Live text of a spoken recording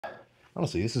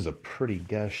Honestly, this is a pretty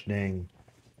gosh dang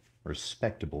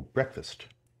respectable breakfast.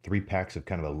 3 packs of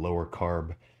kind of a lower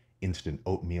carb instant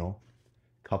oatmeal,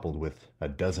 coupled with a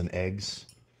dozen eggs,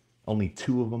 only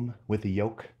two of them with a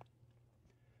yolk.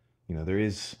 There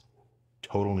is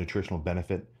total nutritional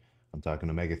benefit. I'm talking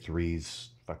omega 3s,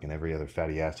 fucking every other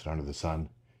fatty acid under the sun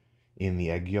in the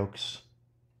egg yolks.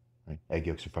 Right? Egg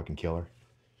yolks are fucking killer.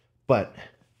 But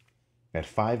at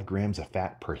 5 grams of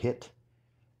fat per hit,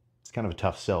 it's kind of a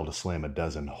tough sell to slam a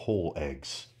dozen whole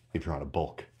eggs if you're on a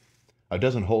bulk. A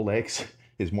dozen whole eggs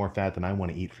is more fat than I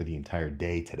want to eat for the entire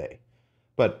day today.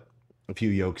 But a few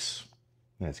yolks,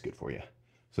 that's good for you.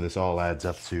 So this all adds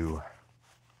up to,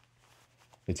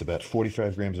 it's about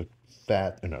 45 grams of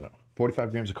fat. No,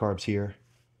 45 grams of carbs here.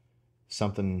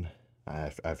 Something I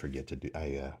forget to do.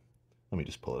 Let me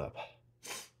just pull it up.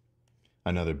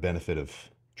 Another benefit of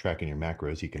tracking your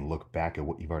macros, you can look back at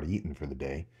what you've already eaten for the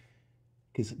day.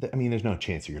 Because, I mean, there's no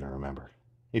chance you're going to remember.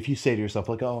 If you say to yourself,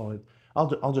 like, oh,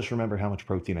 I'll just remember how much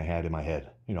protein I had in my head.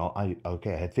 I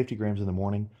had 50 grams in the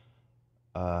morning.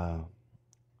 Uh,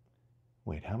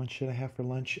 Wait, how much should I have for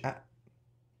lunch?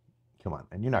 Come on,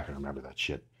 and you're not going to remember that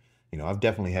shit. I've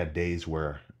definitely had days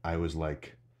where I was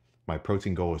like, my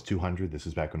protein goal was 200. This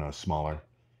is back when I was smaller.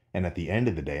 And at the end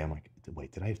of the day, I'm like,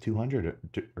 wait, did I have 200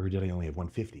 or did I only have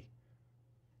 150?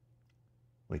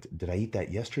 Wait, did I eat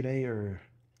that yesterday or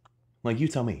like you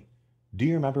tell me? Do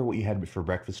you remember what you had for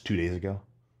breakfast 2 days ago?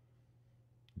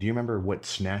 Do you remember what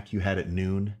snack you had at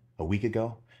noon a week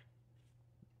ago?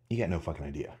 You got no fucking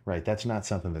idea, right? That's not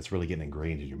something that's really getting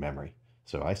ingrained in your memory.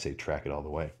 So I say track it all the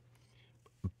way.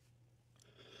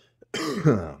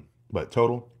 But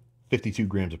total 52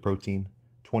 grams of protein,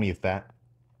 20 of fat,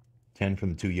 10 from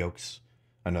the two yolks,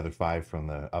 another 5 from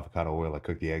the avocado oil I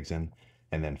cooked the eggs in,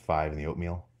 and then 5 in the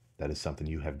oatmeal. That is something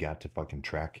you have got to fucking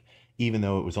track. Even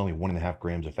though it was only 1.5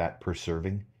 grams of fat per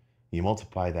serving, you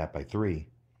multiply that by 3,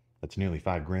 that's nearly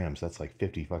 5 grams. That's like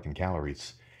 50 fucking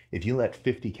calories. If you let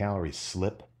 50 calories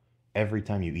slip every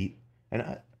time you eat,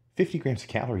 and 50 grams of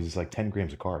calories is like 10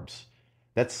 grams of carbs.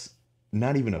 That's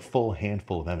not even a full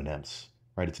handful of M&Ms,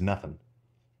 right? It's nothing,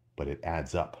 but it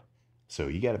adds up. So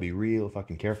you got to be real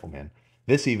fucking careful, man.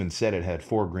 This even said it had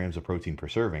 4 grams of protein per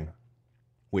serving,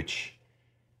 which,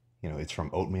 it's from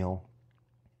oatmeal,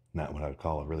 not what I would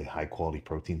call a really high quality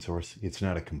protein source. It's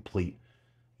not a complete,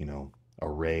 you know,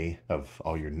 array of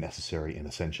all your necessary and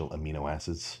essential amino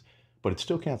acids, but it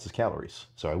still counts as calories.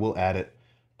 So I will add it,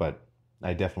 but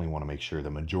I definitely want to make sure the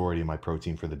majority of my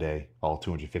protein for the day, all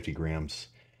 250 grams,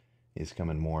 is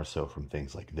coming more so from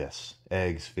things like this: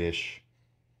 eggs, fish,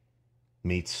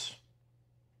 meats,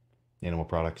 animal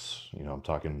products. I'm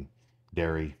talking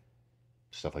dairy,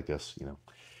 stuff like this.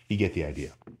 You get the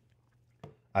idea.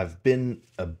 I've been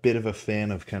a bit of a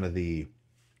fan of kind of the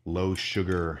low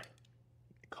sugar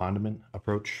condiment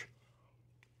approach.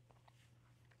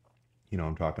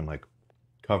 I'm talking like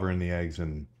covering the eggs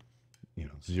in,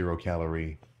 0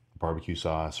 calorie barbecue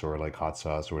sauce or like hot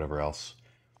sauce or whatever else.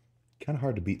 Kind of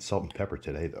hard to beat salt and pepper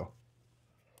today, though.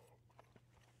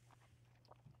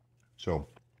 So,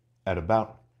 at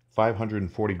about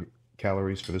 540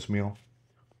 calories for this meal,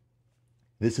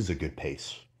 this is a good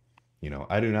pace.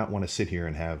 I do not want to sit here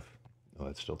and have, oh,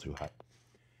 that's still too high.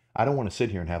 I don't want to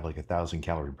sit here and have like 1,000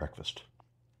 calorie breakfast.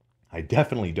 I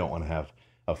definitely don't want to have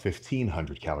a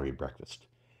 1,500 calorie breakfast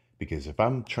because if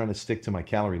I'm trying to stick to my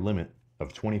calorie limit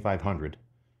of 2,500,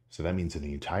 so that means in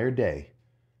the entire day,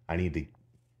 I need to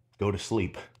go to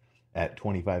sleep at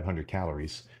 2,500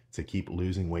 calories to keep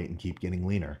losing weight and keep getting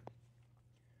leaner.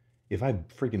 If I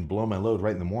freaking blow my load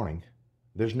right in the morning,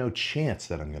 there's no chance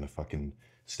that I'm going to fucking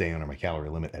stay under my calorie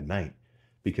limit at night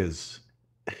because,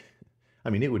 I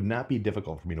mean, it would not be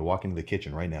difficult for me to walk into the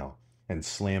kitchen right now and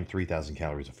slam 3,000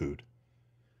 calories of food.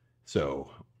 So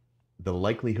the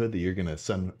likelihood that you're going to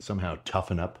somehow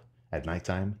toughen up at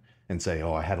nighttime and say,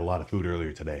 oh, I had a lot of food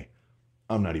earlier today,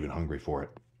 I'm not even hungry for it.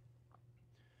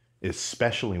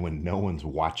 Especially when no one's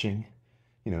watching.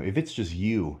 If it's just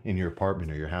you in your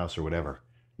apartment or your house or whatever,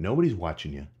 nobody's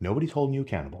watching you, nobody's holding you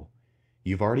accountable.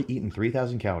 You've already eaten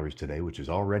 3,000 calories today, which is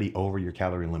already over your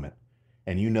calorie limit,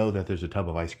 and you know that there's a tub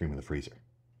of ice cream in the freezer.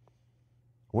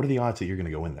 What are the odds that you're going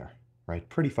to go in there, right?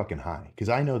 Pretty fucking high, because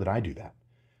I know that I do that.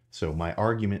 So my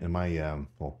argument and my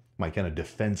kind of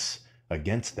defense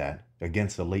against that,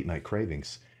 against the late night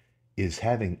cravings, is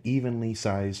having evenly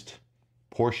sized,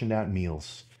 portioned out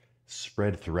meals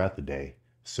spread throughout the day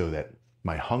so that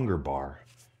my hunger bar,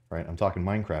 right? I'm talking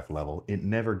Minecraft level, it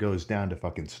never goes down to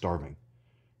fucking starving,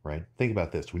 right? Think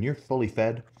about this. When you're fully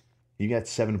fed, you got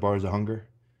 7 bars of hunger,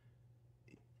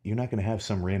 you're not going to have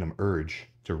some random urge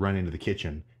to run into the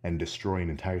kitchen and destroy an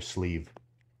entire sleeve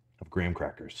of graham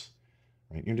crackers.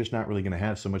 right? You're just not really going to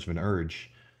have so much of an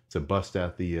urge to bust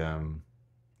out the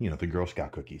Girl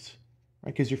Scout cookies,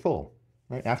 right? Because you're full,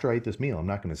 right? After I eat this meal, I'm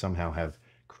not going to somehow have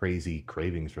crazy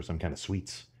cravings for some kind of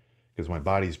sweets because my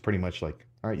body's pretty much like,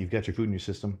 all right, you've got your food in your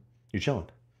system, you're chilling.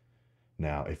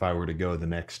 Now, if I were to go the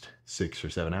next 6 or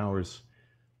 7 hours,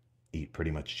 eat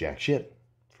pretty much jack shit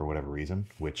for whatever reason,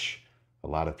 which a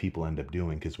lot of people end up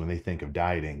doing because when they think of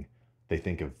dieting, they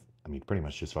think of, I mean, pretty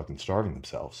much just fucking starving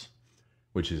themselves,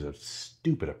 which is a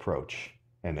stupid approach.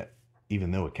 And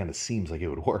even though it kind of seems like it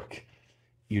would work,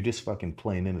 you're just fucking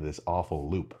playing into this awful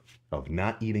loop of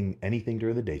not eating anything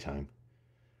during the daytime.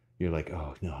 You're like,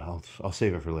 oh no, I'll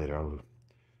save it for later. I'm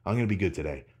gonna be good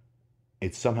today.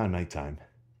 It's somehow nighttime.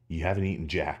 You haven't eaten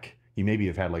jack. You maybe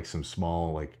have had like some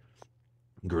small like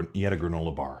you had a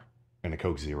granola bar and a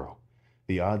Coke Zero.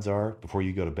 The odds are before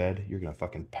you go to bed, you're gonna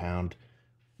fucking pound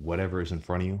whatever is in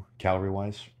front of you calorie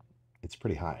wise. It's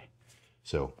pretty high.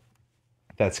 So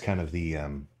that's kind of the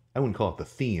I wouldn't call it the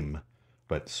theme,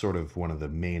 but sort of one of the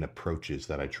main approaches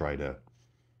that I try to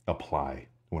apply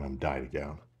when I'm dieting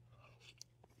down.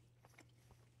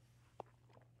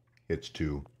 It's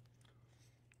to,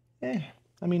 I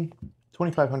mean,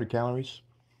 2,500 calories,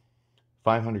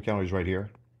 500 calories right here.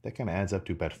 That kind of adds up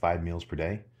to about 5 meals per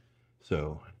day.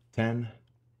 So 10,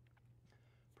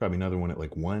 probably another one at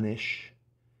like 1-ish.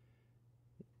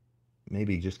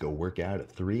 Maybe just go work out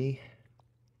at 3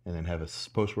 and then have a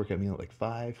post-workout meal at like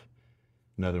 5.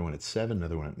 Another one at 7,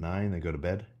 another one at 9, then go to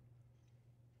bed.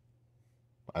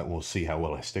 We'll see how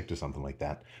well I stick to something like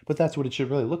that. But that's what it should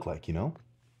really look like, you know?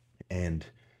 And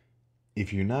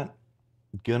if you're not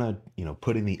gonna,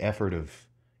 put in the effort of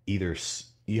either,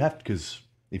 you have to, because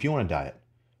if you want to diet,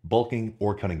 bulking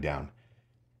or cutting down,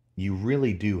 you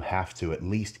really do have to at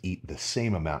least eat the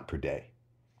same amount per day.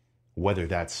 Whether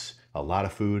that's a lot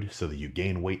of food so that you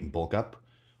gain weight and bulk up,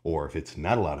 or if it's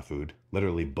not a lot of food,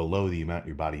 literally below the amount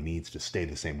your body needs to stay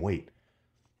the same weight.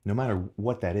 No matter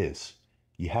what that is,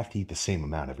 you have to eat the same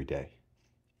amount every day.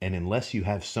 And unless you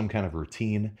have some kind of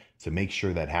routine to make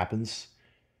sure that happens,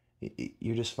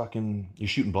 you're just you're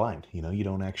shooting blind. You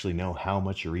don't actually know how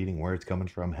much you're eating, where it's coming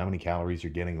from, how many calories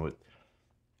you're getting.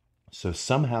 So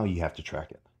somehow you have to track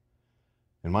it.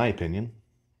 In my opinion,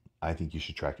 I think you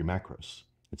should track your macros.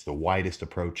 It's the widest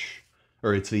approach,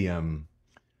 or it's the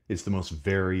most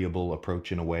variable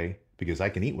approach in a way, because I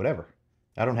can eat whatever.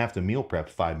 I don't have to meal prep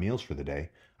 5 meals for the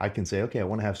day. I can say, okay, I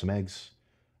want to have some eggs.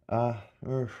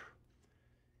 Or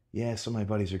yeah, some of my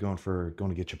buddies are going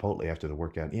to get Chipotle after the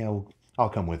workout. Yeah, I'll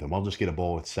come with them. I'll just get a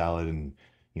bowl with salad and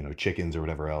chickens or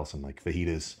whatever else and like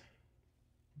fajitas.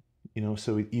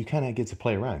 So you kind of get to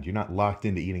play around. You're not locked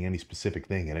into eating any specific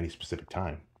thing at any specific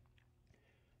time.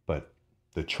 But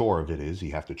the chore of it is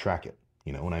you have to track it.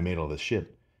 When I made all this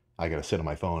shit, I got to sit on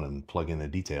my phone and plug in the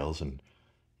details, and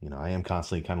I am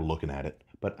constantly kind of looking at it.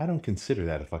 But I don't consider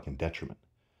that a fucking detriment,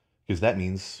 because that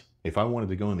means if I wanted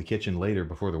to go in the kitchen later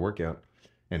before the workout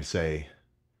and say,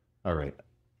 all right,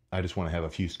 I just want to have a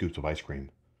few scoops of ice cream,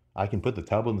 I can put the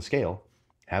tub on the scale,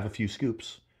 have a few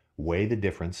scoops, weigh the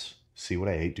difference, see what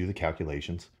I ate, do the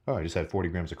calculations. Oh, I just had 40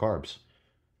 grams of carbs.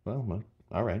 Well,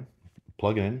 all right,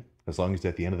 plug it in. As long as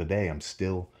at the end of the day, I'm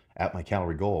still at my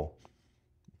calorie goal,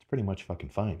 it's pretty much fucking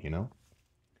fine,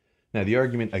 Now, the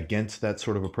argument against that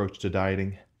sort of approach to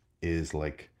dieting is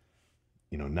like,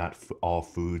 not all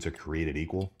foods are created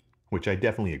equal, which I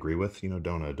definitely agree with.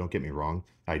 Don't get me wrong.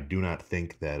 I do not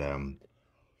think that,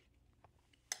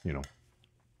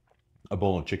 a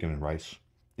bowl of chicken and rice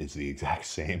is the exact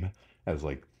same as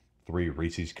like 3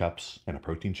 Reese's cups and a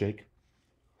protein shake.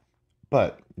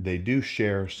 But they do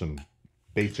share some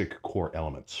basic core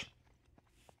elements.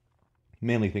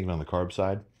 Mainly thinking on the carb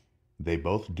side, they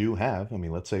both do have,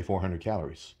 let's say 400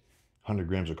 calories, 100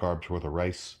 grams of carbs worth of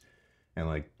rice, and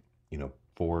like,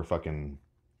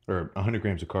 100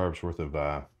 grams of carbs worth of,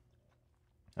 I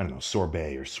don't know,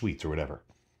 sorbet or sweets or whatever.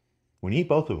 When you eat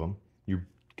both of them, you're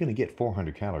going to get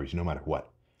 400 calories no matter what.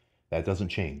 That doesn't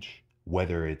change.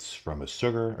 Whether it's from a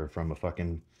sugar or from a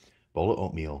fucking bowl of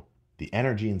oatmeal, the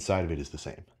energy inside of it is the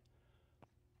same.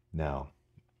 Now,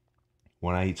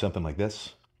 when I eat something like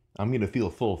this, I'm going to feel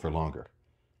full for longer.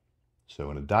 So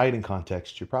in a dieting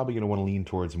context, you're probably going to want to lean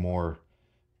towards more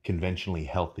conventionally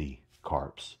healthy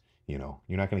carbs. You're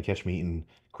not going to catch me eating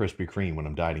Krispy Kreme when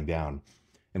I'm dieting down,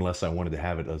 unless I wanted to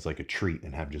have it as like a treat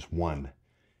and have just one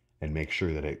and make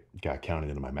sure that it got counted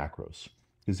into my macros.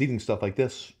 Because eating stuff like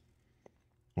this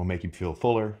will make you feel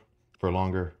fuller for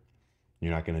longer.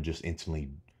 You're not going to just instantly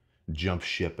jump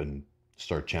ship and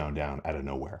start chowing down out of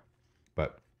nowhere.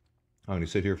 But I'm going to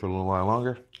sit here for a little while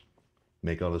longer,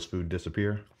 make all this food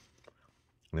disappear,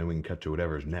 and then we can cut to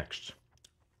whatever's next.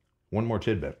 One more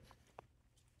tidbit.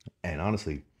 And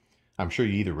honestly, I'm sure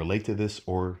you either relate to this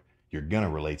or you're gonna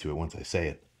relate to it once I say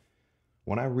it.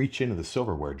 When I reach into the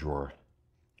silverware drawer,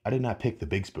 I did not pick the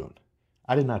big spoon.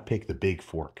 I did not pick the big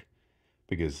fork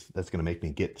because that's gonna make me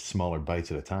get smaller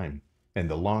bites at a time. And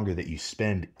the longer that you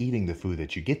spend eating the food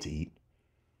that you get to eat,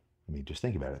 I mean, just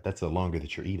think about it. That's the longer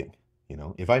that you're eating. You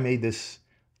know, if I made this,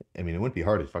 I mean, it wouldn't be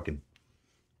hard to fucking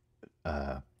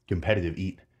uh, competitive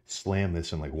eat, slam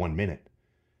this in like 1 minute.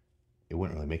 It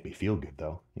wouldn't really make me feel good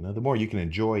though. You know, the more you can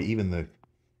enjoy even the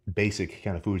basic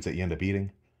kind of foods that you end up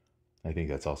eating, I think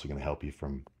that's also going to help you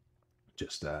from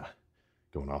just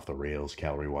going off the rails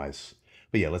calorie wise.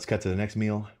 But yeah, let's cut to the next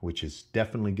meal, which is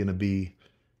definitely going to be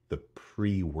the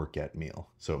pre-workout meal.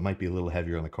 So it might be a little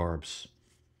heavier on the carbs,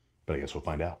 but I guess we'll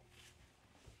find out.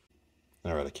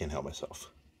 All right, I can't help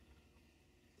myself.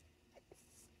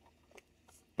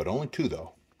 But only two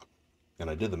though. And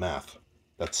I did the math.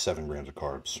 That's 7 grams of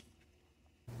carbs.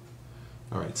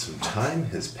 All right, some time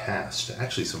has passed.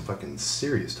 Actually, some fucking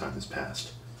serious time has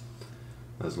passed.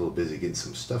 I was a little busy getting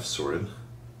some stuff sorted.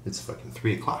 It's fucking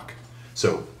 3 o'clock.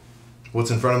 So, what's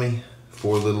in front of me?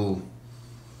 4 little,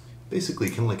 basically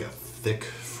kind of like a thick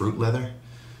fruit leather.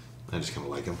 I just kind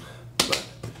of like them. But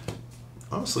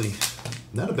honestly,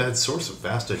 not a bad source of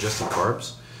fast digesting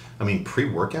carbs. I mean,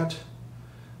 pre-workout,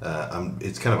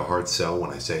 it's kind of a hard sell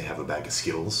when I say have a bag of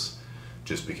Skittles,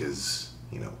 just because,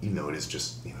 you know, even though it is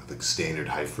just, you know, the standard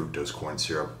high fructose corn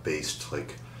syrup based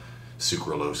like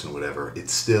sucralose and whatever,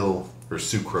 it's still, or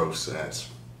sucrose as.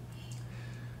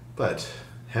 But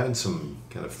having some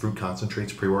kind of fruit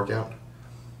concentrates pre-workout,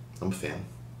 I'm a fan.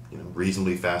 You know,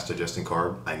 reasonably fast digesting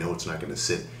carb. I know it's not going to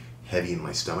sit heavy in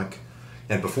my stomach.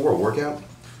 And before a workout,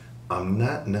 I'm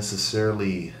not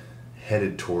necessarily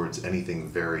headed towards anything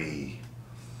very,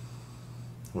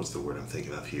 what's the word I'm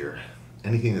thinking of here?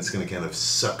 Anything that's going to kind of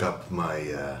suck up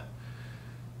my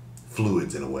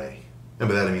fluids in a way. And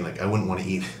by that I mean, like, I wouldn't want to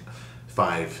eat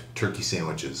 5 turkey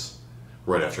sandwiches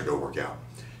right after I go work out,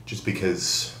 just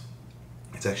because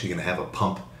it's actually going to have a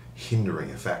pump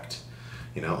hindering effect.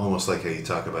 You know, almost like how you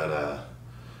talk about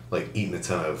like eating a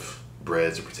ton of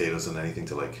breads or potatoes and anything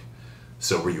to like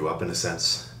sober you up in a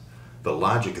sense. The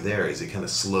logic there is it kind of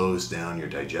slows down your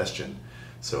digestion.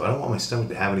 So I don't want my stomach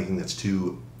to have anything that's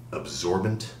too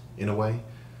absorbent in a way,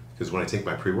 because when I take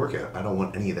my pre-workout, I don't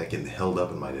want any of that getting held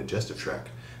up in my digestive tract.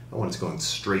 I want it going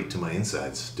straight to my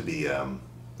insides to be,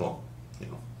 well, you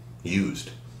know,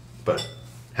 used. But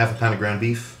half a pound of ground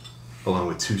beef, along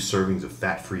with 2 servings of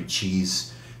fat-free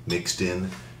cheese mixed in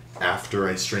after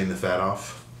I strain the fat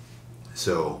off.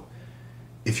 So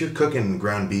if you're cooking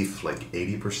ground beef like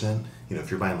 80%, you know, if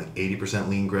you're buying like 80%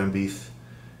 lean ground beef,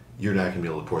 you're not gonna be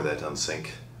able to pour that down the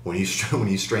sink. When you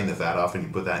strain the fat off and you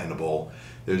put that in a bowl,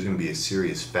 there's gonna be a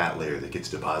serious fat layer that gets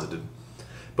deposited.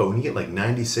 But when you get like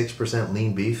 96%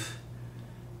 lean beef,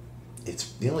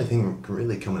 it's the only thing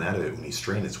really coming out of it when you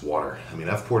strain it's water. I mean,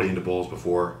 I've poured it into bowls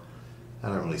before. I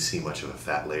don't really see much of a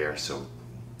fat layer, so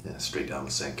yeah, straight down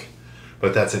the sink.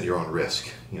 But that's at your own risk.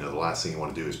 You know, the last thing you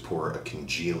want to do is pour a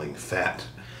congealing fat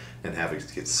and have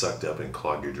it get sucked up and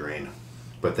clog your drain.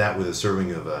 But that with a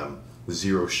serving of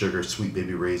 0 sugar Sweet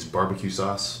Baby Ray's barbecue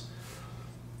sauce,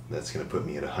 that's going to put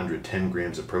me at 110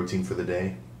 grams of protein for the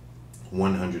day,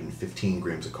 115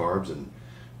 grams of carbs, and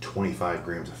 25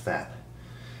 grams of fat.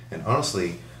 And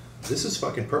honestly, this is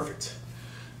fucking perfect.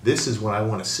 This is what I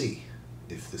want to see.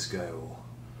 If this guy will,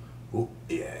 oh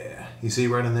yeah, you see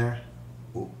right in there?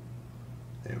 Oh,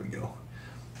 there we go.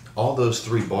 All those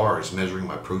 3 bars measuring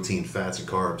my protein, fats, and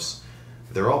carbs,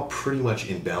 they're all pretty much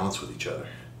in balance with each other,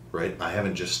 right? I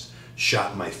haven't just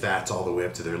shot my fats all the way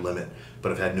up to their limit,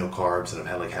 but I've had no carbs and I've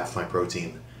had like half my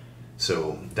protein.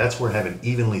 So that's where having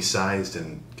evenly sized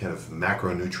and kind of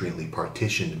macronutriently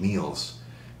partitioned meals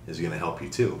is going to help you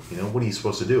too. You know, what are you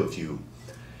supposed to do if you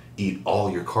eat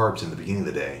all your carbs in the beginning of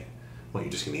the day? Well,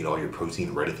 you're just going to eat all your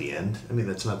protein right at the end? I mean,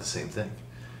 that's not the same thing.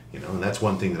 You know, and that's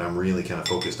one thing that I'm really kind of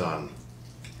focused on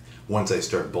once I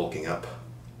start bulking up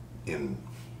in,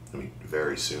 I mean,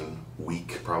 very soon,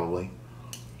 week probably.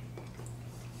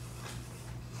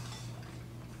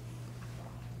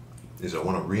 Is I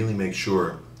want to really make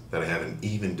sure that I have an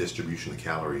even distribution of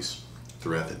calories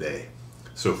throughout the day.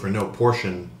 So for no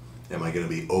portion am I going to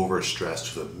be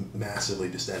overstressed with a massively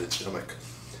distended stomach.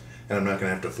 And I'm not going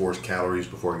to have to force calories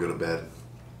before I go to bed.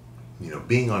 You know,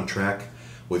 being on track,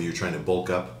 whether you're trying to bulk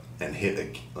up and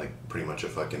hit like pretty much a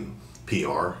fucking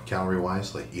PR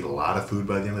calorie-wise, like eat a lot of food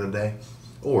by the end of the day,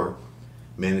 or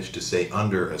manage to stay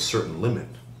under a certain limit.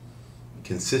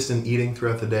 Consistent eating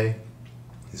throughout the day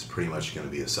is pretty much going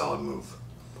to be a solid move.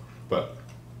 But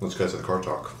let's get to the car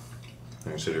talk. I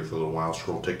can sit here for a little while,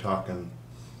 scroll TikTok, and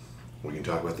we can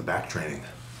talk about the back training.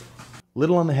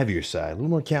 little on the heavier side, a little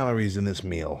more calories in this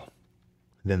meal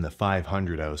than the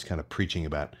 500 I was kind of preaching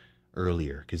about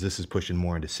earlier, because this is pushing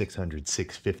more into 600,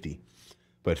 650.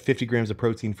 But 50 grams of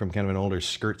protein from kind of an older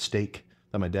skirt steak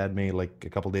that my dad made like a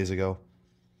couple days ago.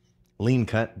 Lean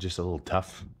cut, just a little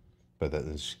tough, but that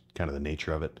is kind of the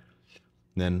nature of it.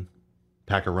 And then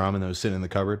pack of ramen that was sitting in the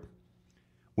cupboard,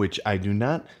 which I do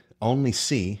not only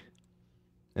see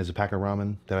as a pack of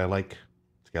ramen that I like.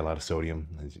 It's got a lot of sodium.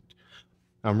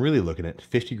 I'm really looking at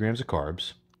 50 grams of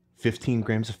carbs, 15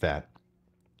 grams of fat,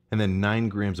 and then 9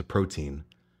 grams of protein.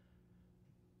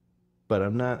 But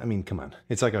I'm not, I mean, come on.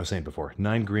 It's like I was saying before,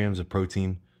 9 grams of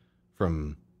protein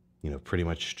from, pretty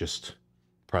much just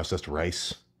processed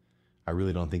rice. I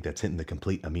really don't think that's hitting the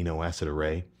complete amino acid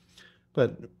array,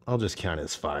 but I'll just count it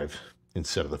as 5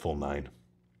 instead of the full 9.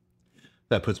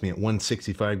 That puts me at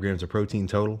 165 grams of protein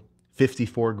total,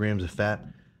 54 grams of fat,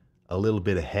 a little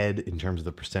bit ahead in terms of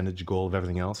the percentage goal of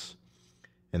everything else,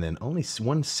 and then only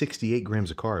 168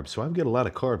 grams of carbs. So I've got a lot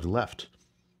of carbs left.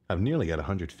 I've nearly got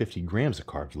 150 grams of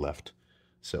carbs left.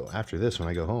 So after this, when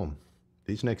I go home,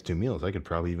 these next 2 meals, I could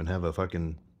probably even have a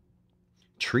fucking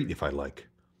treat if I like.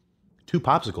 2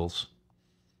 popsicles,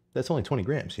 that's only 20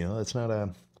 grams, that's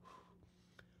not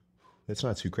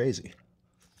too crazy.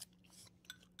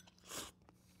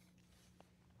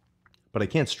 But I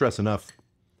can't stress enough,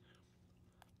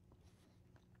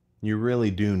 you really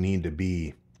do need to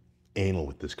be anal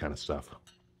with this kind of stuff.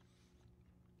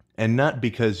 And not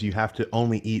because you have to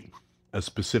only eat a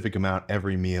specific amount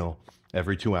every meal,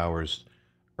 every 2 hours,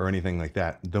 or anything like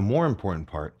that. The more important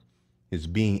part is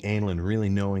being anal and really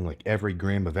knowing like every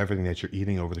gram of everything that you're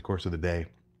eating over the course of the day.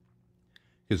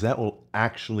 Because that will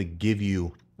actually give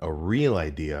you a real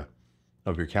idea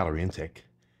of your calorie intake.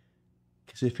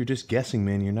 Because if you're just guessing,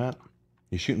 man,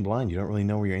 you're shooting blind. You don't really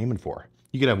know where you're aiming for.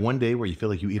 You could have one day where you feel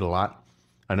like you eat a lot,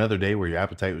 another day where your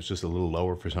appetite was just a little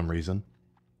lower for some reason.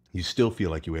 You still feel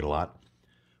like you ate a lot.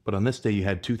 But on this day, you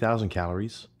had 2,000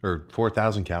 calories or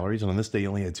 4,000 calories. And on this day, you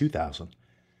only had 2,000.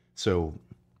 So,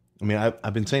 I mean,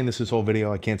 I've been saying this whole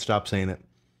video. I can't stop saying it.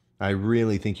 I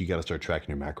really think you got to start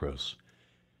tracking your macros.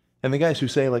 And the guys who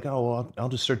say like, oh, well, I'll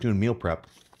just start doing meal prep.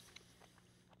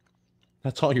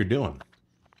 That's all you're doing.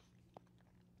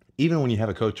 Even when you have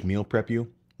a coach meal prep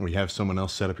you, or you have someone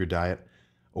else set up your diet,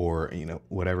 or,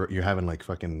 whatever, you're having like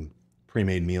fucking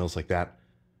pre-made meals like that.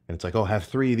 And it's like, oh, have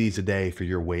 3 of these a day for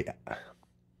your weight.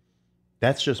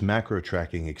 That's just macro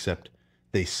tracking, except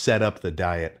they set up the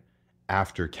diet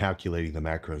after calculating the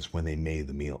macros when they made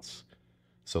the meals.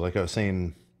 So like I was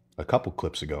saying a couple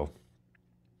clips ago,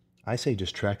 I say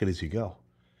just track it as you go.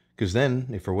 Because then,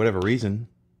 if for whatever reason,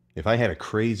 if I had a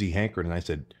crazy hankering and I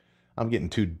said, I'm getting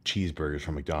 2 cheeseburgers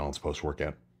from McDonald's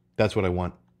post-workout, that's what I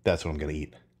want, that's what I'm going to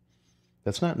eat.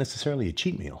 That's not necessarily a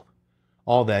cheat meal.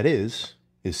 All that is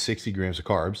 60 grams of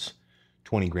carbs,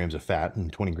 20 grams of fat,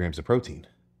 and 20 grams of protein,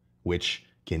 which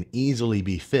can easily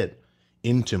be fit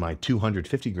into my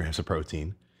 250 grams of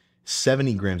protein,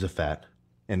 70 grams of fat,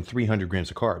 and 300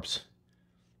 grams of carbs.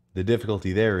 The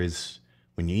difficulty there is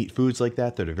when you eat foods like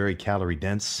that are very calorie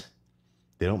dense,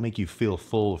 they don't make you feel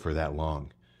full for that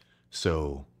long.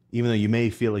 So even though you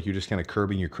may feel like you're just kind of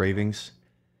curbing your cravings,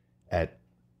 at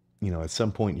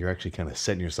some point you're actually kind of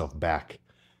setting yourself back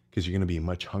because you're going to be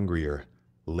much hungrier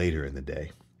later in the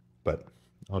day. But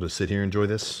I'll just sit here and enjoy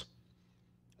this,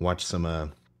 watch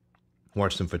some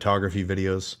photography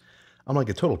videos. I'm like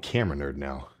a total camera nerd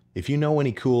now. If you know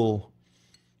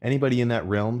anybody in that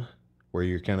realm where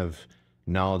you're kind of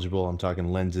knowledgeable, I'm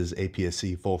talking lenses,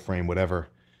 APS-C, full frame, whatever.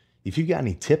 If you got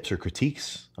any tips or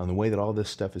critiques on the way that all this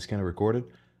stuff is kind of recorded,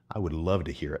 I would love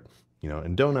to hear it.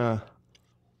 And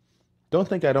don't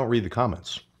think I don't read the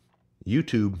comments.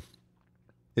 YouTube,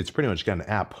 it's pretty much got an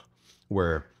app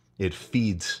where it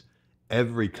feeds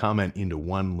every comment into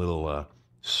one little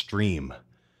stream.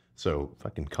 So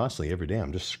fucking constantly every day,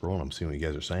 I'm just scrolling, I'm seeing what you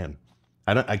guys are saying.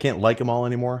 I can't like them all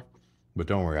anymore, but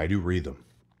don't worry, I do read them.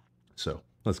 So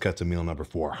let's cut to meal number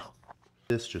 4.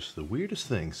 It's just the weirdest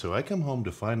thing. So I come home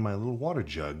to find my little water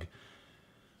jug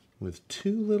with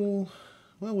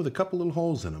with a couple little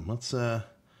holes in them.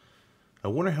 I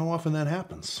wonder how often that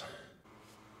happens.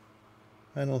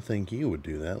 I don't think you would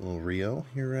do that, little Rio.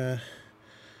 You're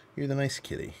the nice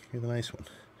kitty. You're the nice one.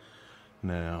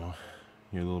 Now,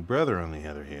 your little brother, on the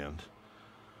other hand,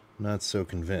 not so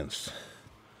convinced.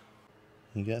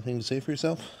 You got anything to say for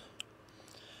yourself?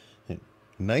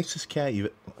 Nicest cat.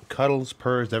 You cuddles,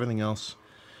 purrs, everything else.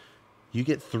 You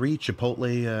get 3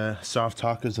 Chipotle soft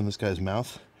tacos in this guy's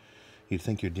mouth, you'd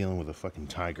think you're dealing with a fucking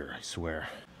tiger, I swear.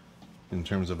 In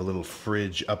terms of a little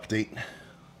fridge update,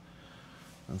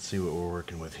 let's see what we're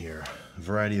working with here. A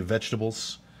variety of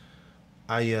vegetables.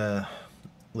 I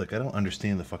look, I don't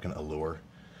understand the fucking allure.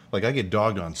 Like, I get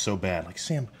dogged on so bad. Like,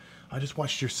 Sam, I just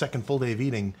watched your second full day of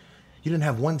eating. You didn't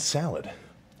have one salad.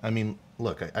 I mean,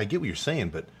 look, I get what you're saying,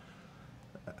 but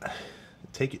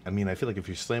take it. I mean, I feel like if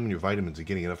you're slamming your vitamins and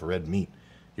getting enough red meat,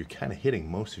 you're kind of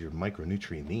hitting most of your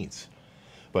micronutrient needs.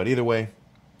 But either way,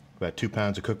 about 2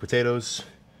 pounds of cooked potatoes,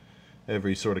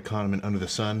 every sort of condiment under the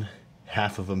sun,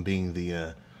 half of them being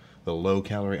the low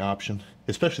calorie option,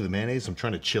 especially the mayonnaise. I'm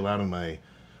trying to chill out on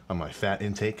my fat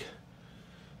intake.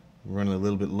 I'm running a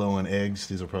little bit low on eggs.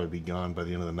 These will probably be gone by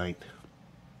the end of the night.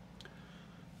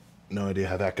 No idea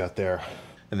how that got there.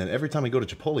 And then every time I go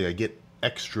to Chipotle, I get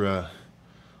extra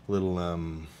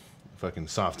little fucking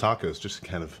soft tacos just to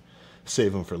kind of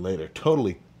save them for later.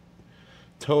 Totally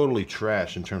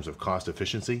trash in terms of cost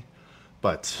efficiency,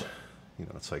 but you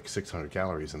know, it's like 600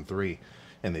 calories in 3,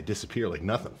 and they disappear like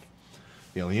nothing.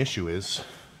 The only issue is,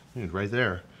 dude, right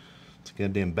there, it's a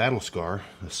goddamn battle scar.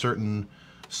 A certain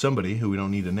somebody who we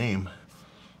don't need to name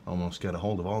almost got a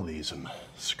hold of all these and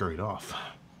scurried off.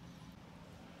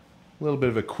 A little bit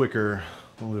of a quicker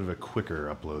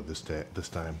upload this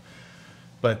time,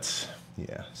 but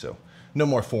yeah. So no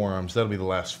more forearms. That'll be the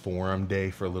last forearm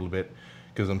day for a little bit,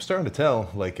 because I'm starting to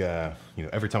tell, like, you know,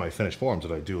 every time I finish forearms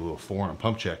that I do a little forearm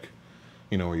pump check,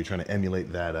 you know, where you're trying to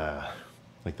emulate that,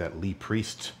 like that Lee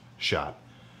Priest shot.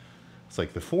 It's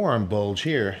like the forearm bulge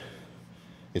here,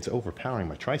 it's overpowering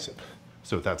my tricep.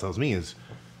 So what that tells me is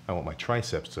I want my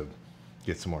triceps to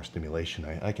get some more stimulation.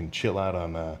 I can chill out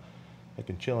on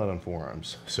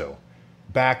forearms. So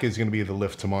back is going to be the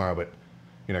lift tomorrow, but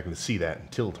you're not going to see that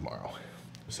until tomorrow.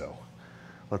 So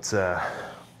let's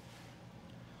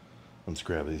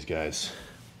grab these guys.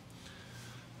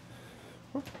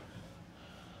 There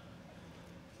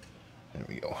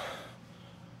we go.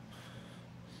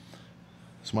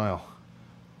 Smile.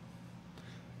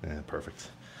 Yeah, perfect.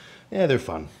 Yeah, they're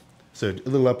fun. So a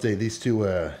little update. These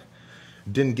two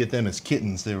didn't get them as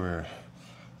kittens. They were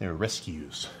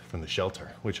rescues from the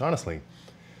shelter, which honestly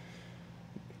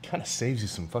kind of saves you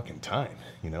some fucking time.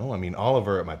 You know, I mean,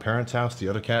 Oliver at my parents' house, the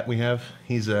other cat we have,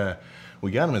 he's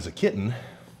we got him as a kitten,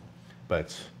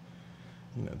 but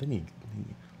you know, then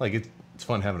like it's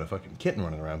fun having a fucking kitten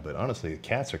running around. But honestly,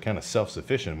 cats are kind of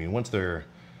self-sufficient. I mean, once they're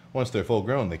full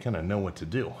grown, they kind of know what to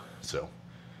do. So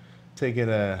take it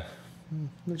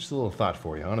just a little thought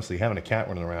for you. Honestly, having a cat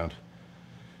running around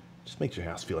just makes your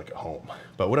house feel like a home.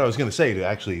 But what I was going to say, to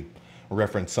actually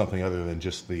reference something other than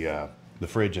just the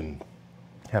fridge and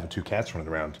having 2 cats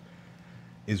running around,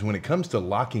 is when it comes to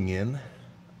locking in,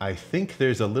 I think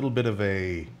there's a little bit of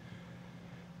a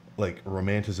like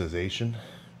romanticization,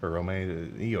 or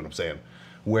you know what I'm saying,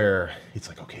 where it's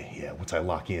like, okay, yeah, once I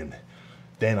lock in,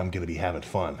 then I'm going to be having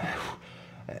fun.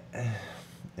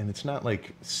 And it's not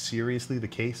like seriously the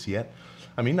case yet.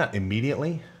 I mean, not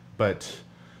immediately, but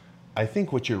I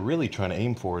think what you're really trying to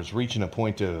aim for is reaching a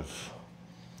point of,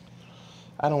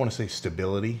 I don't want to say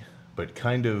stability, but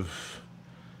kind of,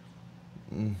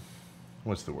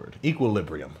 what's the word?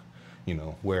 Equilibrium, you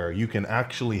know, where you can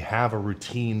actually have a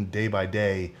routine day by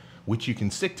day, which you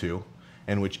can stick to,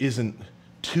 and which isn't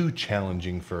too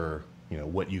challenging for, you know,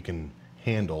 what you can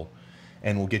handle,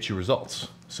 and will get you results.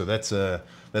 So that's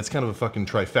kind of a fucking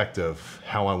trifecta of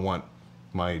how I want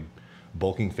my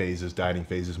bulking phases, dieting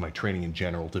phases, my training in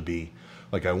general to be.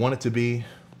 Like, I want it to be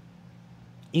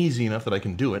easy enough that I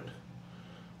can do it,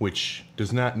 which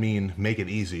does not mean make it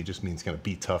easy. It just means kind of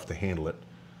be tough to handle it.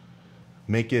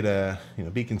 Make it, you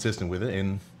know, be consistent with it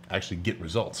and actually get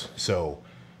results. So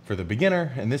for the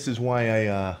beginner, and this is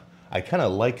why I kind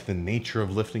of like the nature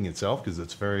of lifting itself, because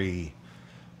it's very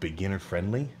beginner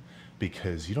friendly,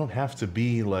 because you don't have to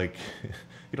be like,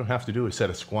 you don't have to do a set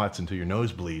of squats until your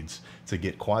nose bleeds to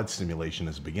get quad stimulation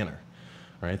as a beginner,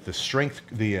 right? The strength,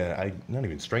 not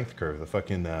even strength curve, the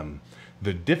fucking,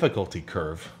 the difficulty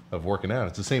curve of working out,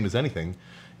 it's the same as anything.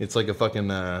 It's like a fucking,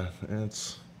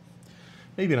 it's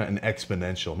maybe not an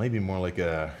exponential, maybe more like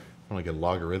a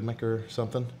logarithmic or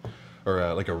something,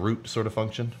 or like a root sort of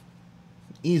function.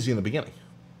 Easy in the beginning,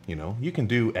 you know? You can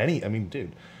do I mean,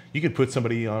 dude, you could put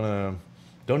somebody on a,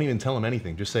 don't even tell them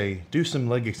anything. Just say, do some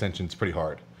leg extensions pretty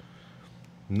hard.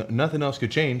 Nothing else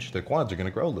could change. Their quads are going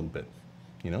to grow a little bit,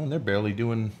 you know, and they're barely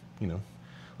doing, you know,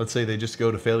 let's say they just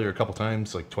go to failure a couple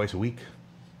times, like twice a week.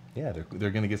 Yeah, they're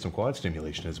going to get some quad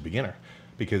stimulation as a beginner,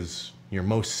 because you're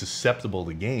most susceptible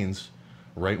to gains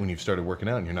right when you've started working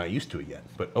out and you're not used to it yet.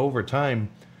 But over time,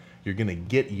 you're going to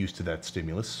get used to that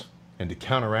stimulus, and to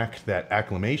counteract that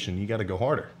acclimation, you got to go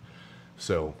harder.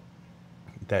 So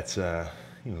that's,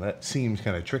 you know, that seems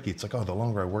kind of tricky. It's like, oh, the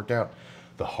longer I work out,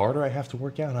 the harder I have to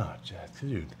work out. Oh,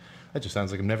 dude, that just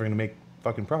sounds like I'm never going to make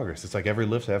fucking progress. It's like every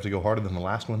lift I have to go harder than the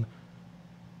last one.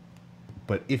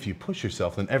 But if you push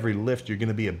yourself, then every lift, you're going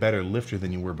to be a better lifter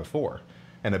than you were before.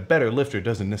 And a better lifter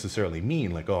doesn't necessarily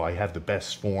mean like, oh, I have the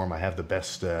best form, I have the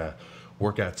best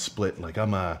workout split. Like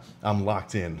I'm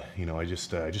locked in. You know, I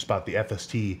just bought the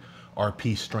FST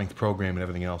RP strength program and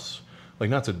everything else. Like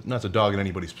not to dog in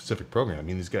anybody's specific program. I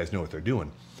mean, these guys know what they're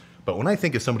doing. But when I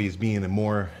think of somebody as being a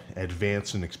more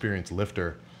advanced and experienced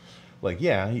lifter, like,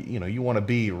 yeah, you know, you want to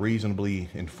be reasonably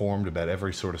informed about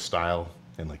every sort of style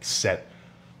and like set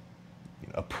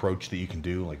approach that you can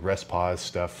do, like rest, pause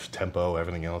stuff, tempo,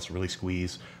 everything else, really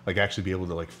squeeze, like actually be able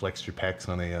to like flex your pecs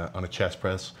on a chest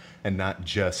press and not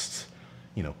just,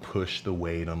 you know, push the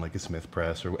weight on like a Smith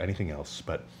press or anything else.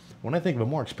 But when I think of a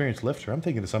more experienced lifter, I'm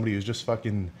thinking of somebody who's just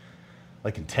fucking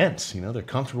like intense, you know, they're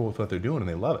comfortable with what they're doing and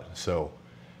they love it. So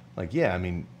like, yeah, I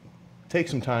mean, take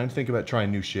some time, think about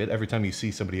trying new shit. Every time you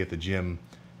see somebody at the gym,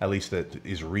 at least that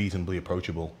is reasonably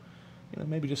approachable, you know,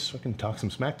 maybe just fucking talk some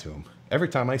smack to them. Every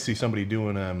time I see somebody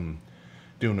doing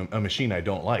a machine I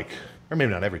don't like, or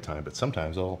maybe not every time, but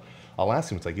sometimes I'll ask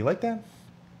them. It's like, you like that?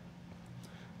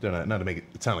 Not to make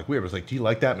it sound like weird, but it's like, do you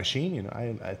like that machine? You know,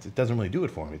 it doesn't really do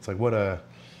it for me. It's like,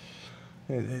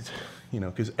 you know,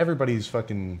 because everybody's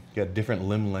fucking got different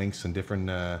limb lengths and different,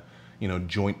 you know,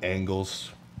 joint angles.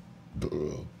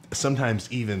 Sometimes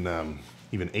even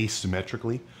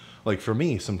asymmetrically. Like for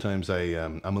me, sometimes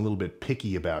I'm a little bit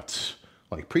picky about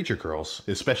like preacher curls,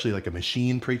 especially like a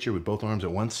machine preacher with both arms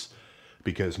at once,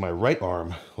 because my right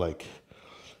arm, like,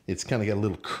 it's kind of got a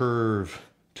little curve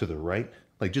to the right,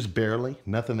 like just barely,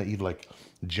 nothing that you'd like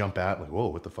jump out like, whoa,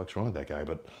 what the fuck's wrong with that guy?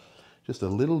 But just a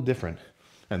little different.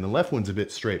 And the left one's a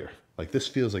bit straighter. Like this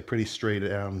feels like pretty straight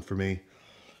down for me.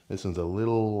 This one's a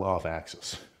little off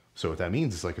axis. So what that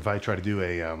means is like if I try to do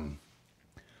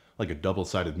like a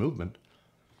double-sided movement,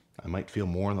 I might feel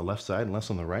more on the left side and less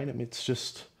on the right. I mean, it's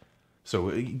just,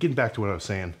 so getting back to what I was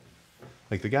saying,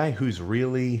 like the guy who's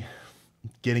really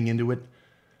getting into it,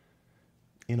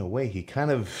 in a way, he kind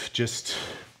of just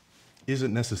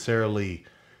isn't necessarily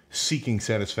seeking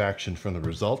satisfaction from the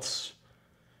results.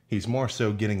 He's more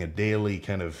so getting a daily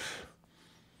kind of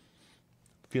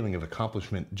feeling of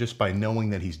accomplishment just by knowing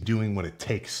that he's doing what it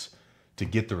takes to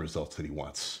get the results that he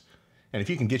wants. And if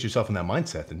you can get yourself in that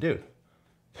mindset, then dude,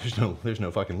 there's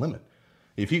no fucking limit.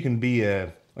 If you can be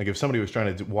like if somebody was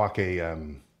trying to walk a, I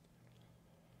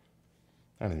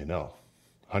don't even know,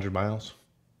 100 miles,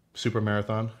 super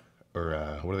marathon,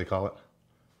 or what do they call it?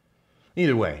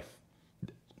 Either way,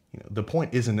 you know, the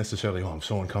point isn't necessarily, oh, I'm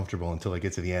so uncomfortable until I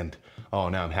get to the end. Oh,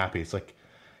 now I'm happy. It's like,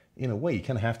 in a way, you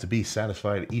kind of have to be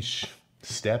satisfied each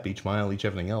step, each mile, each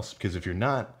everything else. Because if you're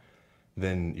not,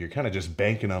 then you're kind of just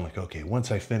banking on like, okay,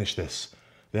 once I finish this,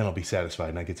 then I'll be satisfied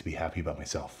and I get to be happy about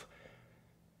myself.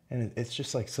 And it's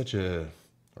just like such a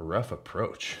rough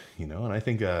approach, you know? And I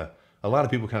think a lot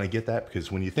of people kind of get that because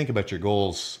when you think about your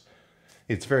goals,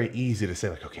 it's very easy to say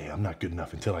like, okay, I'm not good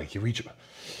enough until I can reach,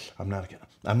 I'm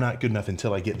not good enough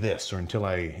until I get this, or until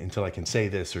I can say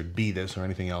this or be this or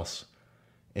anything else.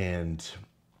 And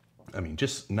I mean,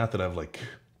 just not that I've like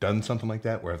done something like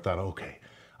that where I've thought, okay,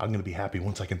 I'm going to be happy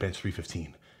once I can bench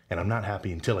 315 and I'm not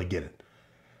happy until I get it.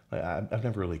 I've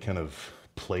never really kind of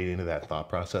played into that thought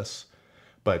process.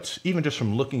 But even just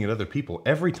from looking at other people,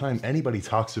 every time anybody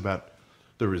talks about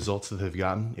the results that they've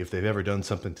gotten, if they've ever done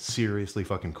something seriously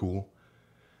fucking cool,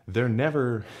 they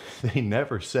never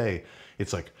say,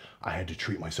 it's like, I had to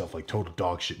treat myself like total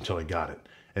dog shit until I got it.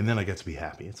 And then I get to be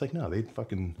happy. It's like, no, they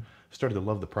fucking started to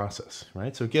love the process,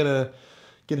 right? So get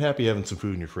happy having some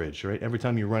food in your fridge, right? Every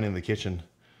time you run in the kitchen,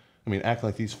 I mean, act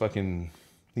like these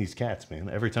cats, man.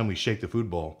 Every time we shake the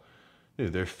food bowl,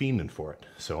 dude, they're fiending for it.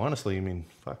 So honestly, I mean,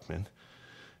 fuck, man.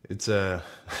 It's,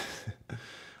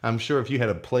 I'm sure if you had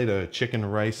a plate of chicken,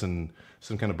 rice, and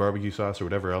some kind of barbecue sauce or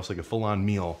whatever else, like a full-on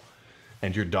meal,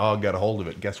 and your dog got a hold of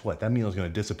it, guess what? That meal is going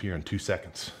to disappear in 2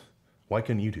 seconds. Why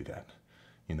couldn't you do that?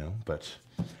 You know, but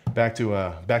back to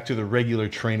the regular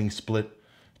training split: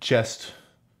 chest,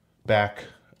 back,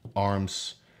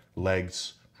 arms,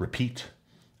 legs, repeat.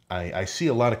 I see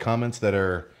a lot of comments that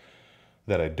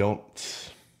I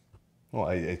don't, well,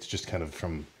 it's just kind of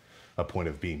from a point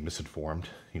of being misinformed.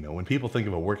 You know, when people think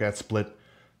of a workout split,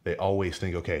 they always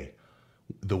think, okay,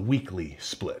 the weekly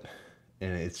split.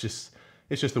 And it's just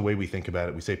the way we think about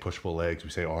it. We say push-pull legs,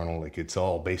 we say Arnold, like it's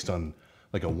all based on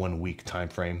like a 1 week time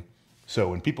frame. So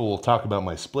when people will talk about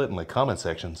my split in like comment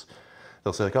sections,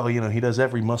 they'll say like, oh, you know, he does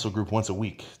every muscle group once a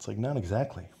week. It's like, not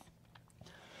exactly.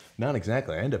 Not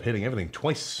exactly. I end up hitting everything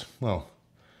twice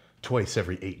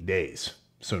every 8 days.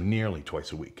 So nearly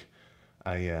twice a week.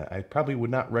 I probably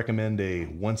would not recommend a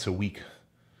once a week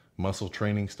muscle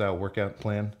training style workout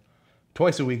plan.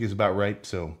 Twice a week is about right.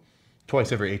 So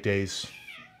twice every 8 days.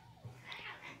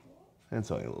 And it's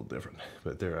only a little different,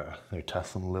 but they're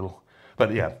tussling a little.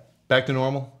 But yeah, back to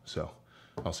normal. So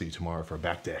I'll see you tomorrow for a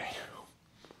back day.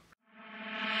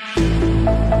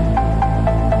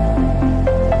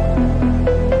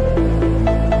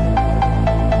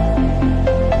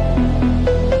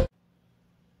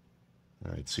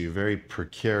 All right, so you're very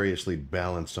precariously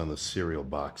balanced on the cereal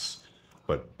box.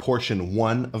 But portion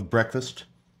 1 of breakfast,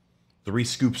 3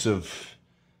 scoops of,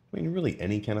 I mean, really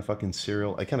any kind of fucking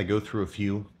cereal. I kind of go through a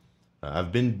few.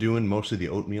 I've been doing mostly the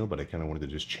oatmeal, but I kind of wanted to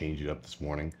just change it up this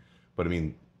morning. But I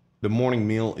mean, the morning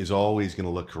meal is always going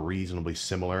to look reasonably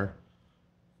similar.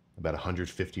 About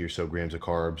 150 or so grams of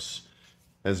carbs,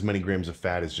 as many grams of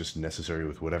fat as just necessary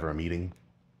with whatever I'm eating,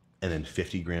 and then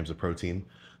 50 grams of protein.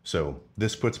 So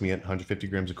this puts me at 150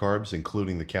 grams of carbs,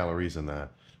 including the calories and the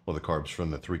carbs from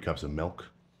the 3 cups of milk,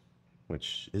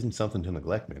 which isn't something to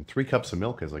neglect, man. 3 cups of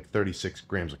milk is like 36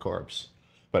 grams of carbs.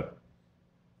 But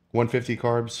 150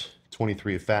 carbs,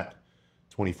 23 of fat,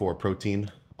 24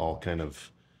 protein, all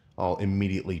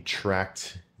immediately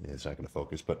tracked. Yeah, it's not going to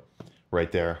focus, but right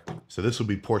there. So this will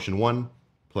be portion 1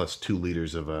 plus 2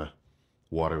 liters of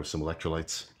water with some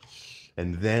electrolytes.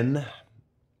 And then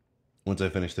once I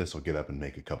finish this, I'll get up and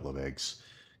make a couple of eggs.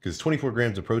 Because 24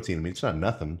 grams of protein, I mean, it's not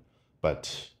nothing,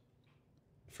 but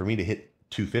for me to hit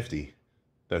 250,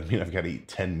 that would mean I've got to eat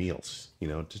 10 meals. You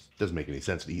know, it just doesn't make any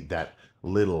sense to eat that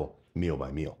little meal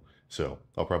by meal. So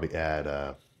I'll probably add,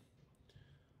 that'd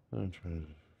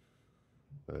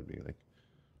be like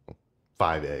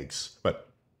 5 eggs, but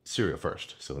cereal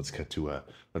first. So let's cut to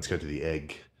the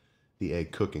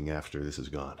egg cooking after this is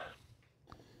gone.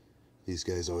 These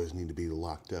guys always need to be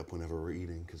locked up whenever we're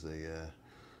eating because they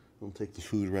don't take the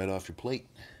food right off your plate.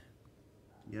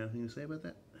 You got anything to say about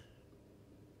that?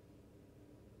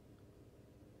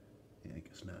 Yeah, I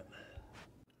guess not.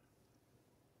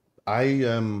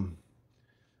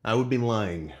 I would be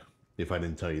lying if I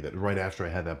didn't tell you that right after I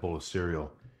had that bowl of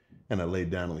cereal and I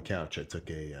laid down on the couch, I took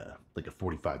a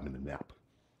 45-minute nap.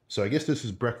 So I guess this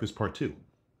is breakfast part 2.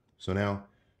 So now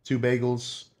 2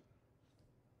 bagels.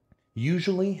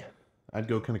 Usually I'd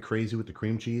go kind of crazy with the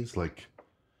cream cheese, like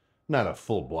not a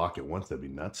full block at once, that'd be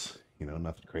nuts, you know,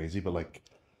 nothing crazy, but like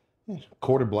a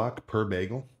quarter block per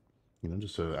bagel, you know,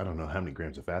 just so I don't know how many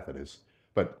grams of fat that is,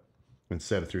 but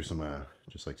instead I threw some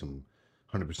just like some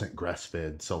 100%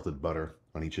 grass-fed salted butter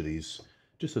on each of these,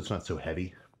 just so it's not so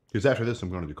heavy, because after this I'm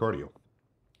going to do cardio.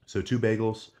 So 2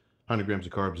 bagels, 100 grams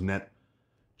of carbs net,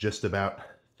 just about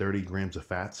 30 grams of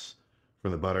fats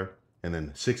from the butter, and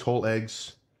then 6 whole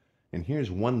eggs. And here's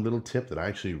one little tip that I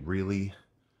actually really,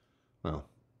 well,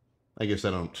 I guess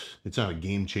it's not a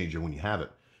game changer when you have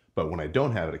it, but when I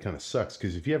don't have it, it kind of sucks,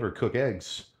 because if you ever cook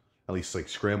eggs, at least like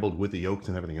scrambled with the yolks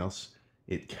and everything else,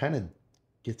 it kind of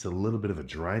gets a little bit of a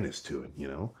dryness to it, you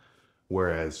know?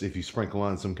 Whereas if you sprinkle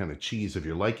on some kind of cheese of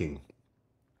your liking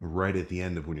right at the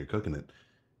end of when you're cooking it,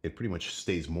 it pretty much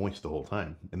stays moist the whole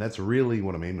time. And that's really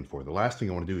what I'm aiming for. The last thing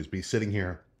I want to do is be sitting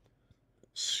here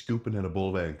scooping in a bowl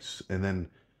of eggs and then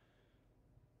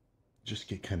just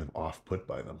get kind of off-put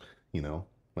by them, you know?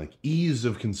 Like ease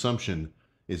of consumption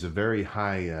is a very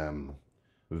high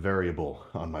variable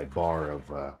on my bar of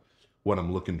what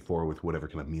I'm looking for with whatever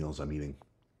kind of meals I'm eating.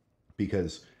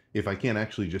 Because if I can't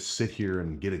actually just sit here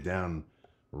and get it down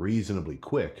reasonably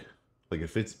quick, like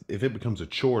if it becomes a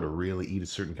chore to really eat a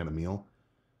certain kind of meal,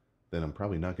 then I'm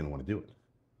probably not going to want to do it,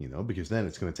 you know, because then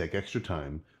it's going to take extra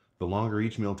time. The longer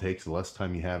each meal takes, the less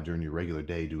time you have during your regular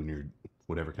day doing your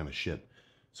whatever kind of shit.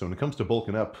 So when it comes to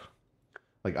bulking up,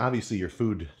 like obviously your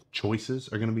food choices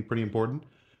are going to be pretty important,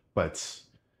 but,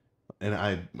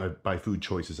 and by food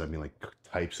choices, I mean like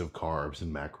types of carbs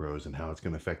and macros and how it's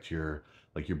going to affect your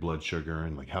blood sugar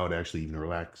and like how it actually even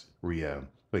reacts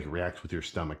with your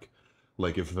stomach.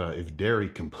 Like if dairy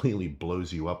completely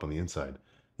blows you up on the inside,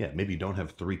 yeah, maybe you don't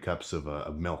have 3 cups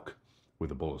of milk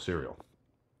with a bowl of cereal,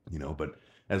 you know, but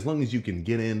as long as you can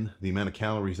get in the amount of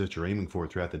calories that you're aiming for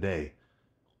throughout the day,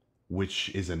 which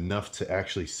is enough to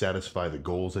actually satisfy the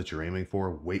goals that you're aiming for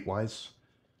weight-wise,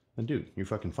 then dude, you're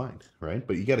fucking fine, right?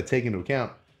 But you got to take into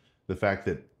account the fact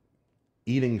that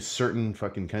eating certain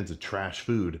fucking kinds of trash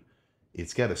food,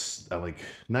 it's got a, like,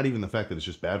 not even the fact that it's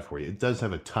just bad for you. It does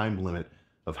have a time limit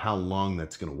of how long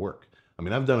that's going to work. I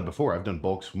mean, I've done it before. I've done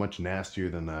bulks much nastier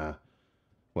than,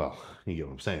 well, you get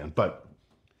what I'm saying. But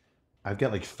I've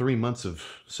got like 3 months of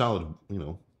solid, you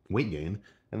know, weight gain.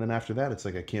 And then after that, it's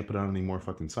like I can't put on any more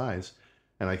fucking size.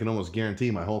 And I can almost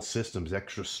guarantee my whole system's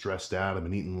extra stressed out. I've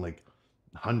been eating like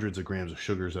hundreds of grams of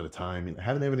sugars at a time. And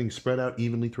having everything spread out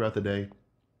evenly throughout the day.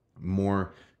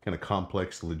 More kind of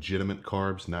complex, legitimate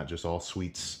carbs, not just all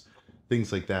sweets.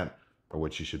 Things like that are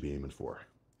what you should be aiming for.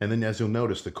 And then as you'll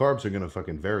notice, the carbs are going to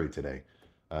fucking vary today.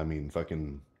 I mean,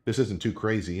 fucking, this isn't too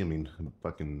crazy. I mean,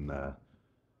 fucking,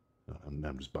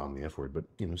 I'm just bombing the F word, but,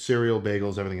 you know, cereal,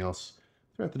 bagels, everything else.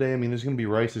 Throughout the day, I mean, there's going to be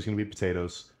rice, there's going to be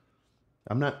potatoes.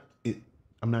 I'm not, it,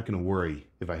 I'm not going to worry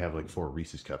if I have like 4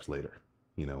 Reese's cups later,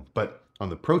 you know. But on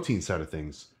the protein side of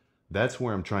things, that's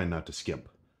where I'm trying not to skimp.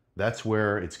 That's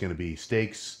where it's going to be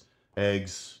steaks,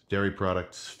 eggs, dairy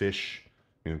products, fish.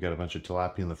 You know, we've got a bunch of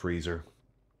tilapia in the freezer.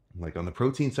 Like on the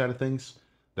protein side of things,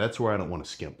 that's where I don't want to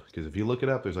skimp. Because if you look it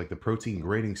up, there's like the protein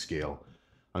grading scale.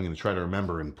 I'm going to try to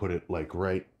remember and put it like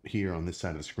right here on this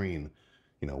side of the screen.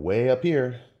 You know, way up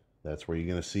here, that's where you're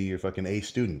going to see your fucking A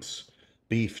students.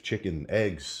 Beef, chicken,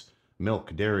 eggs,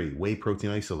 milk, dairy, whey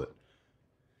protein isolate.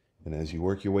 And as you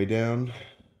work your way down,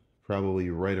 probably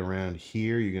right around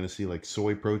here, you're going to see like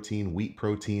soy protein, wheat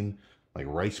protein, like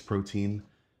rice protein.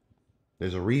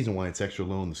 There's a reason why it's extra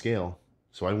low on the scale.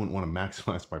 So I wouldn't want to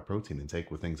maximize my protein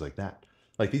intake with things like that.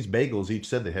 Like these bagels each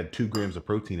said they had 2 grams of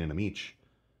protein in them each.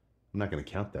 I'm not going to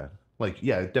count that. Like,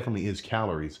 yeah, it definitely is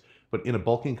calories. But in a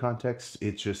bulking context,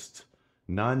 it's just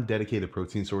non-dedicated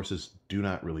protein sources do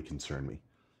not really concern me.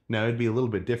 Now, it'd be a little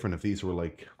bit different if these were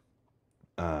like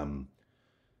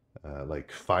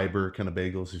fiber kind of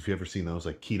bagels. If you ever seen those,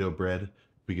 like keto bread,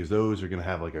 because those are going to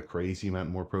have like a crazy amount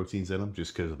more proteins in them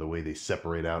just because of the way they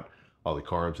separate out all the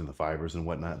carbs and the fibers and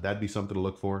whatnot. That'd be something to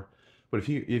look for. But if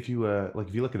you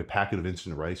look at a packet of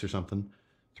instant rice or something,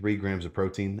 3 grams of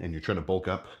protein, and you're trying to bulk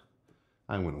up,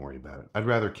 I wouldn't worry about it. I'd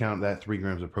rather count that 3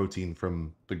 grams of protein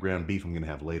from the ground beef I'm going to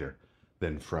have later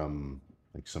than from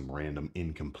like some random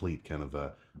incomplete kind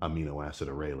of amino acid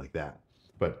array like that.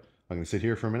 But I'm going to sit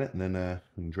here for a minute and then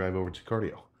we can drive over to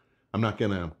cardio.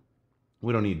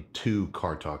 We don't need 2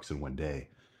 car talks in one day,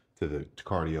 to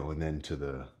cardio and then to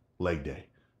the leg day.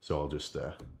 So I'll just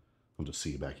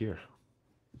see you back here.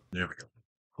 There we go.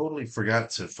 Totally forgot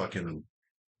to fucking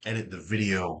edit the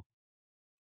video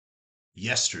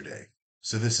yesterday.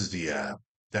 So this is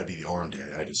that'd be the arm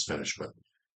day I just finished, but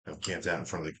I'm camped out in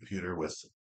front of the computer with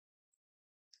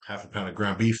half a pound of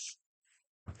ground beef.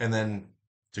 And then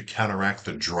to counteract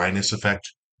the dryness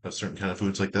effect of certain kind of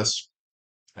foods like this,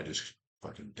 I just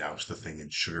fucking douse the thing in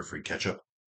sugar-free ketchup.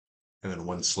 And then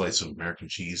 1 slice of American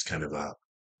cheese kind of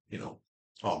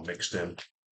all mixed in.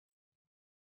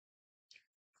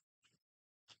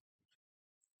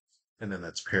 And then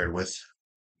that's paired with,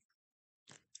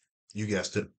 you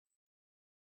guessed it,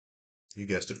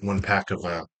 1 pack of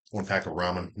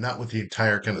ramen, not with the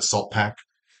entire kind of salt pack,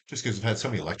 just because I've had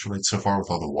so many electrolytes so far with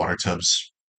all the water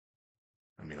tubs.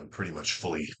 I mean, I'm pretty much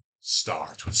fully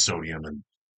stocked with sodium and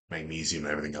magnesium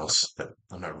and everything else that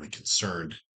I'm not really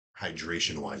concerned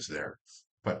hydration wise there.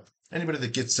 But anybody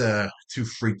that gets too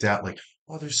freaked out, like,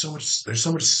 oh, there's so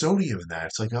much sodium in that.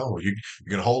 It's like, oh, you're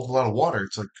gonna hold a lot of water.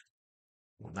 It's like,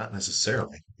 well, not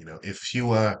necessarily. You know, if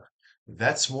you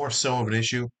that's more so of an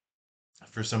issue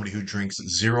for somebody who drinks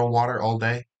 0 water all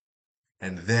day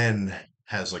and then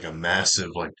has like a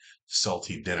massive like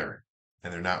salty dinner,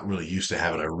 and they're not really used to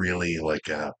having a really like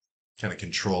kind of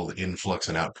controlled influx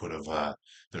and output of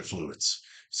their fluids.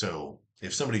 So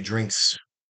if somebody drinks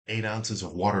 8 ounces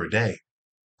of water a day,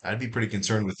 I'd be pretty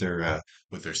concerned with their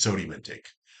sodium intake.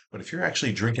 But if you're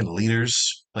actually drinking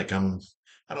liters, like I'm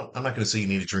not going to say you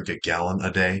need to drink a gallon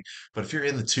a day, but if you're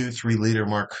in the 2, 3 liter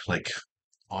mark, like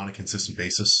on a consistent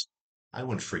basis, I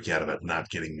wouldn't freak out about not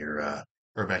getting or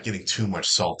about getting too much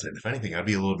salt in. If anything, I'd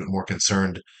be a little bit more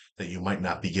concerned that you might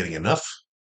not be getting enough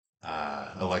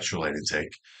electrolyte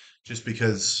intake, just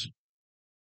because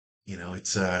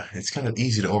it's kind of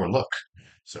easy to overlook.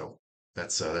 So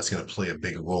that's going to play a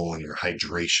big role in your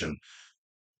hydration,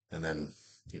 and then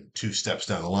 2 steps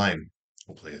down the line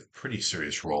will play a pretty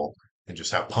serious role in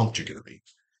just how pumped you're going to be.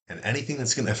 And anything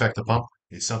that's going to affect the pump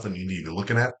is something you need to be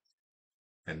looking at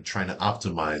and trying to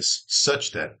optimize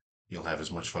such that you'll have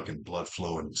as much fucking blood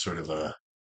flow and sort of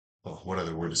well, what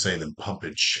other word to say than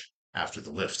pumpage after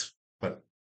the lift. But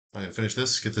I'm gonna finish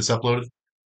this, get this uploaded,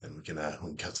 and we can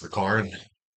cut to the car and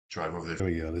drive over there. There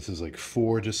we go. This is like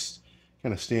 4 just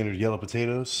kind of standard yellow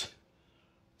potatoes.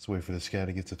 Let's wait for this guy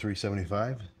to get to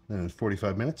 375. Then in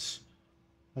 45 minutes,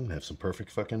 I'm gonna have some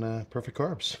perfect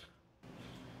carbs.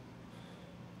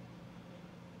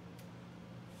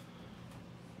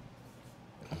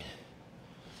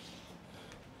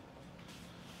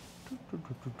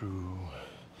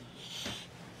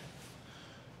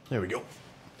 There we go.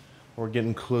 We're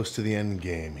getting close to the end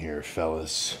game here,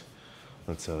 fellas.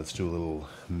 Let's do a little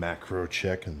macro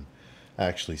check and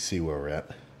actually see where we're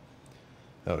at.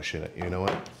 Oh shit, you know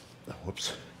what?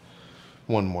 Whoops.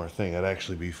 One more thing, I'd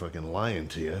actually be fucking lying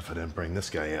to you if I didn't bring this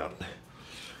guy out.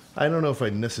 I don't know if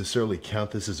I'd necessarily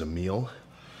count this as a meal,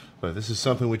 But this is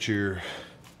something which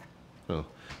well,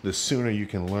 the sooner you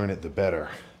can learn it, the better.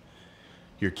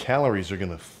 Your calories are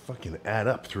gonna fucking add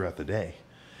up throughout the day.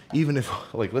 Even if,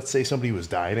 like, let's say somebody was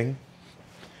dieting,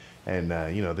 and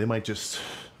they might just,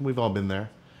 we've all been there.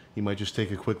 You might just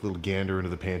take a quick little gander into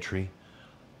the pantry.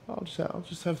 I'll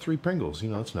just have 3 Pringles.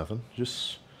 It's nothing.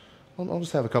 I'll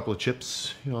just have a couple of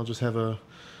chips. I'll just have a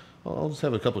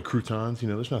couple of croutons.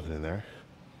 There's nothing in there.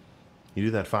 You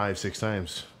do that 5, 6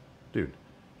 times, dude.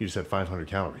 You just had 500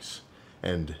 calories.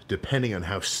 And depending on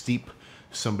how steep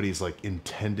somebody's like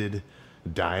intended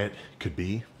diet could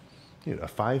be, a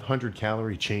 500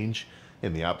 calorie change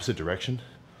in the opposite direction,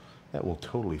 that will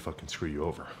totally fucking screw you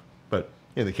over. But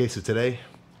in the case of today,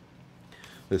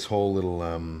 this whole little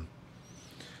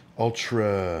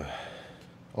ultra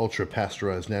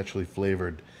pasteurized, naturally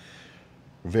flavored,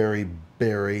 very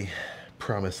berry,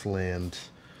 promised land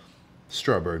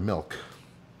strawberry milk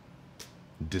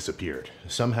disappeared.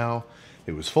 Somehow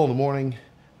it was full in the morning,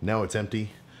 now it's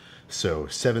empty. So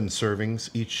 7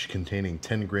 servings, each containing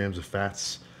 10 grams of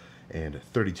fats and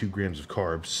 32 grams of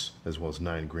carbs, as well as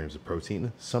 9 grams of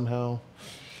protein, somehow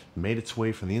made its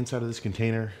way from the inside of this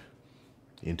container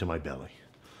into my belly.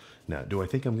 Now, do I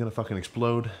think I'm gonna fucking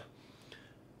explode?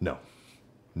 No,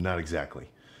 not exactly.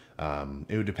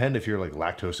 It would depend if you're like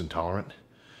lactose intolerant,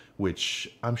 which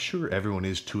I'm sure everyone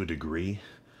is to a degree.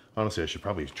 Honestly, I should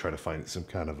probably try to find some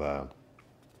kind of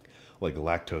like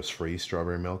lactose-free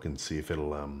strawberry milk and see if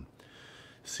it'll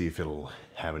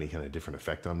have any kind of different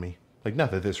effect on me. Like,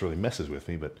 not that this really messes with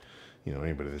me, but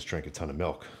anybody that's drank a ton of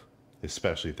milk,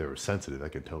 especially if they were sensitive,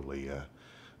 that could totally.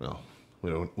 Well,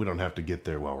 we don't have to get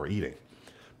there while we're eating,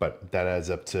 but that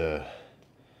adds up to,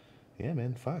 yeah,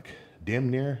 man, fuck, damn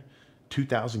near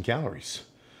 2,000 calories.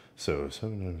 So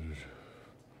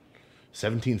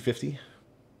 1750.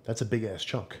 That's a big ass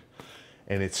chunk.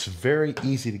 And it's very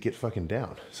easy to get fucking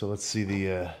down. So let's see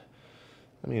a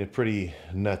pretty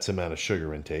nuts amount of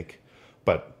sugar intake,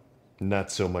 but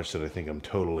not so much that I think I'm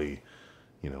totally,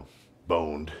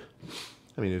 boned.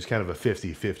 I mean, it was kind of a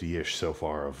 50-50-ish so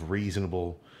far of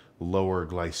reasonable, lower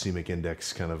glycemic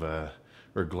index kind of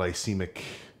or glycemic,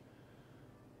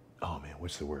 oh man,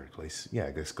 what's the word? I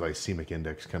guess glycemic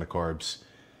index kind of carbs,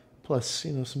 plus,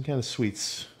 some kind of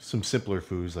sweets, some simpler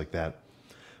foods like that.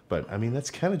 But I mean, that's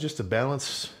kind of just a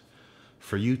balance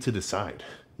for you to decide.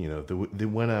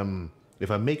 When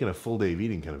if I'm making a full day of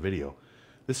eating kind of video,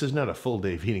 this is not a full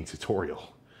day of eating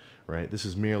tutorial, right? This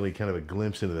is merely kind of a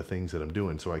glimpse into the things that I'm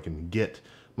doing, so I can get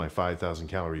my 5,000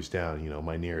 calories down.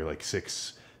 My near like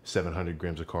 700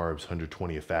 grams of carbs,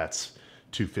 120 of fats,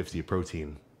 250 of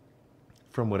protein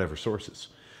from whatever sources.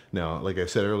 Now, like I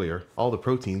said earlier, all the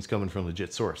protein's coming from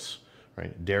legit source,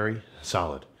 right? Dairy,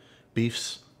 solid.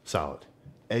 Beefs, solid.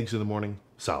 Eggs in the morning,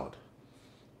 solid.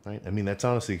 Right? I mean, that's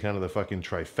honestly kind of the fucking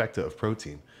trifecta of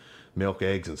protein. Milk,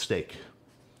 eggs, and steak.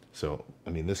 So,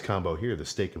 I mean, this combo here, the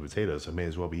steak and potatoes, I may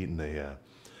as well be eating an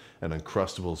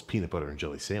Uncrustables peanut butter and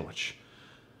jelly sandwich.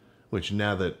 Which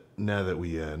now that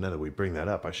we bring that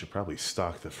up, I should probably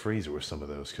stock the freezer with some of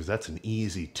those, because that's an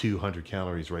easy 200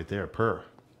 calories right there per.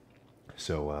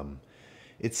 So,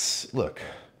 look,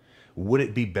 would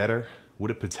it be better?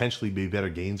 Would it potentially be better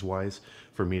gains-wise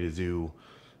for me to do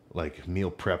like meal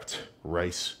prepped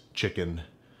rice, chicken,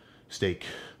 steak,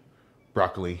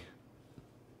 broccoli,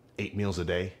 8 meals a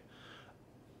day?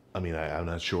 I mean, I'm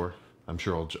not sure. I'm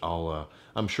sure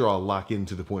I'll lock in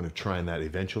to the point of trying that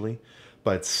eventually.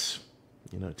 But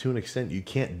to an extent, you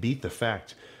can't beat the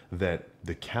fact that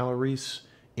the calories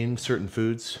in certain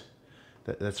foods,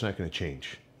 that's not going to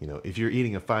change. If you're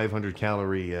eating a 500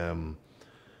 calorie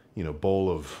bowl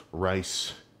of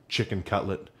rice, chicken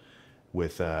cutlet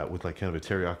with like kind of a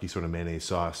teriyaki sort of mayonnaise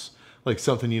sauce, like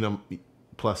something,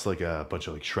 plus like a bunch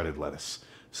of like shredded lettuce,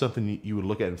 something you would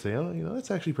look at and say, oh,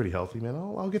 that's actually pretty healthy, man.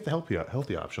 I'll get the healthy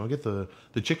option. I'll get the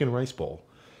chicken rice bowl.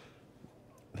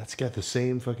 That's got the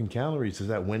same fucking calories as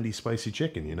that Wendy's spicy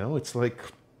chicken. It's like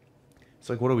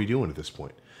what are we doing at this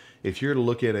point? If you're to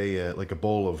look at a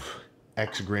bowl of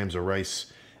X grams of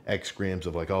rice, X grams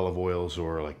of like olive oils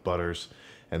or like butters,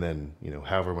 and then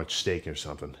however much steak or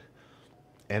something,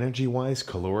 energy-wise,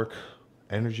 caloric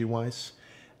energy-wise,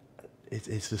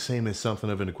 it's the same as something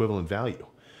of an equivalent value.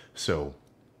 So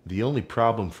the only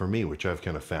problem for me, which I've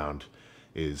kind of found,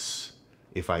 is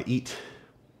if I eat,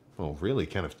 well, really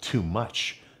kind of too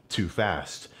much, too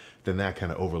fast, then that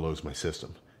kind of overloads my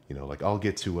system. Like I'll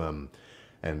get to,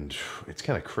 and it's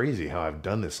kind of crazy how I've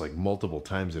done this like multiple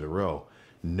times in a row,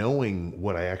 knowing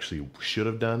what I actually should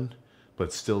have done,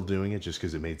 but still doing it just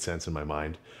because it made sense in my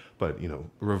mind. But,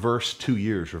 reverse 2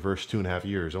 years, reverse 2.5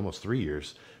 years, almost 3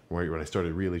 years, when I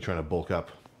started really trying to bulk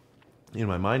up. In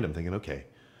my mind, I'm thinking, okay,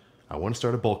 I want to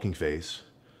start a bulking phase.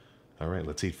 All right,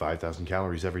 let's eat 5,000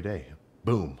 calories every day.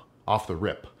 Boom, off the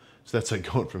rip. So that's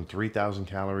like going from 3,000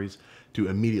 calories to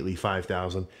immediately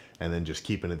 5,000 and then just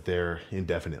keeping it there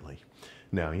indefinitely.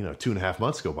 Now, 2.5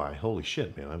 months go by. Holy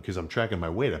shit, man, because I'm tracking my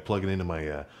weight. I plug it into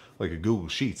my, like a Google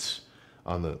Sheets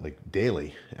on the, like,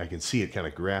 daily. I can see it kind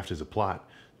of graphed as a plot.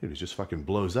 Dude, it just fucking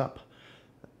blows up.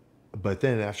 But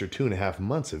then after 2.5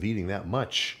 months of eating that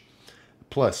much,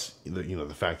 plus,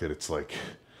 the fact that it's like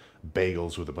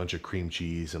bagels with a bunch of cream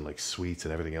cheese and like sweets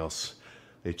and everything else,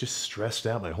 it just stressed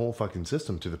out my whole fucking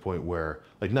system to the point where,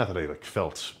 like, not that I like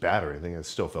felt bad or anything, I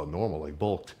still felt normal, like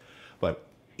bulked, but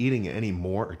eating any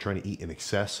more or trying to eat in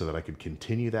excess so that I could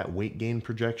continue that weight gain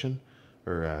projection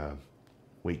or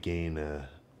weight gain,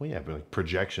 but like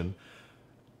projection,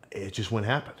 it just wouldn't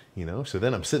happen. So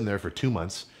then I'm sitting there for 2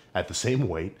 months at the same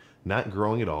weight, not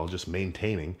growing at all, just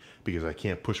maintaining because I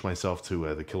can't push myself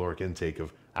to the caloric intake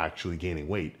of actually gaining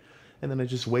weight. And then I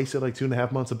just wasted like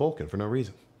 2.5 months of bulking for no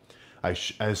reason.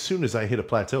 As soon as I hit a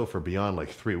plateau for beyond like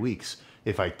 3 weeks,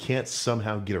 if I can't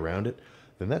somehow get around it,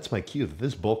 then that's my cue that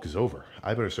this bulk is over.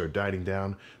 I better start dieting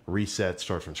down, reset,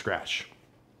 start from scratch.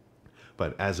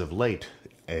 But as of late,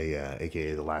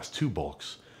 aka the last 2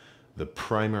 bulks, the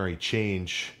primary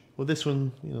change, well, this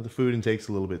one, the food intake's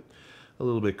a little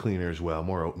bit cleaner as well.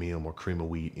 More oatmeal, more cream of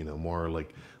wheat, more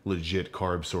like legit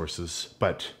carb sources.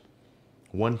 But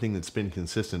one thing that's been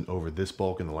consistent over this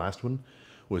bulk and the last one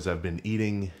was I've been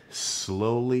eating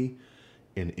slowly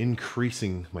and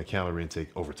increasing my calorie intake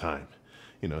over time.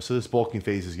 So this bulking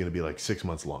phase is going to be like 6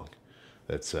 months long.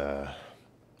 That's, I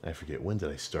forget, when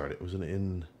did I start it? Was that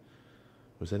in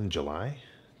July?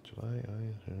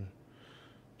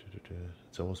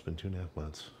 It's almost been 2.5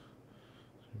 months.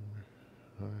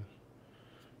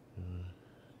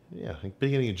 Yeah, like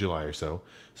beginning of July or so.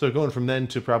 So going from then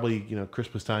to probably,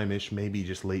 Christmas time-ish, maybe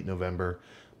just late November,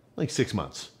 like 6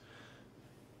 months.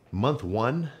 Month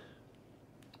 1,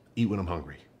 eat when I'm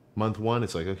hungry. Month 1,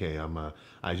 it's like, okay,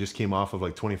 I just came off of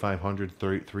like 2,500,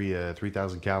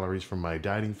 3,000 calories from my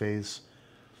dieting phase.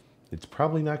 It's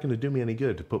probably not going to do me any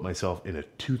good to put myself in a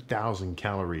 2,000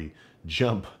 calorie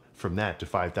jump from that to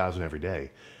 5,000 every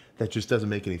day. That just doesn't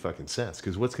make any fucking sense,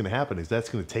 because what's going to happen is that's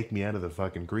going to take me out of the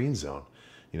fucking green zone.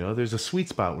 There's a sweet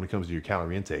spot when it comes to your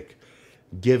calorie intake,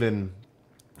 given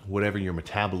whatever your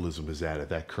metabolism is at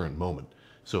that current moment.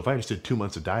 So if I just did 2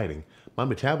 months of dieting, my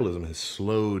metabolism has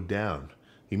slowed down.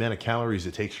 The amount of calories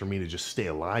it takes for me to just stay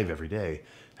alive every day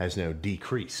has now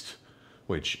decreased,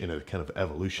 which in a kind of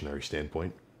evolutionary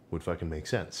standpoint would fucking make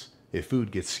sense. If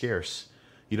food gets scarce,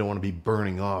 you don't want to be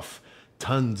burning off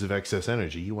tons of excess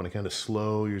energy. You want to kind of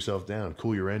slow yourself down,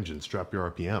 cool your engines, drop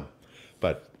your RPM.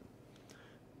 But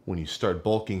when you start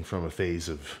bulking from a phase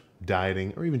of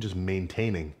dieting or even just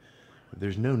maintaining,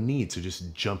 there's no need to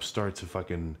just jumpstart to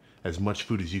fucking as much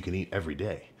food as you can eat every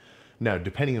day. Now,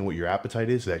 depending on what your appetite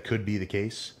is, that could be the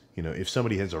case. If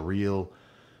somebody has a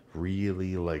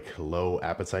really like low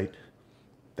appetite,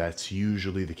 that's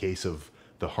usually the case of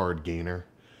the hard gainer.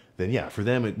 Then yeah, for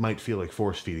them it might feel like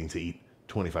force feeding to eat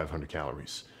 2,500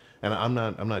 calories. And I'm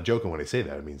not joking when I say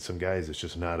that. I mean, some guys, it's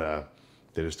just not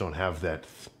they just don't have that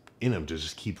in them to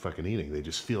just keep fucking eating. They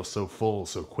just feel so full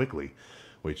so quickly,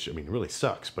 which, I mean, really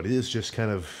sucks. But it is just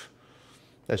kind of,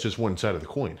 that's just one side of the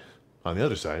coin. On the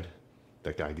other side,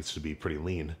 that guy gets to be pretty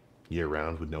lean year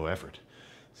round with no effort.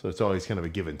 So it's always kind of a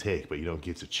give and take, but you don't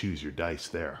get to choose your dice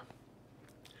there.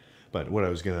 But what I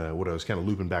was kind of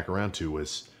looping back around to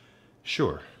was,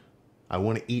 sure, I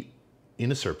want to eat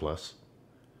in a surplus,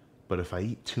 but if I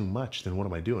eat too much, then what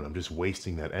am I doing? I'm just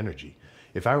wasting that energy.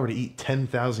 If I were to eat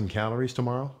 10,000 calories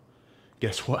tomorrow,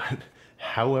 guess what?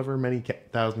 However many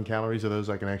thousand calories of those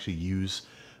I can actually use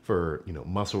for,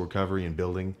 muscle recovery and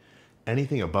building,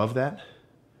 anything above that,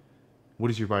 what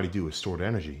does your body do with stored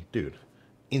energy? Dude,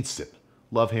 instant.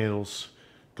 Love handles,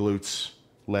 glutes,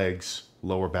 legs,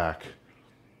 lower back.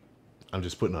 I'm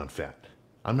just putting on fat.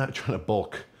 I'm not trying to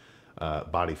bulk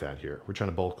body fat here. We're trying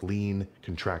to bulk lean,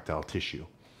 contractile tissue.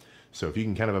 So if you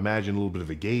can kind of imagine a little bit of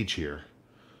a gauge here,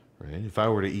 right? If I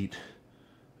were to eat,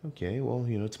 okay, well,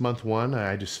 it's month 1.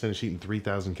 I just finished eating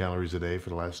 3,000 calories a day for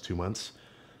the last 2 months.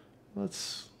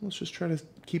 Let's just try to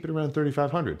keep it around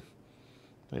 3,500,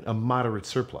 right? A moderate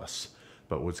surplus.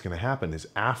 But what's going to happen is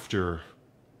after,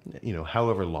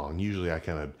 however long, usually I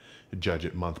kind of judge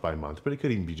it month by month, but it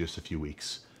could even be just a few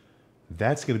weeks.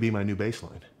 That's going to be my new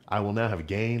baseline. I will now have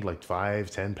gained like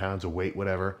 5, 10 pounds of weight,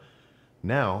 whatever.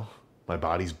 Now my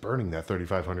body's burning that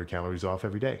 3,500 calories off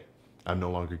every day. I'm no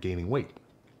longer gaining weight.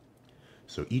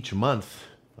 So each month,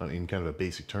 in kind of a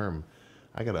basic term,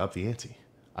 I got to up the ante.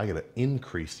 I got to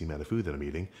increase the amount of food that I'm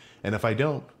eating. And if I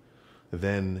don't,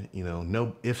 then,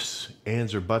 no ifs,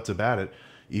 ands, or buts about it.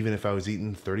 Even if I was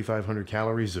eating 3,500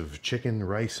 calories of chicken,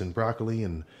 rice, and broccoli,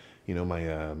 and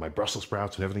my Brussels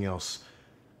sprouts and everything else,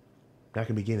 not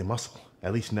gonna be gaining muscle.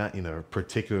 At least not in a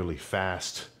particularly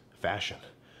fast fashion,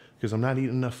 because I'm not eating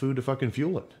enough food to fucking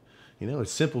fuel it.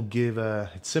 It's simple.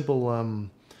 It's simple.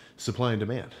 Supply and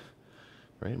demand,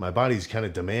 right? My body's kind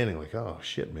of demanding, like, oh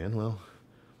shit, man. Well,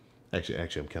 actually,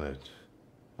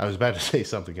 I was about to say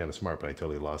something kind of smart, but I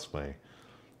totally lost my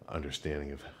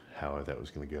understanding of how that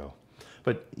was going to go.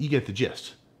 But you get the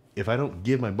gist. If I don't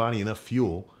give my body enough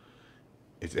fuel,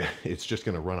 it's just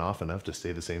going to run off enough to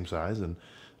stay the same size, and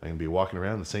I'm going to be walking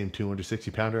around the same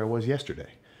 260 pounder I was yesterday.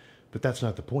 But that's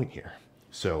not the point here.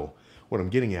 So what I'm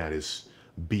getting at is,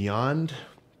 beyond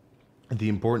the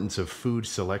importance of food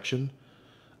selection,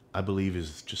 I believe,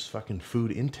 is just fucking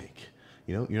food intake.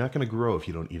 You're not going to grow if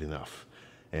you don't eat enough.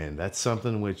 And that's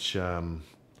something which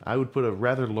I would put a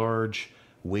rather large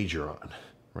wager on,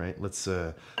 right? Let's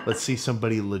see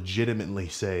somebody legitimately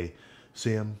say,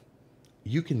 Sam,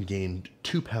 you can gain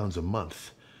 2 pounds a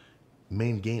month,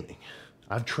 main gaining.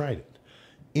 I've tried it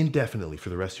indefinitely for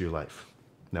the rest of your life.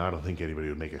 Now, I don't think anybody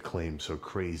would make a claim so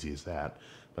crazy as that,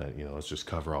 but let's just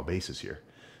cover all bases here.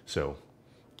 So,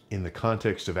 in the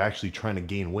context of actually trying to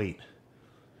gain weight,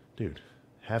 dude,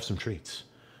 have some treats.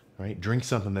 Right? Drink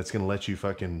something that's going to let you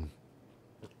fucking,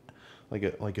 like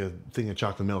a thing of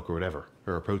chocolate milk or whatever,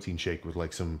 or a protein shake with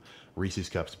like some Reese's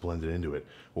Cups blended into it,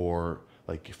 or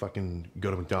like fucking go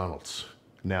to McDonald's.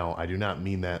 Now, I do not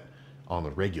mean that on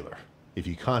the regular. If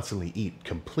you constantly eat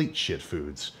complete shit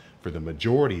foods for the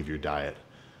majority of your diet,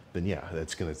 then yeah,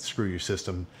 that's going to screw your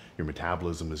system. Your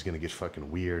metabolism is going to get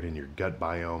fucking weird, and your gut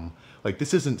biome. Like,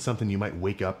 this isn't something you might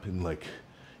wake up and like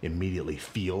immediately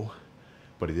feel,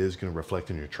 but it is going to reflect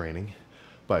in your training.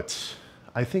 But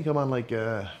I think I'm on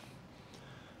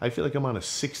I feel like I'm on a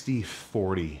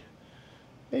 60-40,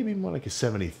 maybe more like a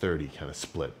 70-30 kind of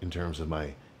split in terms of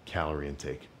my calorie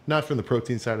intake. Not from the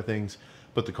protein side of things,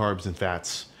 but the carbs and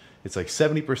fats. It's like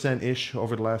 70%-ish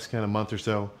over the last kind of month or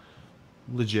so.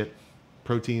 Legit.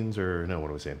 Proteins, or no, what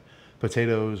am I saying?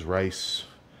 Potatoes, rice.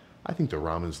 I think the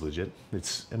ramen's legit.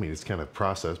 It's kind of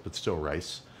processed, but still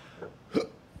rice.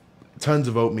 Tons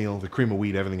of oatmeal, the cream of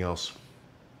wheat, everything else.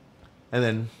 And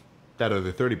then that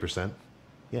other 30%,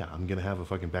 yeah, I'm going to have a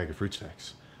fucking bag of fruit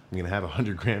snacks. I'm going to have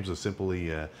 100 grams of simple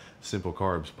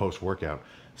carbs post-workout,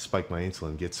 spike my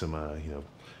insulin, get some,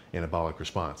 anabolic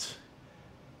response.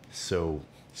 So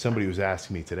somebody was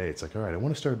asking me today, it's like, all right, I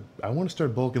want to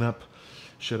start bulking up.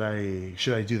 Should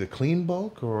I do the clean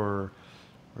bulk, or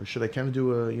should I kind of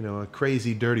do a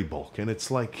crazy dirty bulk? And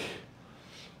it's like,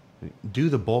 do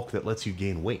the bulk that lets you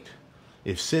gain weight.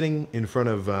 If sitting in front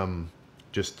of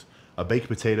just a baked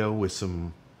potato with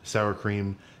some sour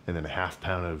cream and then a ½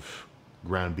 pound of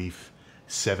ground beef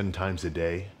 7 times a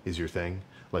day is your thing,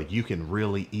 like, you can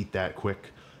really eat that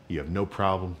quick. You have no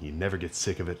problem. You never get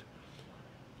sick of it.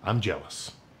 I'm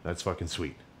jealous. That's fucking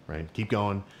sweet, right? Keep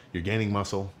going. You're gaining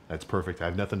muscle. That's perfect. I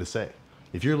have nothing to say.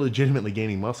 If you're legitimately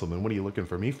gaining muscle, then what are you looking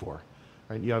for me for?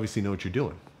 Right? You obviously know what you're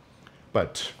doing.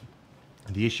 But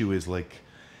the issue is, like,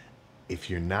 if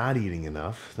you're not eating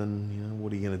enough, then,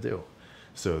 what are you going to do?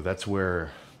 So that's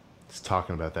where it's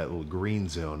talking about that little green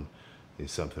zone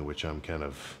is something which I'm kind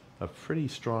of a pretty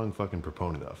strong fucking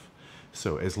proponent of.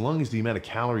 So as long as the amount of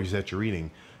calories that you're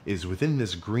eating is within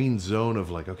this green zone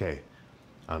of like, okay,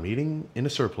 I'm eating in a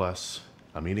surplus,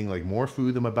 I'm eating like more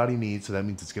food than my body needs, so that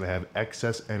means it's going to have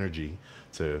excess energy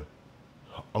to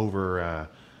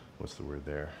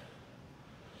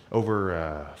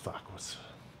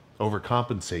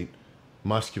overcompensate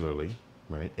muscularly,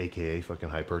 right? AKA fucking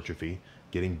hypertrophy,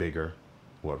 getting bigger,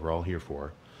 what we're all here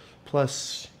for.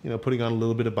 Plus, putting on a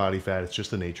little bit of body fat. It's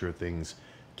just the nature of things.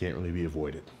 Can't really be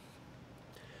avoided.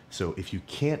 So if you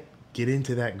can't get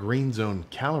into that green zone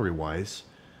calorie-wise,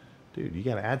 dude, you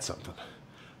got to add something.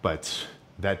 But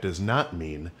that does not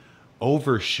mean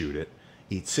overshoot it.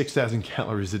 Eat 6,000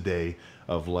 calories a day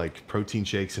of like protein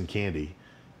shakes and candy.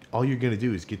 All you're going to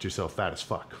do is get yourself fat as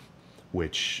fuck,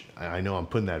 which I know I'm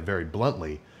putting that very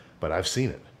bluntly, but I've seen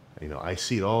it. I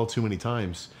see it all too many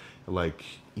times. Like,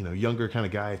 younger kind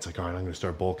of guy, it's like, all right, I'm going to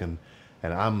start bulking.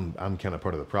 And I'm kind of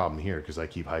part of the problem here because I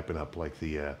keep hyping up like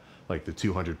the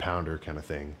 200 pounder kind of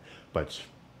thing. But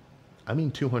I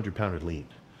mean 200 pounder lean.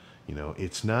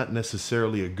 It's not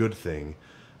necessarily a good thing.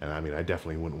 And I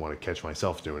definitely wouldn't want to catch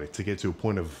myself doing it, to get to a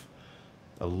point of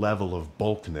a level of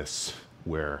bulkiness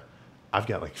where I've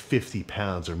got like 50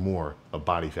 pounds or more of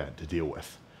body fat to deal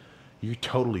with. You're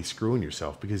totally screwing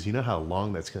yourself, because you know how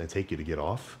long that's going to take you to get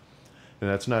off.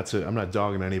 And I'm not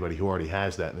dogging anybody who already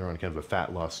has that and they're on kind of a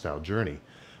fat loss style journey.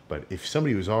 But if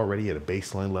somebody was already at a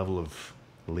baseline level of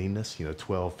leanness,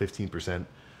 12, 15%,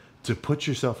 to put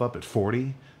yourself up at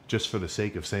 40 just for the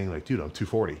sake of saying like, dude, I'm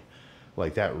 240,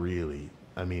 like that really,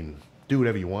 I mean, do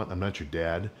whatever you want. I'm not your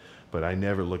dad, but I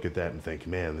never look at that and think,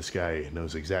 man, this guy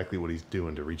knows exactly what he's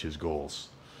doing to reach his goals.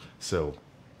 So,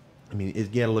 I mean, you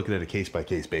got to look at it a case by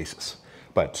case basis.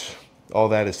 But all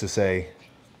that is to say,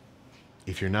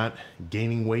 if you're not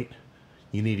gaining weight,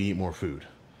 you need to eat more food.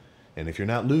 And if you're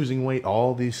not losing weight,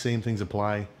 all these same things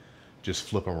apply, just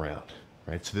flip them around,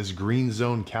 right? So this green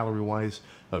zone calorie-wise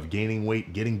of gaining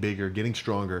weight, getting bigger, getting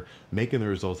stronger, making the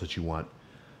results that you want,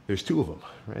 there's two of them,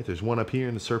 right? There's one up here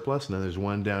in the surplus, and then there's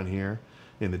one down here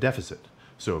in the deficit.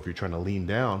 So if you're trying to lean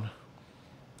down,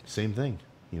 same thing.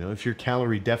 If your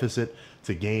calorie deficit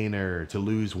to gain or to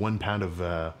lose 1 pound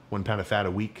of fat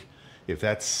a week, if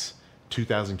that's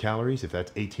 2,000 calories, if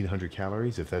that's 1,800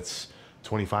 calories, if that's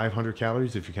 2,500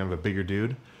 calories, if you're kind of a bigger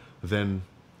dude, then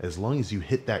as long as you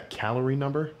hit that calorie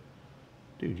number,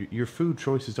 dude, your food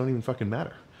choices don't even fucking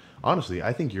matter. Honestly,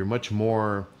 I think you're much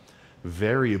more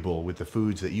variable with the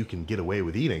foods that you can get away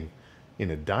with eating in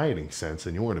a dieting sense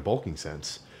than you are in a bulking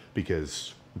sense.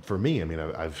 Because for me, I mean,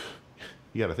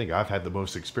 you got to think, I've had the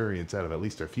most experience out of at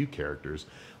least a few characters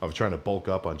of trying to bulk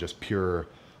up on just pure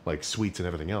like sweets and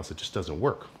everything else. It just doesn't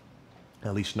work.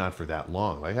 At least not for that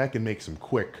long. Like I can make some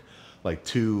quick, like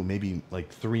 2, maybe like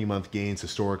 3 month gains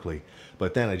historically,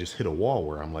 but then I just hit a wall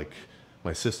where I'm like,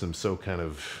 my system's so kind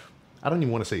of, I don't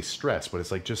even want to say stressed, but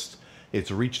it's like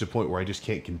it's reached a point where I just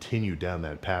can't continue down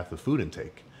that path of food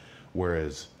intake.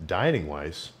 Whereas dieting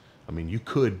wise, I mean, you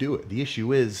could do it. The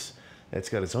issue is it's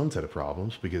got its own set of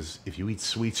problems, because if you eat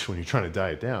sweets when you're trying to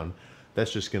diet down,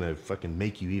 that's just going to fucking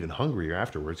make you even hungrier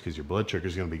afterwards, because your blood sugar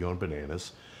is going to be going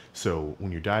bananas. So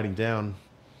when you're dieting down,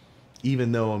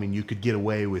 even though, I mean, you could get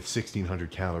away with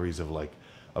 1,600 calories of like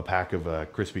a pack of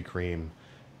Krispy Kreme,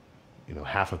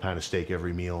 half a pound of steak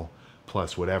every meal,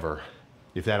 plus whatever,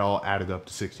 if that all added up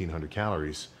to 1,600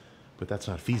 calories, but that's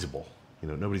not feasible.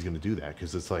 Nobody's going to do that,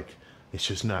 because it's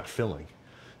just not filling.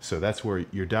 So that's where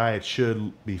your diet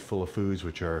should be full of foods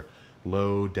which are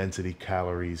low density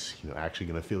calories, actually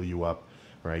going to fill you up,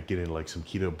 right? Get into like some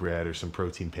keto bread or some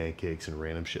protein pancakes and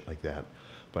random shit like that.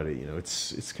 But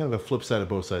it's kind of the flip side of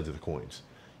both sides of the coins.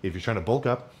 If you're trying to bulk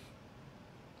up,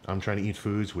 I'm trying to eat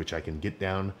foods which I can get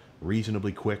down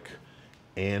reasonably quick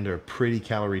and are pretty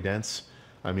calorie dense.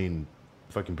 I mean,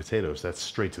 fucking potatoes, that's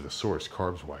straight to the source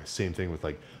carbs wise. Same thing with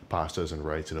like pastas and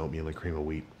rice and oatmeal and cream of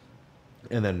wheat.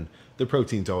 And then the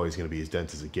protein's always going to be as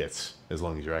dense as it gets, as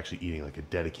long as you're actually eating like a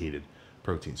dedicated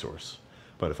protein source.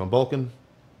 But if I'm bulking,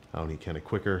 I'll eat kind of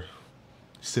quicker,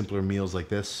 simpler meals like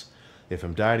this. If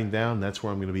I'm dieting down, that's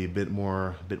where I'm going to be a bit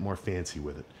more fancy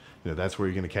with it. That's where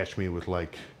you're going to catch me with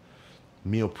like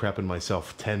meal prepping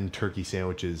myself 10 turkey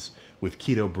sandwiches with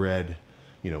keto bread,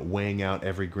 weighing out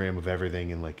every gram of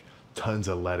everything, and like tons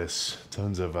of lettuce,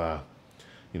 tons of,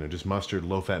 just mustard,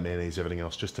 low-fat mayonnaise, everything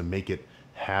else, just to make it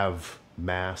have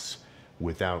mass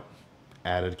without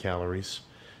added calories.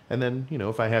 And then,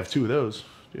 if I have 2 of those,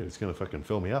 dude, it's going to fucking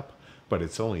fill me up. But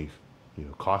it's only,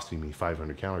 costing me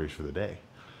 500 calories for the day,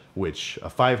 which a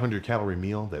 500 calorie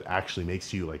meal that actually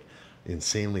makes you like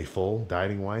insanely full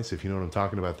dieting wise, if you know what I'm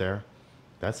talking about there,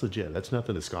 that's legit. That's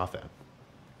nothing to scoff at.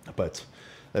 But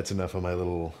that's enough of my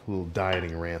little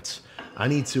dieting rants. I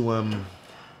need to, I'm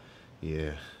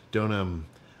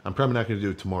probably not going to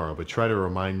do it tomorrow, but try to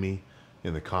remind me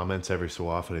in the comments every so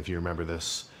often, if you remember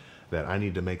this, that I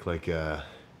need to make like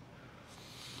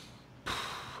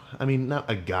not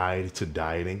a guide to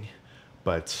dieting,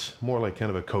 but more like kind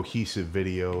of a cohesive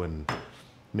video, and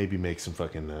maybe make some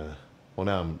fucking,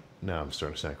 now I'm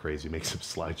starting to sound crazy, make some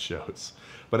slideshows,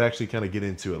 but actually kind of get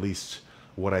into at least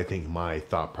what I think my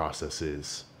thought process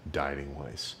is dieting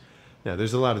wise. Now,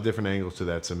 there's a lot of different angles to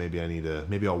that, so maybe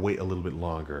I'll wait a little bit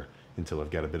longer until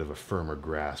I've got a bit of a firmer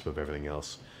grasp of everything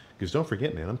else. Because don't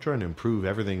forget, man, I'm trying to improve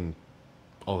everything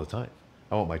all the time.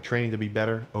 I want my training to be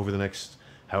better over the next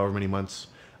however many months.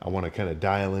 I want to kind of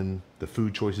dial in the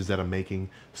food choices that I'm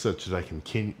making such that I can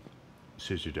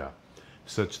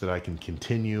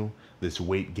continue this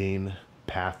weight gain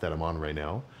path that I'm on right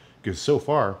now. Because so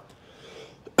far,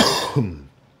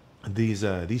 these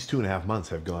 2.5 months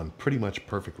have gone pretty much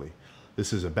perfectly.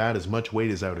 This is about as much weight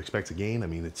as I would expect to gain. I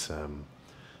mean, it's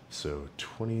so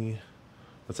 20.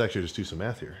 Let's actually just do some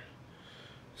math here.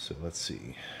 So let's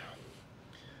see.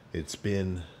 It's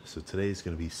been, so today's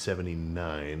going to be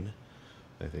 79,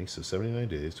 I think. So 79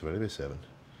 days divided by 7.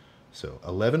 So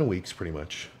 11 weeks pretty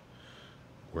much.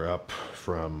 We're up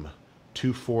from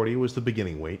 240 was the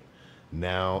beginning weight.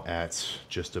 Now at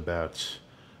just about,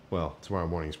 well, tomorrow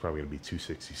morning is probably going to be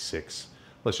 266.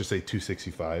 let's just say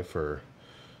 265 for,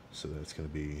 so that's going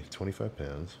to be 25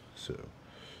 pounds. So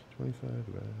 25,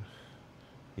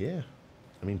 yeah.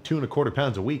 I mean, 2¼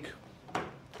 pounds a week.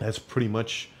 That's pretty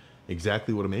much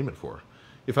exactly what I'm aiming for.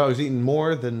 If I was eating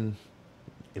more than,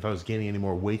 if I was gaining any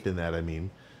more weight than that, I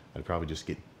mean, I'd probably just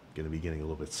gonna be getting a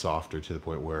little bit softer to the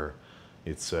point where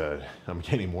it's I'm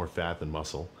gaining more fat than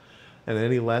muscle, and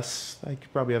any less, I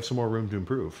could probably have some more room to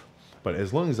improve. But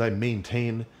as long as I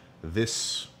maintain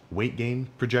this weight gain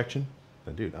projection,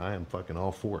 then dude, I am fucking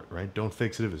all for it, right? Don't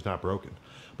fix it if it's not broken.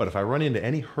 But if I run into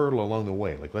any hurdle along the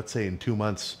way, like let's say in 2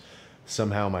 months,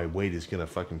 somehow my weight is gonna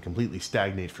fucking completely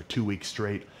stagnate for 2 weeks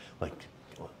straight, like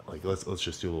let's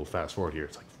just do a little fast forward here.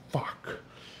 It's like, fuck,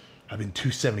 I've been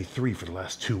 273 for the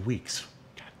last 2 weeks.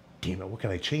 God damn it, what can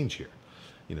I change here?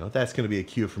 You know, that's going to be a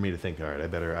cue for me to think, all right, I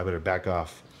better back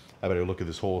off. I better look at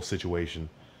this whole situation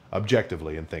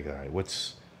objectively and think, all right,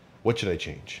 what should I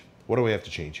change? What do I have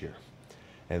to change here?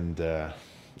 And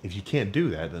if you can't do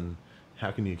that, then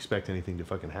how can you expect anything to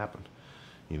fucking happen?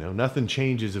 You know, nothing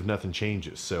changes if nothing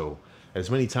changes. So as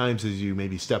many times as you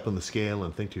maybe step on the scale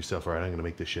and think to yourself, all right, I'm going to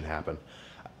make this shit happen.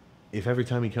 If every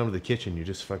time you come to the kitchen, you're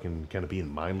just fucking kind of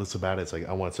being mindless about it, it's like,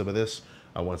 I want some of this,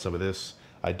 I want some of this,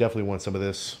 I definitely want some of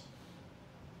this.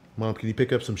 Mom, can you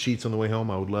pick up some sheets on the way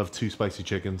home? I would love 2 spicy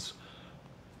chickens.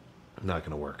 Not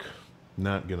gonna work.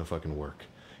 Not gonna fucking work.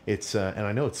 It's, and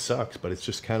I know it sucks, but it's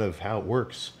just kind of how it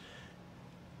works.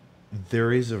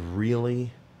 There is a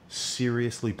really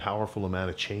seriously powerful amount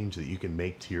of change that you can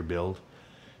make to your build,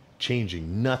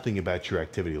 changing nothing about your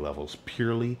activity levels,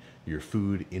 purely your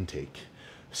food intake.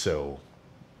 So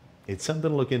it's something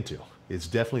to look into. It's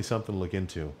definitely something to look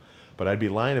into. But I'd be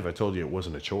lying if I told you it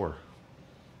wasn't a chore.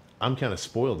 I'm kind of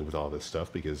spoiled with all this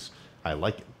stuff because I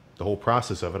like it. The whole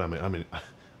process of it,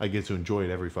 I get to enjoy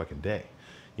it every fucking day.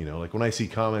 You know, like when I see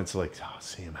comments like, oh,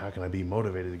 Sam, how can I be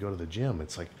motivated to go to the gym?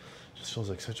 It's like, it just feels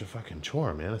like such a fucking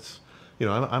chore, man. It's, you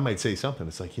know, I might say something.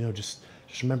 It's like, you know, just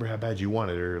remember how bad you want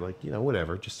it, or like, you know,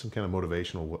 whatever, just some kind of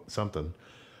motivational something.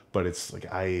 But it's like,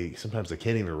 sometimes I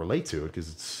can't even relate to it because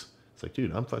it's like,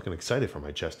 dude, I'm fucking excited for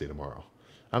my chest day tomorrow.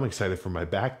 I'm excited for my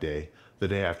back day the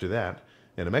day after that.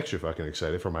 And I'm extra fucking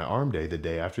excited for my arm day the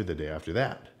day after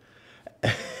that.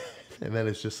 And then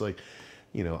it's just like,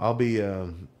 you know, I'll be,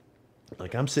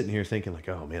 like, I'm sitting here thinking like,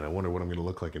 oh man, I wonder what I'm going to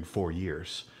look like in 4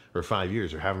 years or 5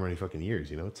 years or however many fucking years,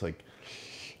 you know? It's like,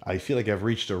 I feel like I've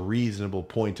reached a reasonable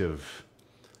point of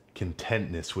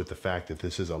contentness with the fact that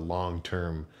this is a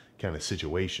long-term kind of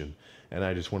situation. And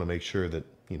I just want to make sure that,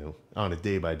 you know, on a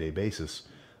day-by-day basis,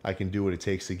 I can do what it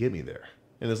takes to get me there.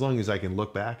 And as long as I can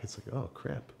look back, it's like, oh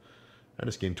crap, I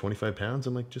just gained 25 pounds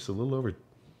in like just a little over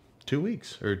 2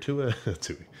 weeks, or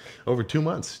over 2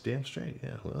 months. Damn straight.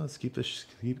 Yeah. Well, let's keep this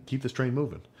train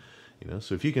moving. You know,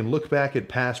 so if you can look back at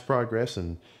past progress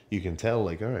and you can tell,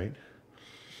 like, all right,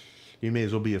 you may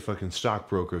as well be a fucking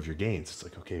stockbroker of your gains. It's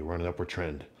like, okay, we're on an upward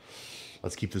trend.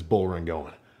 Let's keep this bull run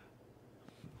going.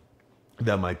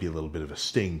 That might be a little bit of a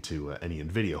sting to any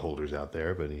NVIDIA holders out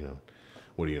there, but you know,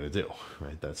 what are you gonna do,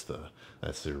 right? That's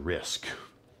the risk.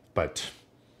 But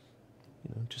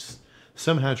you know, just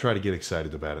somehow try to get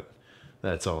excited about it.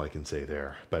 That's all I can say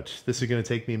there. But this is gonna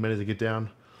take me a minute to get down.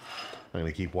 I'm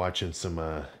gonna keep watching some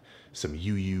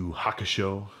Yu Yu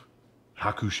Hakusho.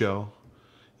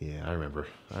 Yeah, I remember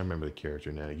the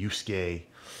character now. Yusuke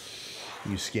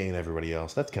and everybody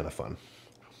else. That's kind of fun.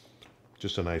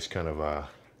 Just a nice kind of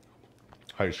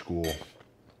high school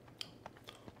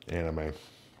anime.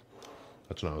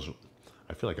 That's when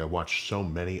I feel like I watched so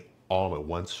many all at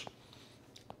once.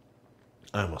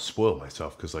 I almost spoiled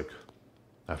myself because like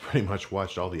I pretty much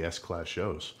watched all the S-class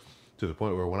shows to the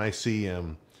point where when I see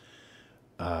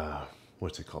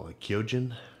what's it called, like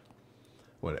Kyojin?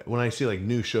 When I see like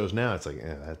new shows now, it's like,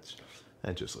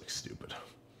 that just looks stupid.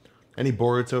 Any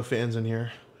Boruto fans in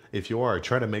here? If you are,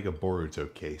 try to make a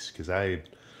Boruto case because I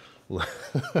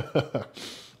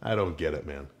don't get it,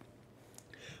 man.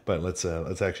 But let's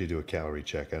actually do a calorie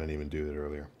check. I didn't even do that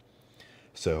earlier.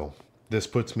 So this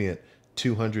puts me at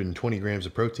 220 grams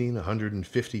of protein,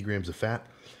 150 grams of fat,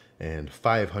 and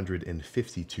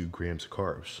 552 grams of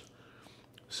carbs.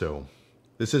 So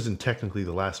this isn't technically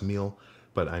the last meal,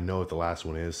 but I know what the last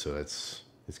one is, so it's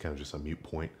kind of just a moot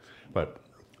point. But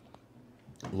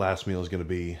last meal is going to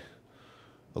be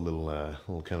a little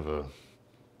kind of a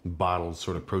bottled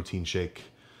sort of protein shake.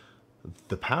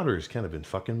 The powder has kind of been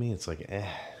fucking me. It's like,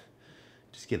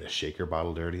 just get a shaker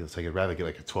bottle dirty. It's like I'd rather get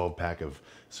like a 12-pack of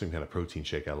some kind of protein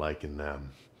shake I like and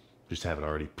just have it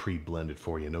already pre-blended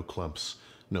for you. No clumps,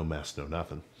 no mess, no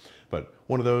nothing. But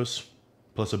one of those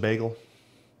plus a bagel,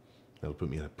 that'll put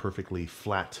me at a perfectly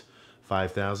flat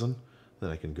 5,000. then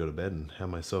I can go to bed and have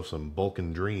myself some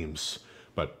bulking dreams.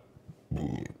 But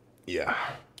yeah,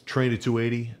 train to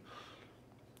 280.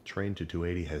 Train to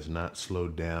 280 has not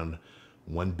slowed down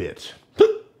one bit.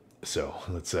 So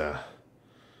let's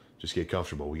just get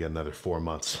comfortable. We got another 4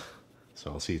 months.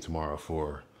 So I'll see you tomorrow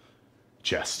for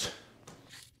chest.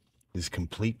 Is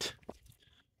complete.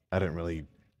 I didn't really,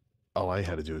 all I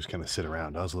had to do was kind of sit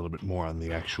around. I was a little bit more on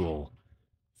the actual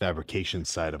fabrication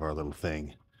side of our little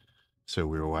thing. So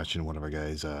we were watching one of our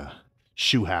guys,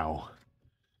 Shu Hao.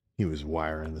 He was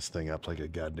wiring this thing up like a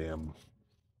goddamn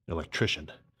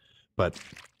electrician. But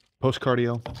post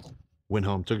cardio, went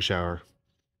home, took a shower,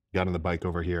 got on the bike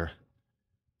over here.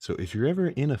 So if you're ever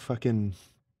in a fucking,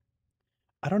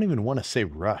 I don't even want to say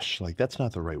rush, like that's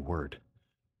not the right word.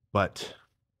 But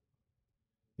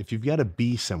if you've got to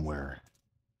be somewhere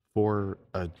for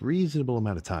a reasonable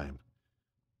amount of time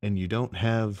and you don't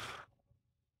have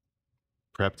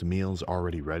prepped meals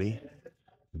already ready,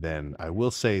 then I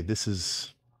will say this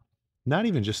is not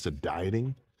even just a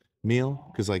dieting meal.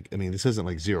 Because, like, I mean, this isn't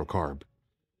like zero carb.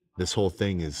 This whole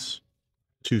thing is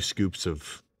 2 scoops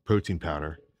of protein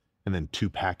powder and then 2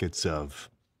 packets of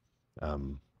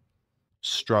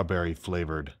strawberry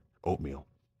flavored oatmeal,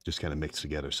 just kind of mixed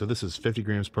together. So this is 50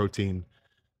 grams protein,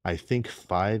 I think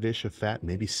 5-ish of fat,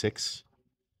 maybe 6,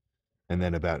 and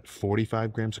then about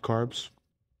 45 grams of carbs.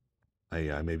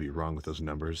 I may be wrong with those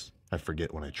numbers. I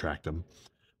forget when I tracked them,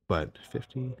 but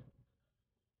 50,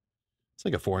 it's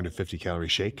like a 450 calorie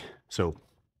shake. So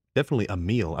definitely a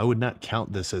meal. I would not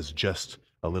count this as just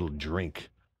a little drink.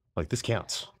 Like this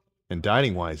counts. And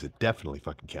dieting wise, it definitely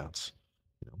fucking counts.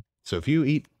 You know? So if you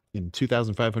eat in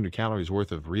 2,500 calories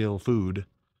worth of real food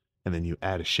and then you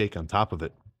add a shake on top of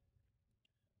it,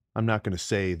 I'm not going to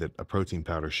say that a protein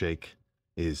powder shake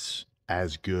is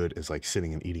as good as like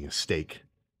sitting and eating a steak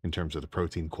in terms of the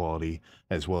protein quality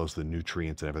as well as the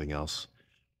nutrients and everything else.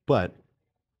 But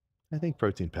I think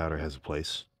protein powder has a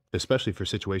place, especially for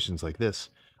situations like this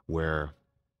where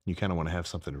you kind of want to have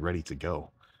something ready to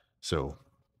go. So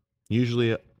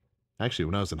usually, actually,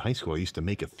 when I was in high school, I used to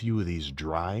make a few of these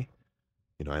dry.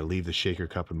 You know, I leave the shaker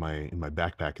cup in my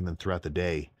backpack, and then throughout the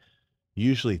day,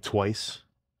 usually twice,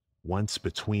 once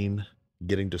between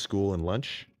getting to school and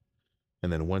lunch,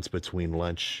 and then once between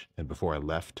lunch and before I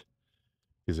left.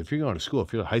 Because if you're going to school,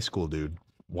 if you're a high school dude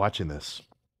watching this,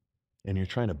 and you're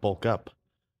trying to bulk up,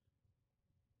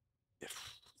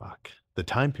 fuck, the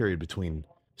time period between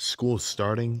school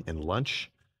starting and lunch,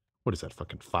 what is that,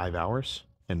 fucking 5 hours?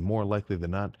 And more likely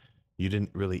than not, you didn't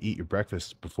really eat your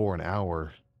breakfast before an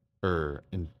hour or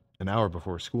in an hour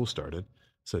before school started.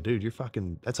 So, dude, you're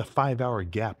fucking, that's a 5 hour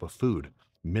gap of food,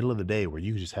 middle of the day where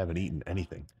you just haven't eaten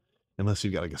anything, unless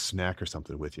you've got like a snack or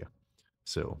something with you.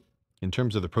 So, in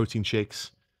terms of the protein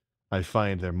shakes, I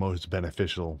find they're most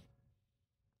beneficial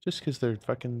just because they're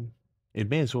fucking, it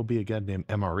may as well be a goddamn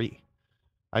MRE.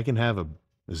 I can have a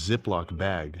Ziploc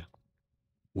bag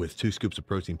with 2 scoops of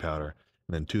protein powder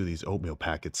and then 2 of these oatmeal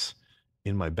packets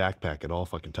in my backpack at all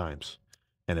fucking times.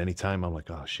 And anytime I'm like,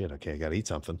 oh shit, okay, I gotta eat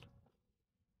something.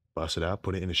 Bust it out,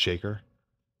 put it in a shaker.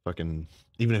 Fucking,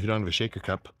 even if you don't have a shaker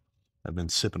cup, I've been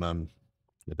sipping on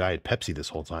the Diet Pepsi this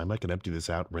whole time. I can empty this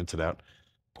out, rinse it out,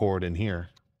 pour it in here.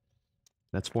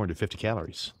 That's 450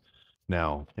 calories.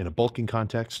 Now, in a bulking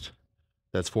context,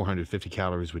 that's 450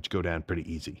 calories, which go down pretty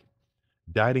easy.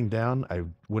 Dieting down, I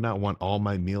would not want all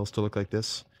my meals to look like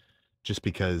this, just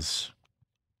because,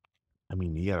 I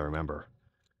mean, you gotta remember,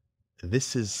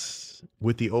 this is,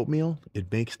 with the oatmeal,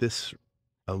 it makes this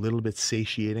a little bit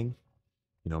satiating.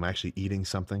 You know, I'm actually eating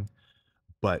something,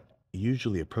 but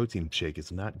usually a protein shake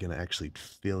is not gonna actually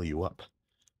fill you up.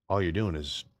 All you're doing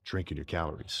is drinking your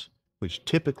calories, which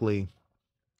typically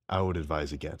I would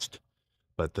advise against.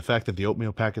 But the fact that the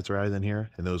oatmeal packets are added in here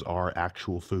and those are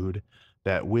actual food,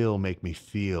 that will make me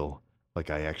feel like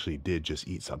I actually did just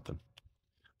eat something.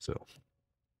 So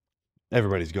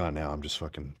everybody's gone now. I'm just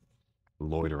fucking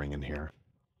loitering in here.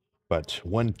 But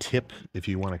one tip, if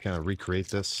you want to kind of recreate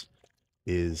this,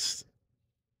 is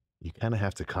you kind of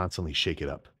have to constantly shake it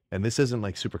up. And this isn't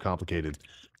like super complicated,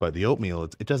 but the oatmeal,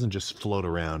 it doesn't just float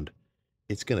around.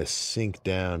 It's going to sink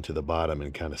down to the bottom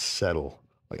and kind of settle.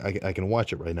 Like I can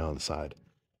watch it right now on the side.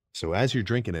 So as you're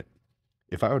drinking it,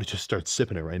 if I were to just start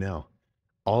sipping it right now,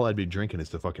 all I'd be drinking is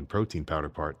the fucking protein powder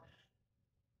part,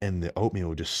 and the oatmeal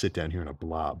would just sit down here in a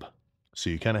blob.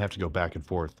 So you kind of have to go back and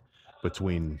forth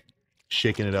between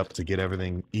shaking it up to get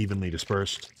everything evenly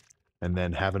dispersed and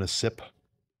then having a sip.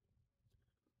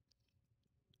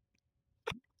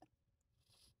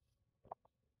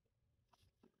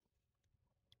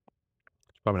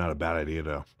 It's probably not a bad idea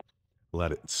to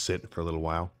let it sit for a little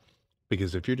while,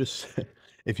 because if you're just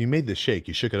if you made this shake,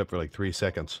 you shook it up for like 3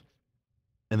 seconds,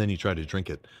 and then you tried to drink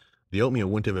it, the oatmeal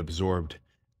wouldn't have absorbed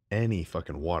any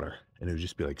fucking water, and it would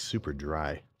just be like super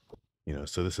dry.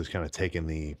 So this is kind of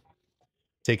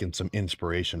taking some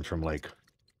inspiration from like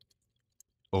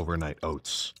overnight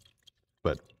oats,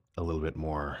 but a little bit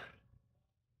more,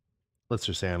 let's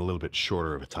just say on a little bit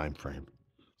shorter of a time frame.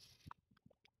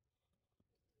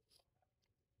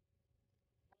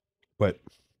 But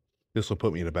this will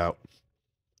put me at about,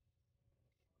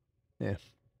 yeah,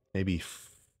 maybe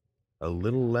a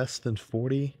little less than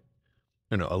 40,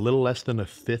 or no, a little less than a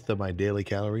fifth of my daily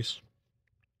calories.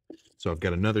 So I've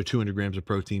got another 200 grams of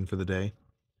protein for the day,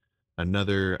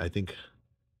 another, I think,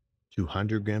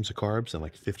 200 grams of carbs, and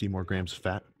like 50 more grams of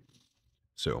fat.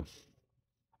 So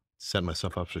set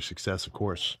myself up for success, of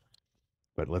course.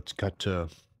 But let's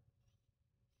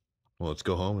let's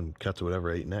go home and cut to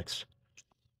whatever I eat next.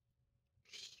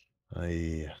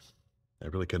 I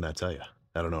really could not tell you.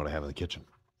 I don't know what I have in the kitchen.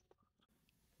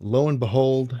 Lo and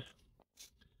behold,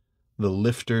 the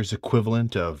lifter's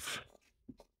equivalent of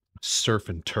surf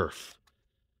and turf.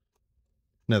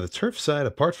 Now, the turf side,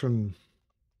 apart from,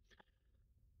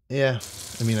 yeah,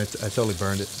 I mean, I totally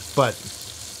burned it, but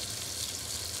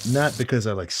not because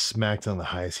I like smacked on the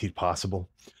highest heat possible.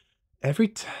 And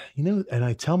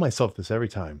I tell myself this every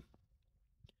time.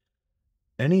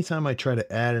 Anytime I try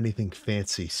to add anything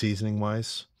fancy seasoning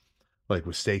wise, like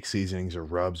with steak seasonings or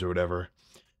rubs or whatever,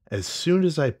 as soon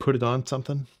as I put it on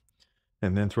something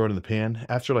and then throw it in the pan,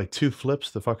 after like 2 flips,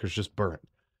 the fucker's just burnt.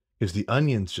 Because the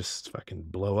onions just fucking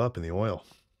blow up in the oil.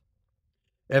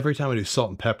 Every time I do salt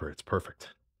and pepper, it's perfect.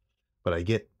 But I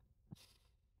get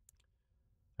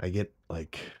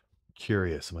like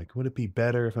curious. I'm like, would it be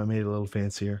better if I made it a little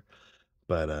fancier?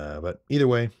 But either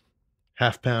way,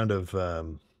 half pound of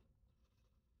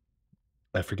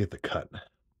I forget the cut.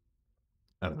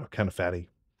 I don't know, kind of fatty.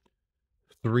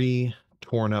 3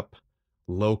 torn up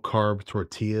low carb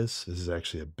tortillas. This is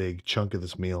actually a big chunk of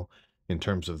this meal in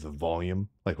terms of the volume.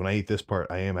 Like when I eat this part,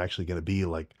 I am actually going to be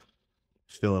like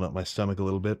filling up my stomach a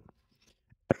little bit.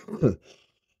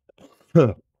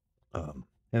 And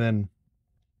then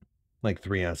like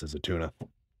 3 ounces of tuna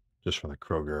just from the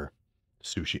Kroger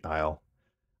sushi aisle.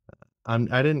 I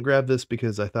didn't grab this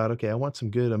because I thought, okay, I want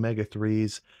some good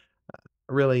omega-3s.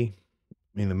 Really,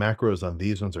 I mean, the macros on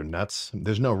these ones are nuts.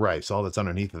 There's no rice. All that's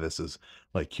underneath of this is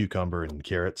like cucumber and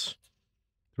carrots.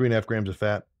 3.5 grams of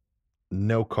fat,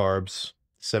 no carbs,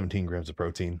 17 grams of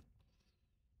protein.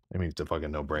 I mean, it's a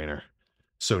fucking no-brainer.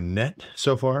 So net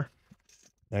so far,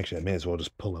 actually, I may as well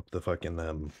just pull up the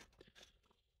fucking,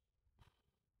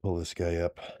 pull this guy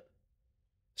up.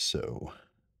 So,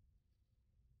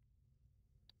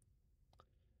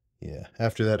 yeah,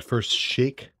 after that first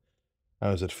shake, I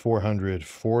was at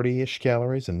 440-ish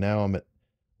calories, and now I'm at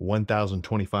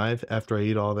 1,025 after I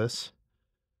eat all this.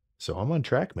 So I'm on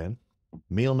track, man.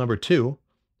 Meal number 2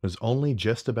 was only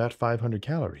just about 500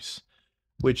 calories,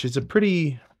 which is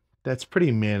that's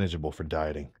pretty manageable for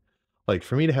dieting. Like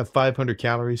for me to have 500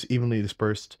 calories evenly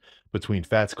dispersed between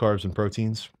fats, carbs, and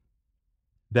proteins,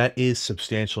 that is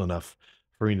substantial enough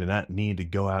for me to not need to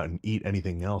go out and eat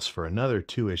anything else for another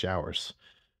 2-ish hours.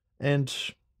 And,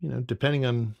 depending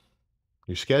on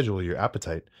your schedule, your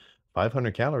appetite,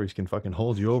 500 calories can fucking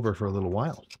hold you over for a little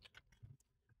while.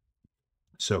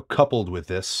 So coupled with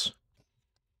this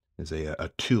is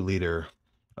a 2 liter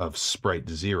of Sprite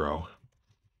Zero,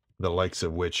 the likes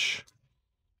of which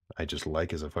I just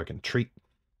like as a fucking treat.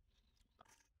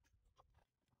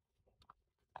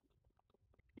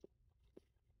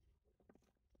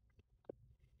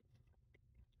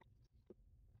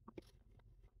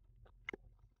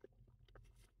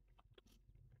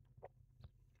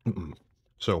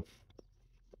 So,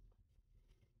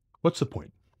 what's the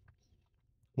point?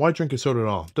 Why drink a soda at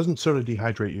all? Doesn't soda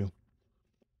dehydrate you?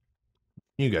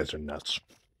 You guys are nuts.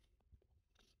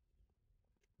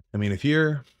 I mean, if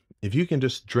you can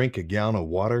just drink a gallon of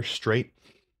water straight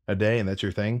a day and that's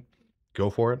your thing, go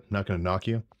for it. Not going to knock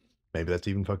you. Maybe that's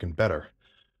even fucking better.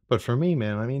 But for me,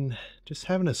 man, I mean, just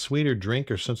having a sweeter drink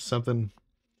or something,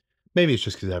 maybe it's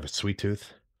just because I have a sweet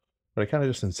tooth, but it kind of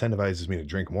just incentivizes me to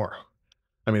drink more.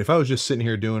 I mean, if I was just sitting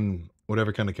here doing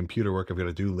whatever kind of computer work I've got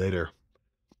to do later,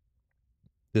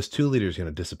 this 2 liter is going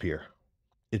to disappear.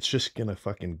 It's just going to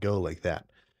fucking go like that.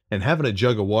 And having a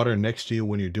jug of water next to you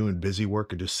when you're doing busy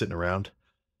work or just sitting around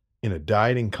in a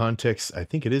dieting context, I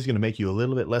think it is going to make you a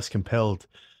little bit less compelled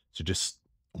to just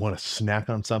want to snack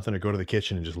on something or go to the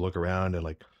kitchen and just look around and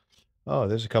like, oh,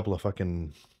 there's a couple of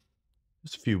fucking,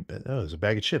 there's a few, oh, there's a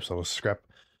bag of chips. I'll scrap.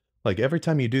 Like every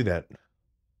time you do that,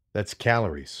 that's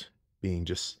calories being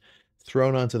just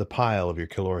thrown onto the pile of your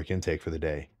caloric intake for the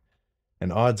day.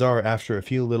 And odds are, after a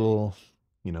few little,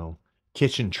 you know,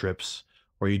 kitchen trips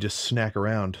where you just snack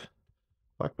around,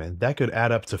 fuck, man, that could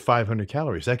add up to 500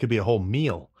 calories. That could be a whole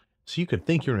meal. So you could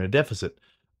think you're in a deficit.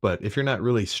 But if you're not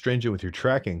really stringent with your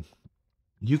tracking,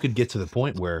 you could get to the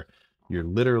point where you're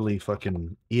literally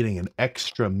fucking eating an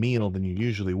extra meal than you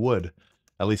usually would,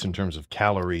 at least in terms of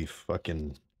calorie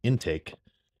fucking intake,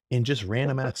 in just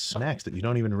random ass snacks that you're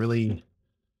not even really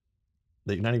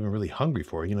hungry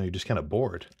for. You know, you're just kind of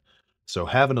bored. So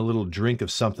having a little drink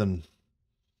of something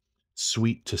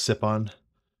sweet to sip on,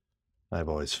 I've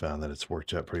always found that it's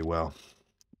worked out pretty well.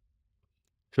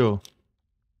 Cool.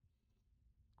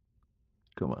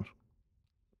 Come on.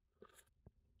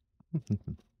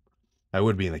 I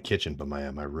would be in the kitchen, but my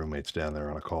roommate's down there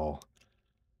on a call.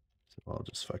 So I'll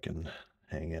just fucking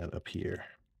hang out up here.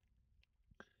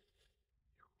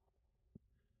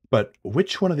 But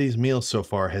which one of these meals so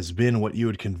far has been what you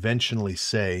would conventionally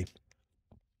say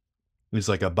is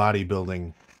like a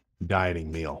bodybuilding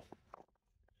dieting meal?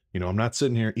 You know, I'm not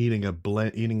sitting here eating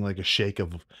like a shake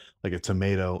of like a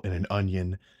tomato and an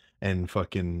onion and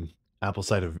fucking apple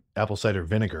cider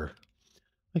vinegar.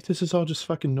 Like this is all just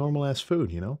fucking normal ass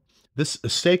food, you know? This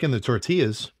steak and the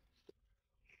tortillas,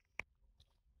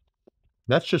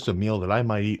 that's just a meal that I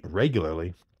might eat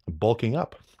regularly, bulking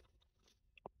up.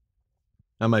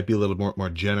 I might be a little more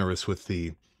generous with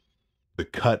the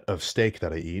cut of steak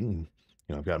that I eat, and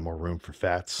you know, I've got more room for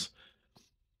fats.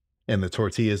 And the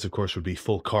tortillas, of course, would be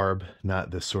full carb,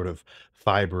 not this sort of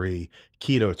fibery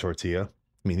keto tortilla.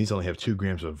 I mean, these only have 2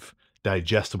 grams of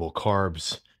digestible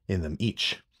carbs in them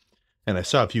each. And I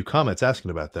saw a few comments asking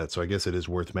about that, so I guess it is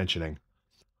worth mentioning.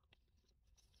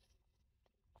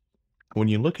 When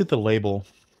you look at the label,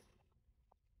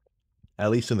 at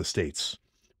least in the States,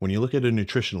 when you look at a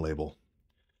nutrition label,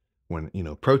 when, you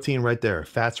know, protein right there,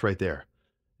 fats right there,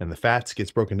 and the fats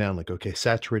gets broken down like, okay,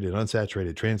 saturated,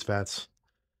 unsaturated, trans fats.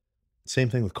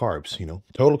 Same thing with carbs, you know,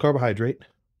 total carbohydrate.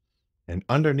 And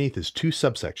underneath is 2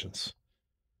 subsections,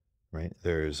 right?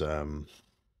 There's well,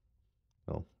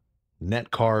 net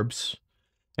carbs,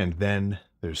 and then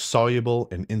there's soluble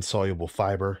and insoluble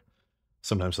fiber.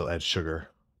 Sometimes they'll add sugar,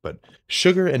 but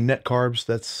sugar and net carbs,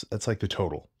 that's like the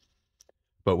total.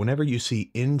 But whenever you see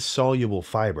insoluble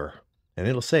fiber, and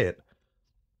it'll say it,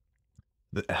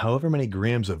 however many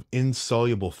grams of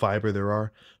insoluble fiber there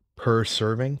are per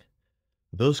serving,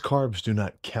 those carbs do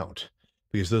not count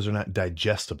because those are not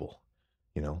digestible.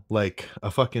 You know, like a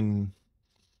fucking,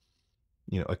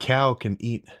 you know, a cow can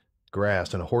eat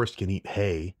grass and a horse can eat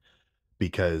hay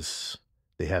because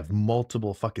they have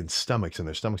multiple fucking stomachs and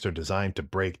their stomachs are designed to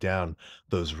break down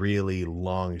those really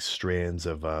long strands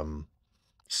of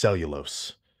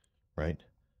cellulose, right?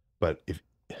 But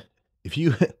if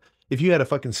you if you had a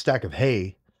fucking stack of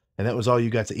hay and that was all you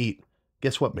got to eat,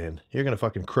 guess what, man? You're gonna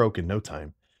fucking croak in no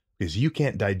time because you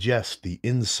can't digest the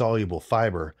insoluble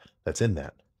fiber that's in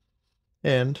that.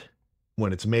 And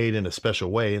when it's made in a special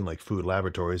way in like food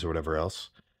laboratories or whatever else,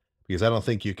 because I don't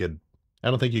think you could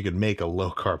make a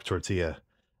low carb tortilla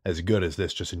as good as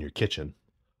this just in your kitchen.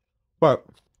 But,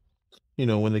 you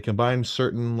know, when they combine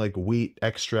certain like wheat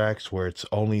extracts where it's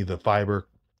only the fiber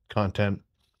content,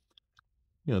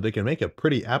 you know, they can make a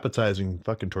pretty appetizing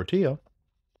fucking tortilla.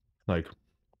 Like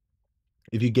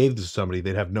if you gave this to somebody,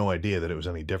 they'd have no idea that it was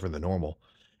any different than normal.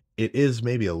 It is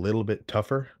maybe a little bit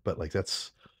tougher, but like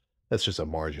that's just a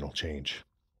marginal change.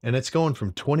 And it's going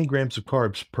from 20 grams of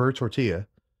carbs per tortilla.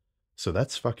 So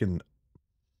that's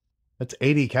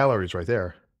 80 calories right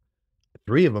there.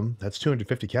 3 of them, that's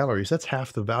 250 calories. That's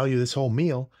half the value of this whole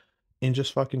meal in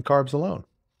just fucking carbs alone.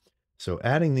 So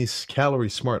adding these calorie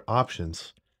smart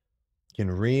options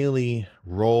can really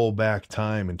roll back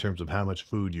time in terms of how much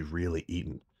food you've really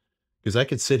eaten. Because I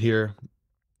could sit here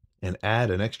and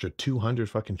add an extra 200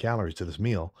 fucking calories to this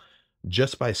meal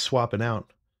just by swapping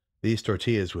out these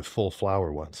tortillas with full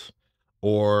flour ones.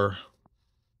 Or,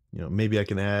 you know, maybe I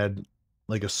can add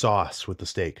like a sauce with the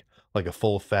steak, like a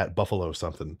full fat buffalo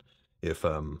something. If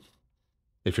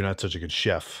if you're not such a good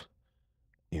chef,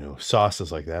 you know,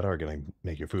 sauces like that are going to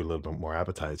make your food a little bit more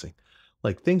appetizing.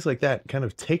 Like things like that kind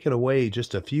of take it away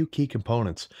just a few key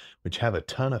components which have a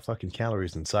ton of fucking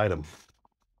calories inside them.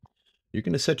 You're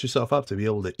going to set yourself up to be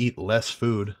able to eat less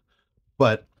food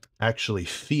but actually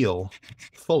feel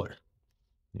fuller,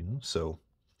 you know? So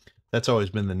that's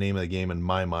always been the name of the game in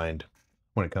my mind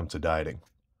when it comes to dieting.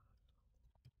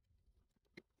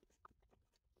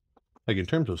 Like in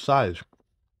terms of size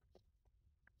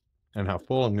and how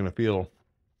full I'm going to feel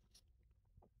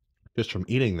just from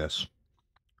eating this,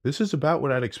 this is about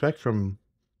what I'd expect from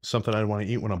something I'd want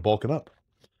to eat when I'm bulking up.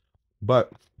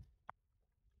 But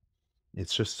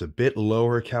it's just a bit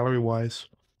lower calorie wise,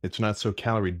 It's not so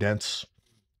calorie dense,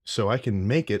 so I can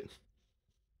make it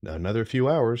another few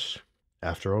hours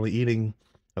after only eating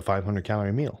a 500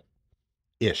 calorie meal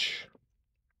ish.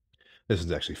 This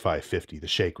is actually 550. The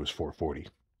shake was 440.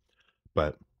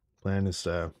 But plan is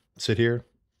sit here,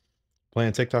 play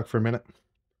on TikTok for a minute.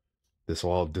 This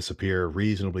will all disappear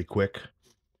reasonably quick.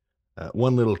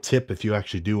 One little tip if you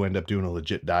actually do end up doing a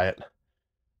legit diet,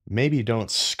 maybe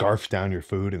don't scarf down your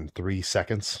food in 3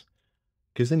 seconds,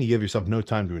 because then you give yourself no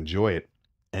time to enjoy it.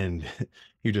 And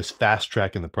you're just fast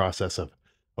tracking the process of,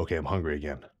 okay, I'm hungry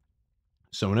again.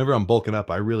 So whenever I'm bulking up,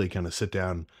 I really kind of sit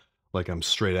down like I'm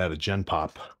straight out of Gen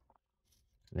Pop,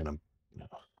 and I'm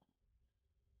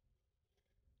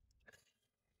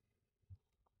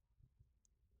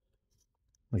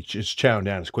like just chowing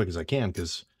down as quick as I can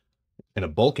because in a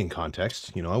bulking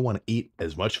context, I want to eat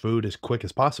as much food as quick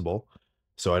as possible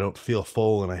so I don't feel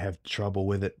full and I have trouble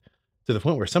with it to the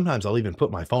point where sometimes I'll even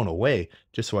put my phone away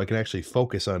just so I can actually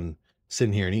focus on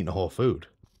sitting here and eating the whole food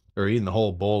or eating the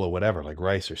whole bowl of whatever, like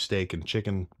rice or steak and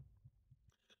chicken,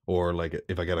 or like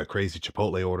if I got a crazy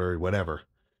Chipotle order, whatever.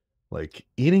 Like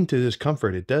eating to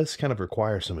discomfort, it does kind of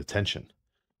require some attention.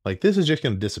 Like this is just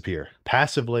going to disappear.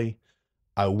 Passively,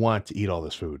 I want to eat all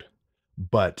this food.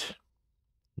 But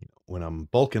when I'm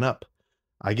bulking up,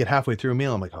 I get halfway through a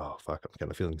meal, I'm like, oh fuck, I'm kind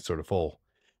of feeling sort of full.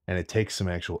 And it takes some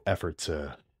actual effort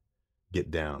to get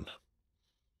down.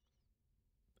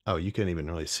 Oh, you can't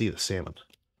even really see the salmon.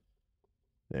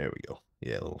 There we go.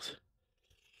 Yeah, a little.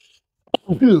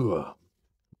 Phew.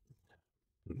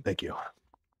 Thank you.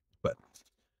 But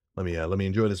let me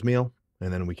enjoy this meal,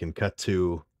 and then we can cut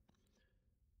to.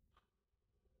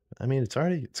 I mean,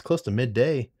 it's close to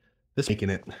midday. This making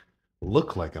it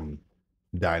look like I'm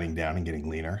dieting down and getting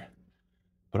leaner.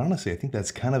 But honestly, I think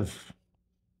that's kind of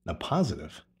a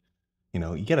positive.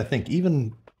 You got to think,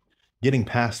 even getting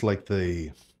past like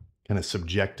the kind of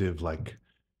subjective, like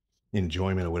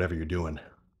enjoyment of whatever you're doing.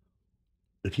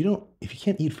 If you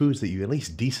can't eat foods that you at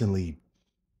least decently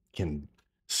can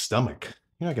stomach,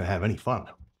 you're not going to have any fun.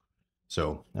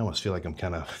 So I almost feel like I'm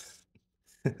kind of,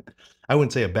 I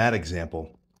wouldn't say a bad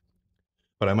example,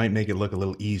 but I might make it look a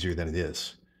little easier than it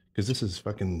is. Because this is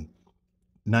fucking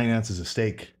 9 ounces of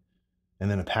steak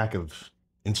and then a pack of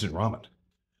instant ramen.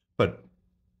 But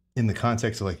in the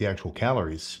context of like the actual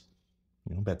calories,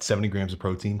 about 70 grams of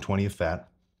protein, 20 of fat,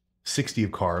 60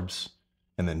 of carbs,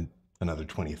 and then another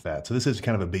 20 of fat. So this is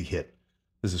kind of a big hit.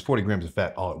 This is 40 grams of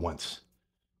fat all at once.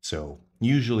 So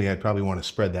usually I'd probably want to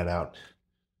spread that out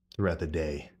throughout the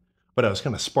day, but I was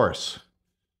kind of sparse.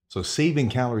 So saving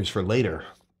calories for later,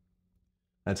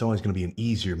 that's always going to be an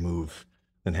easier move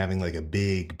than having like a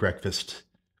big breakfast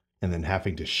and then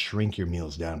having to shrink your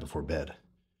meals down before bed.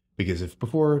 Because if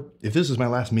this is my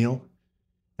last meal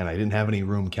and I didn't have any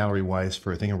room calorie wise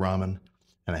for a thing of ramen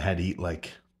and I had to eat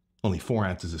like only 4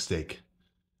 ounces of steak,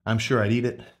 I'm sure I'd eat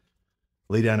it,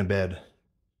 lay down in bed,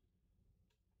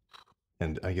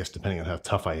 and I guess depending on how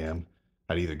tough I am,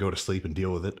 I'd either go to sleep and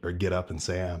deal with it or get up and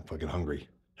say, I'm fucking hungry,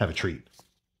 have a treat,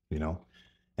 and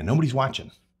nobody's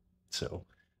watching. So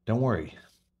don't worry.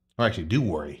 Or actually do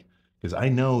worry, because I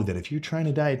know that if you're trying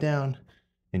to diet down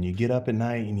and you get up at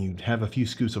night and you have a few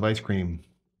scoops of ice cream,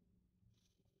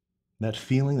 that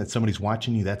feeling that somebody's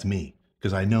watching you, that's me,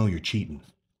 because I know you're cheating.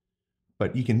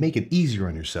 But you can make it easier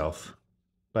on yourself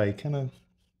by kind of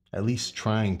at least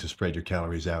trying to spread your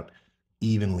calories out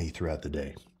evenly throughout the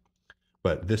day.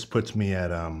 But this puts me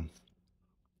at,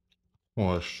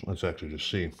 well, let's actually just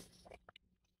see.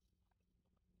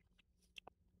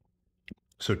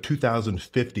 So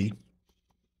 2050,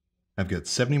 I've got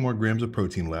 70 more grams of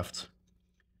protein left.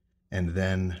 And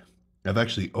then I've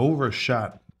actually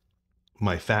overshot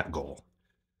my fat goal.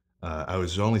 I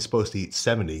was only supposed to eat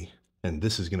 70, and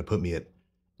this is going to put me at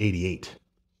 88.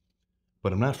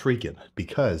 But I'm not freaking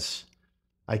because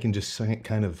I can just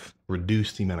kind of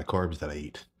reduce the amount of carbs that I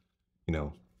eat.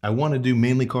 I want to do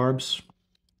mainly carbs.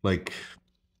 Like,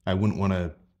 I wouldn't want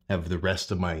to have the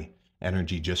rest of my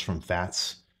energy just from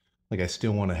fats. Like, I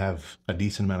still want to have a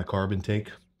decent amount of carb intake.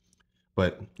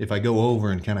 But if I go over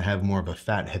and kind of have more of a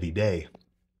fat heavy day,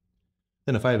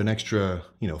 then if I have an extra,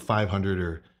 500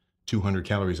 or 200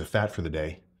 calories of fat for the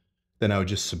day, then I would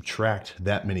just subtract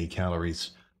that many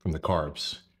calories from the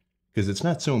carbs. Because it's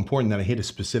not so important that I hit a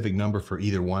specific number for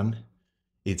either one.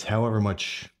 It's however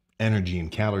much energy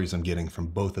and calories I'm getting from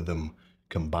both of them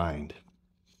combined.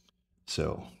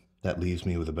 So that leaves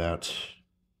me with about,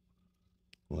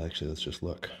 well, actually, let's just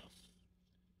look.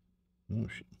 Oh,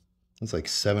 shit. That's like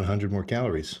 700 more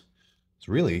calories. It's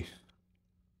really,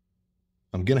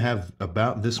 I'm going to have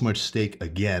about this much steak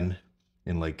again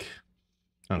in like,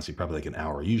 honestly, probably like an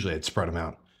hour. Usually I'd spread them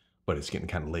out but it's getting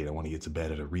kind of late. I want to get to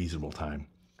bed at a reasonable time.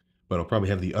 But I'll probably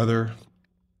have the other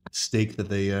steak that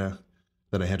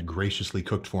that I had graciously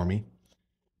cooked for me,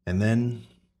 and then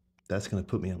that's gonna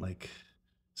put me at like.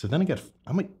 So then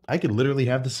I could literally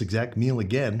have this exact meal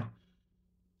again.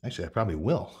 Actually, I probably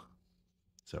will.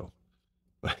 So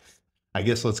I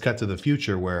guess let's cut to the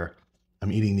future where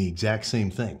I'm eating the exact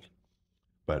same thing.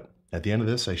 But at the end of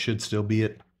this, I should still be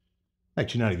at,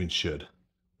 actually, not even should.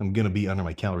 I'm going to be under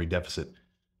my calorie deficit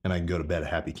and I can go to bed a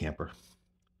happy camper.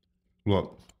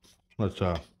 Well, let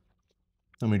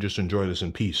me just enjoy this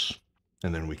in peace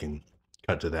and then we can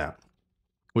cut to that,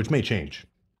 which may change.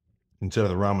 Instead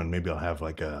of the ramen, maybe I'll have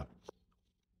like a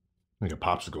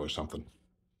popsicle or something,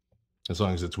 as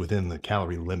long as it's within the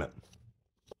calorie limit.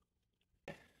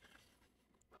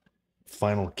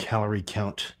 Final calorie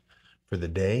count for the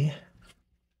day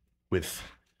with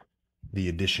the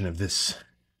addition of this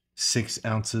 6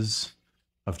 ounces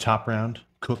of top round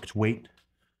cooked weight,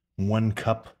 1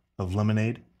 cup of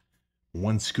lemonade,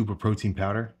 1 scoop of protein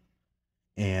powder,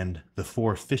 and the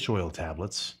 4 fish oil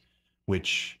tablets,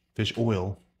 which fish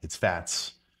oil, it's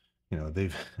fats. You know,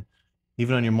 they've,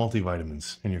 even on your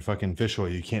multivitamins and your fucking fish oil,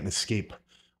 you can't escape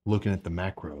looking at the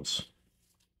macros.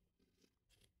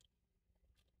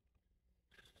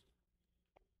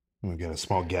 We've got a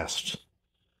small guest.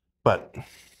 But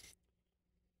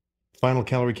final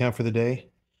calorie count for the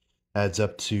day adds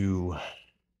up to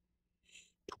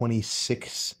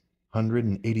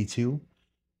 2,682.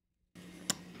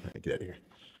 Get out of here.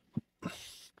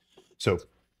 So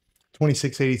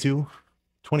 2,682,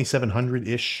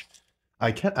 2,700-ish.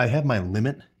 I have my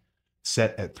limit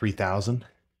set at 3,000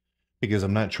 because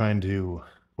I'm not trying to,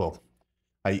 well,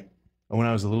 when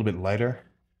I was a little bit lighter,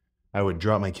 I would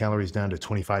drop my calories down to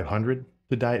 2,500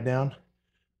 to diet down.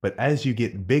 But as you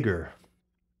get bigger,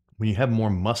 when you have more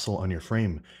muscle on your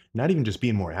frame, not even just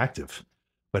being more active,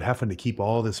 but having to keep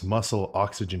all this muscle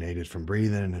oxygenated from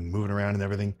breathing and moving around and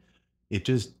everything, it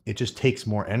just takes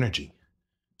more energy.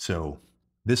 So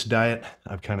this diet,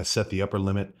 I've kind of set the upper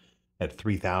limit at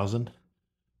 3,000.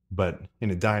 But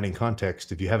in a dieting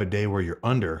context, if you have a day where you're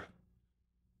under,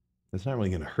 it's not really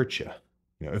going to hurt you.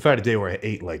 You know, if I had a day where I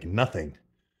ate like nothing,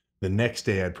 the next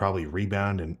day I'd probably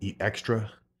rebound and eat extra,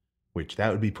 which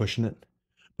that would be pushing it.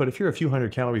 But if you're a few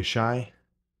hundred calories shy,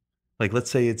 like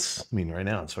let's say it's, I mean, right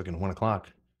now it's fucking 1 o'clock.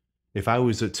 If I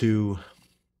was to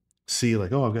see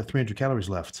like, oh, I've got 300 calories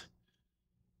left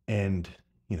and,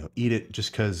 you know, eat it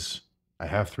just because I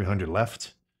have 300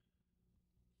 left,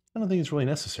 I don't think it's really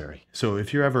necessary. So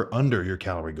if you're ever under your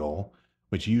calorie goal,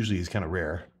 which usually is kind of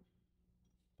rare,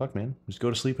 fuck man, just go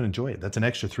to sleep and enjoy it. That's an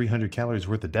extra 300 calories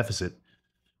worth of deficit,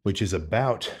 which is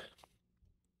about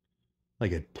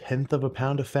like 1/10 of a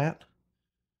pound of fat.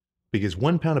 Because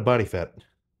 1 pound of body fat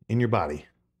in your body,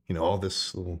 you know, all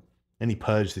this little, any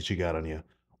pudge that you got on you,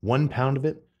 1 pound of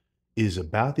it is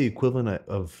about the equivalent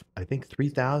of, I think,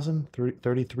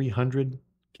 3,300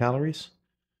 calories.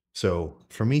 So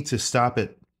for me to stop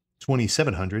at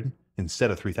 2,700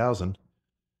 instead of 3,000,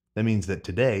 that means that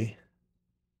today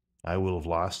I will have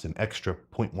lost an extra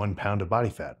 0.1 pound of body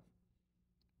fat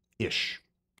ish.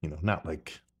 You know, not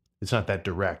like, it's not that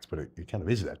direct, but it kind of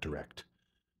is that direct.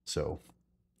 So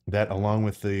that, along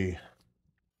with the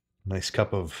nice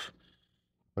cup of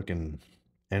fucking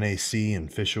NAC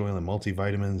and fish oil and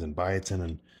multivitamins and biotin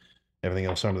and everything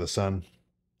else under the sun,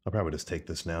 I'll probably just take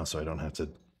this now so I don't have to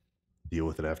deal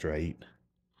with it after I eat.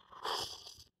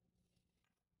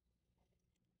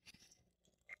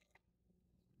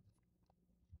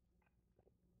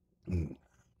 Mm.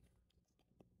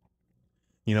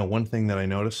 You know, one thing that I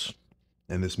notice,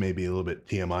 and this may be a little bit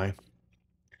TMI.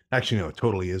 Actually, no, it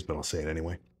totally is, but I'll say it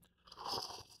anyway.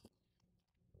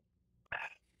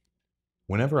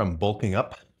 Whenever I'm bulking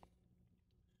up,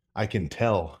 I can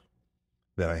tell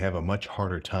that I have a much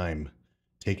harder time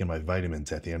taking my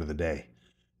vitamins at the end of the day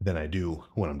than I do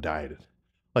when I'm dieted.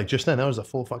 Like just then, that was a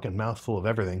full fucking mouthful of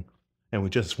everything. And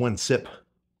with just 1 sip,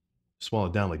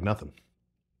 swallowed down like nothing.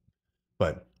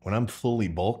 But when I'm fully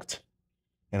bulked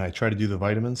and I try to do the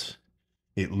vitamins,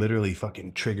 it literally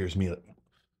fucking triggers me. Like,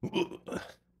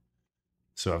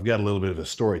 so I've got a little bit of a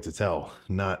story to tell,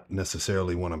 not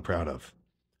necessarily one I'm proud of.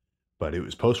 But it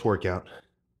was post-workout,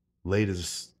 late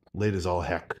as all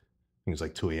heck. I think it was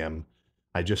like 2 a.m.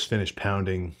 I just finished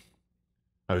pounding.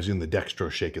 I was doing the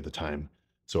dextrose shake at the time.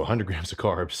 So 100 grams of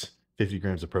carbs, 50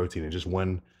 grams of protein, and just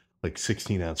one like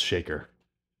 16-ounce shaker.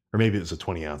 Or maybe it was a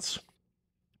 20-ounce.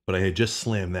 But I had just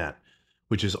slammed that,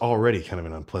 which is already kind of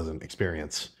an unpleasant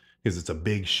experience because it's a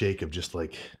big shake of just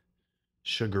like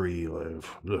sugary. Ugh.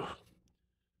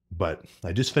 But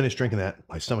I just finished drinking that.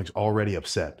 My stomach's already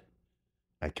upset.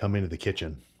 I come into the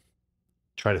kitchen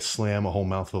try to slam a whole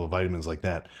mouthful of vitamins like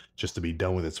that just to be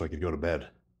done with it so I could go to bed.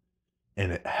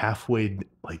 And at halfway,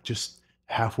 like just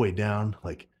halfway down,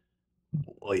 like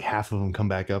half of them come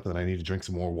back up, and then I need to drink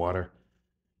some more water.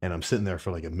 And I'm sitting there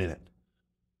for like a minute,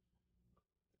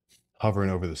 hovering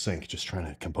over the sink, just trying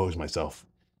to compose myself.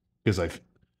 Because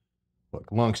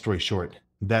look, long story short,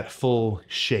 that full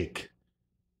shake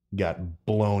got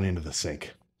blown into the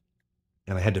sink.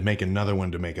 And I had to make another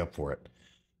one to make up for it.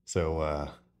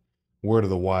 So, word of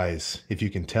the wise, if you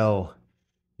can tell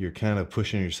you're kind of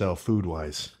pushing yourself food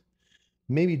wise,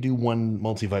 maybe do one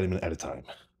multivitamin at a time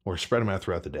or spread them out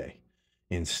throughout the day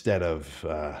instead of,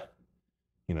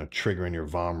 triggering your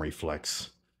vom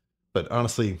reflex. But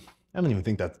honestly, I don't even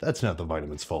think that's not the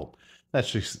vitamin's fault. That's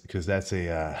just because that's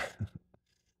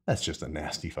just a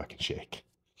nasty fucking shake.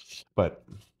 But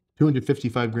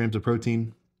 255 grams of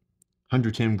protein,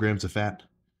 110 grams of fat,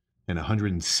 and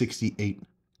 168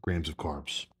 grams of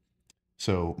carbs.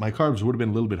 So my carbs would have been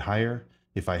a little bit higher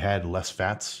if I had less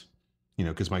fats,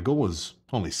 because my goal was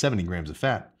only 70 grams of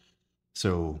fat.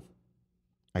 So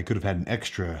I could have had an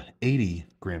extra 80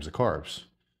 grams of carbs.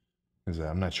 Because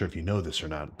I'm not sure if you know this or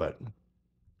not, but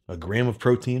a gram of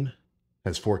protein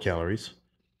has 4 calories,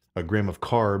 a gram of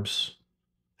carbs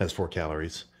has 4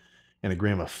 calories, and a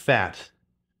gram of fat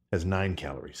has 9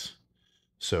 calories.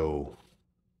 So,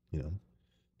 you know,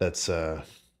 that's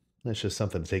just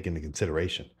something to take into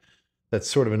consideration. That's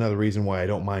sort of another reason why I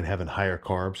don't mind having higher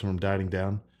carbs when I'm dieting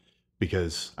down,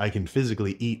 because I can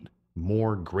physically eat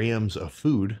more grams of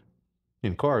food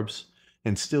in carbs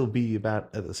and still be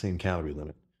about at the same calorie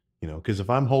limit. Because if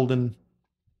I'm holding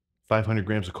 500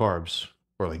 grams of carbs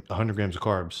or like 100 grams of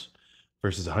carbs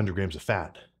versus 100 grams of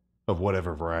fat of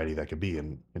whatever variety that could be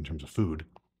in terms of food,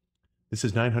 this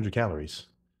is 900 calories.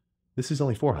 This is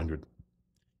only 400,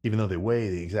 even though they weigh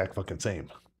the exact fucking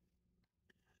same.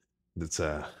 That's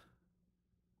that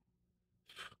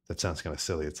sounds kind of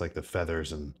silly. It's like the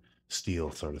feathers and steel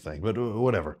sort of thing, but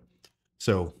whatever.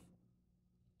 So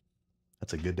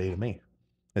that's a good day to me.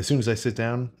 As soon as I sit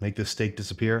down, make this steak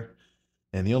disappear,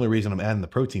 and the only reason I'm adding the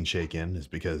protein shake in is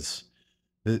because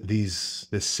this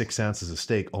 6 ounces of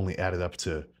steak only added up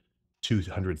to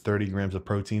 230 grams of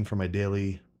protein for my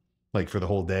daily, like for the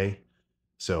whole day.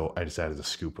 So I just added a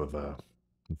scoop of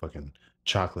fucking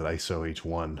chocolate ISO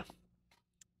H1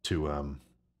 to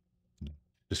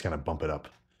just kind of bump it up.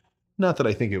 Not that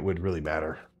I think it would really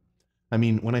matter. I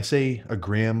mean, when I say a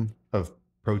gram of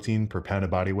protein per pound of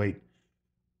body weight,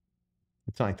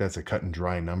 it's not like that's a cut and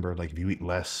dry number. Like if you eat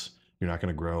less, you're not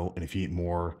going to grow. And if you eat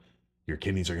more, your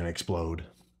kidneys are going to explode.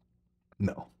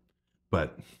 No.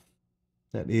 But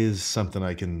that is something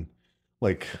I can,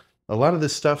 like, a lot of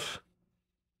this stuff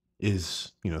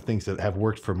is, things that have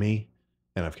worked for me.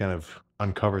 And I've kind of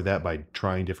uncovered that by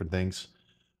trying different things.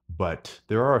 But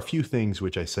there are a few things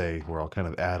which I say where I'll kind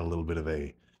of add a little bit of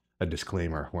a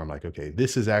disclaimer where I'm like, okay,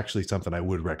 this is actually something I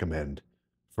would recommend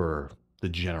for the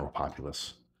general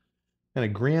populace. And a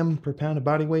gram per pound of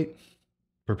body weight,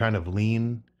 per pound of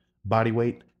lean body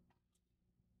weight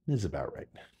is about right.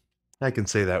 I can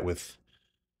say that with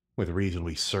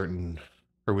reasonably certain,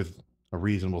 or with a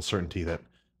reasonable certainty that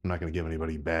I'm not going to give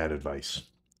anybody bad advice.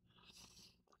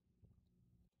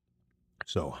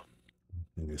 So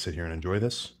I'm going to sit here and enjoy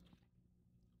this.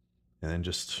 And then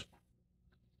just,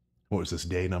 what was this,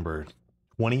 day number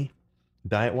 20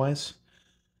 diet-wise?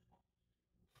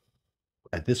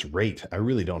 At this rate, I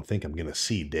really don't think I'm going to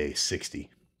see day 60.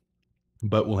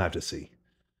 But we'll have to see.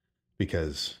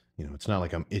 Because, it's not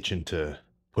like I'm itching to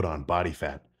put on body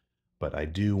fat. But I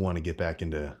do want to get back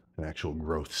into an actual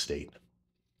growth state.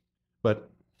 But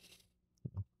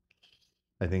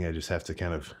I think I just have to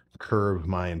kind of curb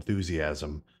my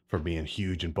enthusiasm for being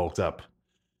huge and bulked up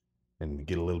and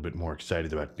get a little bit more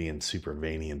excited about being super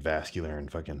veiny and vascular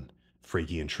and fucking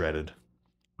freaky and shredded,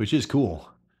 which is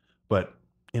cool. But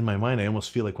in my mind, I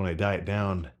almost feel like when I diet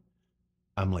down,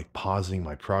 I'm like pausing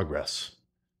my progress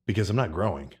because I'm not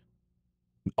growing.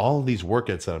 All of these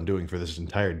workouts that I'm doing for this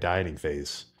entire dieting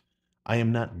phase, I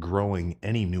am not growing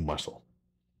any new muscle.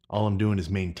 All I'm doing is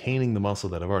maintaining the muscle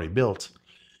that I've already built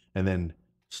and then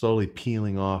slowly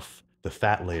peeling off the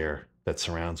fat layer that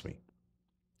surrounds me.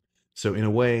 So in a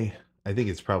way, I think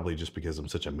it's probably just because I'm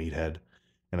such a meathead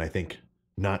and I think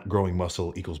not growing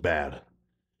muscle equals bad.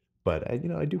 But I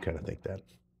do kind of think that.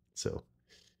 So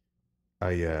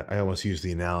I almost use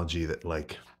the analogy that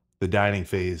like the dieting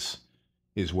phase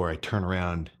is where I turn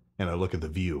around and I look at the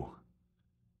view.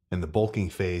 And the bulking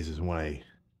phase is when I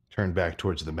turn back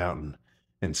towards the mountain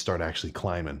and start actually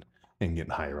climbing and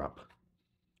getting higher up.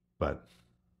 But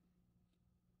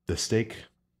the steak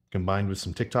combined with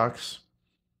some TikToks,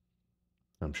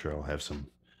 I'm sure I'll have some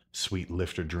sweet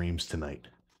lifter dreams tonight.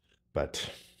 But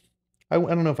I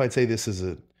don't know if I'd say this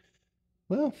is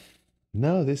well,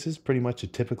 no, this is pretty much a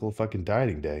typical fucking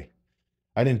dieting day.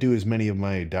 I didn't do as many of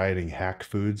my dieting hack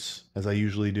foods as I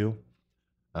usually do.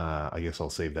 I guess I'll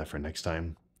save that for next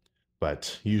time.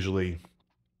 But usually,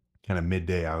 kind of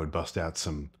midday, I would bust out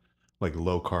some like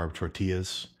low carb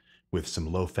tortillas with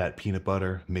some low fat peanut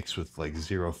butter mixed with like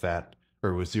zero fat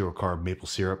or with zero carb maple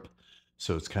syrup.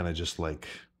 So it's kind of just like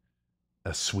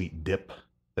a sweet dip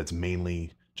that's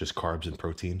mainly just carbs and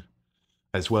protein,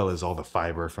 as well as all the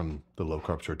fiber from the low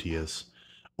carb tortillas.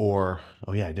 Or,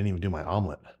 oh yeah, I didn't even do my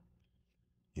omelet.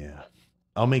 Yeah.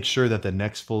 I'll make sure that the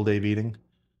next full day of eating,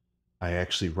 I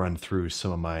actually run through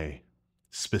some of my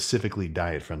specifically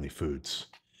diet friendly foods.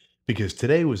 Because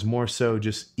today was more so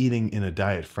just eating in a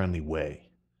diet friendly way.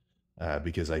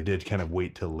 Because I did kind of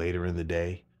wait till later in the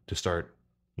day to start,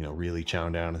 really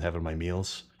chowing down and having my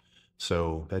meals.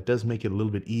 So that does make it a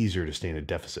little bit easier to stay in a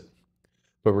deficit.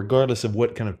 But regardless of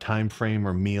what kind of time frame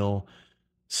or meal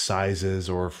sizes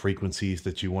or frequencies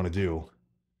that you want to do,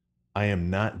 I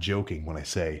am not joking when I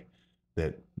say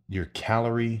that your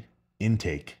calorie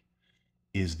intake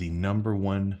is the number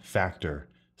one factor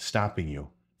stopping you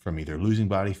from either losing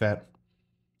body fat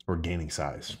or gaining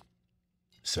size.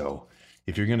 So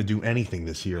if you're going to do anything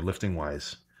this year lifting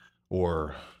wise,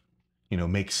 or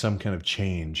make some kind of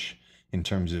change in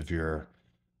terms of your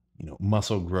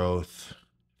muscle growth,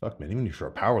 fuck man, even if you're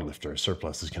a power lifter, a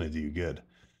surplus is going to do you good.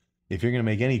 If you're going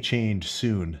to make any change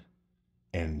soon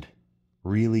and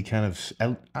really kind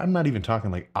of, I'm not even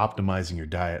talking like optimizing your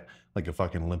diet like a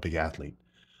fucking Olympic athlete,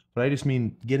 but I just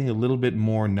mean getting a little bit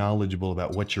more knowledgeable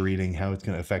about what you're eating, how it's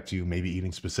going to affect you, maybe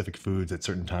eating specific foods at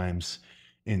certain times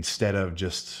instead of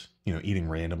just, eating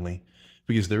randomly,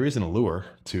 because there is an allure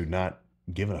to not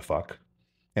giving a fuck.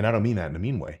 And I don't mean that in a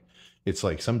mean way. It's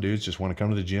like some dudes just want to come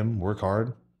to the gym, work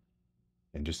hard,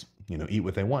 and just, eat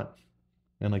what they want.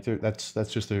 And like that's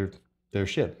just their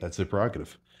shit. That's their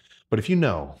prerogative. But if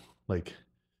like,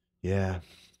 yeah,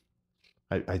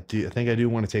 I think I do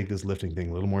want to take this lifting thing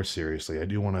a little more seriously. I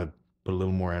do want to put a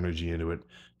little more energy into it,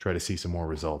 try to see some more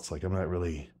results. Like I'm not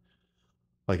really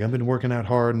like I've been working out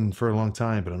hard and for a long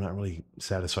time, but I'm not really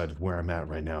satisfied with where I'm at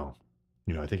right now.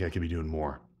 I think I could be doing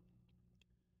more.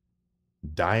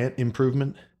 Diet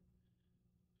improvement,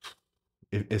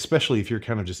 especially if you're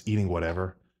kind of just eating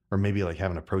whatever, or maybe like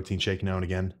having a protein shake now and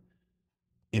again,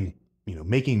 in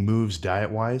making moves diet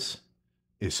wise,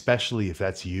 especially if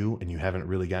that's you and you haven't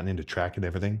really gotten into tracking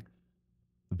everything,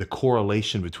 the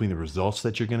correlation between the results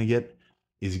that you're going to get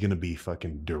is going to be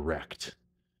fucking direct.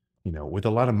 With a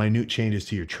lot of minute changes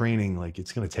to your training, like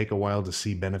it's going to take a while to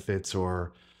see benefits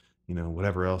or,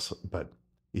 whatever else. But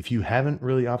if you haven't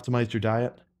really optimized your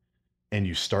diet and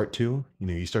you start to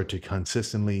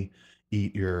consistently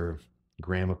eat your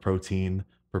gram of protein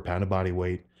per pound of body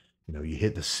weight, you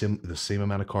hit the same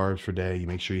amount of carbs per day, you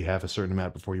make sure you have a certain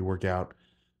amount before you work out.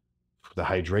 The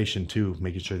hydration too,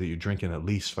 making sure that you're drinking at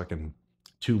least fucking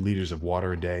 2 liters of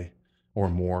water a day or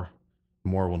more.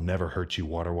 More will never hurt you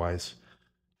water wise.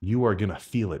 You are going to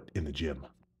feel it in the gym.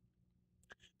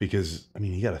 Because, I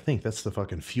mean, you got to think that's the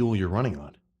fucking fuel you're running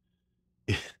on.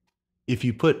 If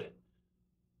you put,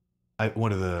 I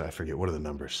forget, what are the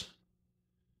numbers?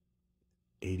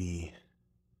 80,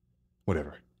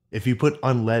 whatever. If you put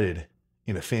unleaded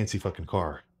in a fancy fucking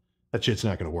car, that shit's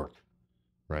not going to work,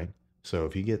 right? So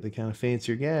if you get the kind of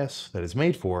fancier gas that it's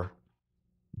made for,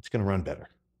 it's going to run better.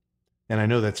 And I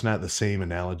know that's not the same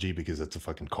analogy because it's a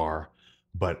fucking car,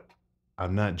 but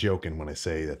I'm not joking when I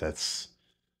say that that's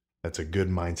a good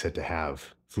mindset to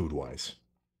have food wise.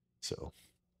 So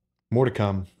more to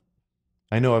come.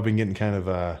 I know I've been getting kind of,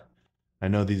 I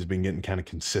know these have been getting kind of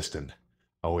consistent.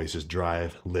 Always just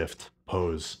drive, lift,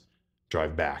 pose,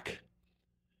 drive back.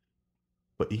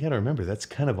 But you got to remember, that's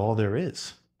kind of all there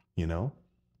is,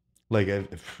 Like,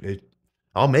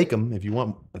 I'll make them if you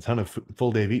want a ton of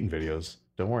full day of eating videos.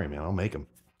 Don't worry, man. I'll make them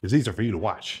because these are for you to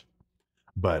watch.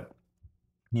 But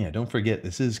yeah, don't forget,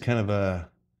 this is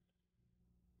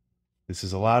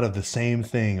a lot of the same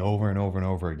thing over and over and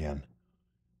over again.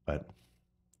 But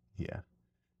yeah,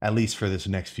 at least for this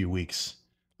next few weeks,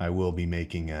 I will be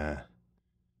making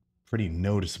pretty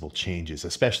noticeable changes,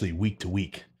 especially week to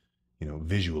week,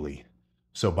 visually.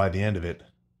 So by the end of it,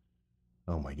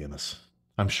 oh my goodness,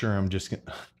 I'm sure I'm just going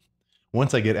to,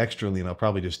 once I get extra lean, I'll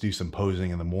probably just do some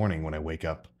posing in the morning when I wake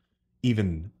up,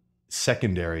 even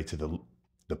secondary to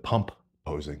the pump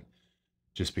posing,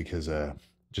 just because,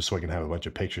 just so I can have a bunch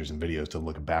of pictures and videos to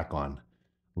look back on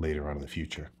later on in the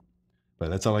future. But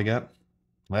that's all I got.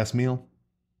 Last meal,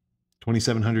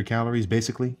 2,700 calories,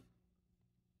 basically.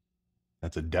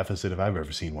 That's a deficit if I've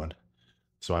ever seen one.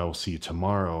 So I will see you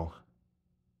tomorrow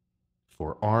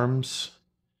for arms,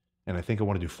 and I think I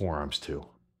want to do forearms too.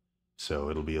 So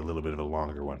it'll be a little bit of a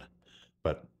longer one,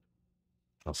 but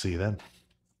I'll see you then.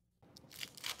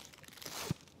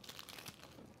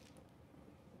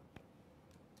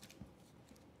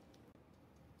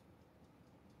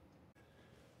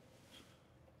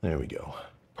 There we go.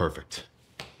 Perfect.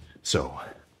 So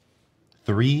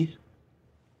 3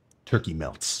 turkey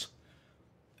melts.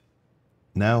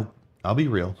 Now, I'll be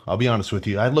real. I'll be honest with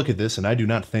you. I look at this and I do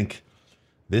not think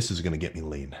this is going to get me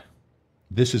lean.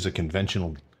 This is a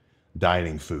conventional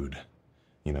dieting food.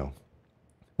 You know,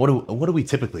 what do we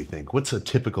typically think? What's a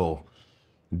typical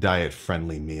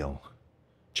diet-friendly meal?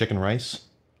 Chicken rice?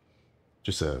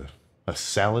 Just a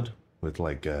salad with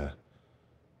like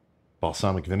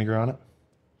balsamic vinegar on it?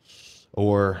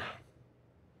 Or,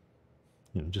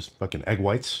 you know, just fucking egg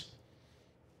whites?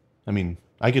 I mean,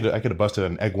 I could have busted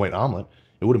an egg white omelet.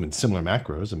 It would have been similar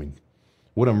macros. I mean,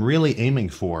 what I'm really aiming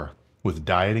for with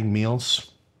dieting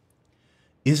meals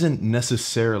isn't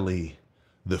necessarily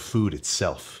the food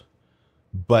itself.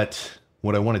 But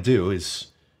what I want to do is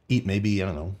eat maybe, I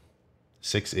don't know,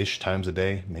 6-ish times a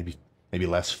day, maybe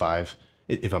less, 5.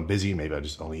 If I'm busy, maybe I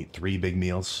just only eat 3 big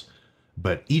meals.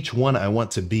 But each one I want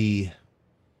to be,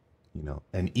 you know,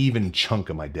 an even chunk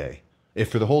of my day. If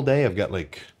for the whole day I've got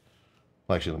like,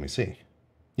 well, actually, let me see.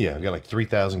 Yeah, I've got like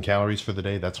 3,000 calories for the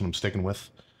day. That's what I'm sticking with.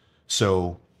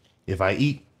 So if I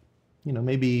eat, you know,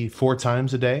 maybe 4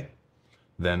 times a day,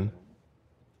 then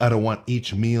I don't want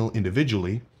each meal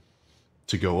individually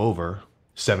to go over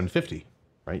 750,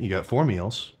 right? You got 4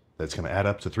 meals. That's going to add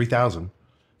up to 3,000.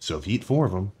 So if you eat 4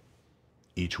 of them,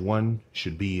 each one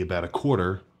should be about a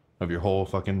quarter of your whole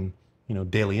fucking, you know,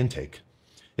 daily intake.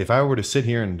 If I were to sit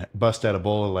here and bust out a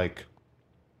bowl of like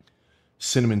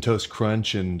Cinnamon Toast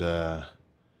Crunch and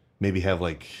maybe have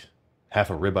like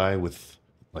half a ribeye with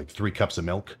like 3 cups of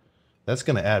milk, that's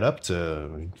going to add up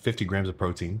to 50 grams of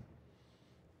protein.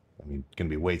 I mean, it's going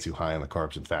to be way too high on the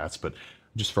carbs and fats, but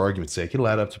just for argument's sake, it'll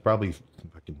add up to probably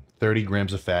fucking 30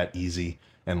 grams of fat easy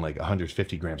and like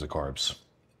 150 grams of carbs.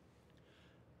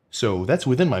 So that's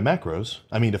within my macros.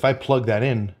 I mean, if I plug that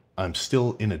in, I'm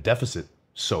still in a deficit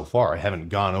so far. I haven't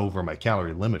gone over my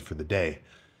calorie limit for the day.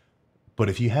 But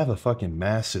if you have a fucking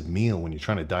massive meal when you're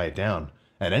trying to diet down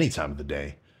at any time of the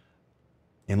day,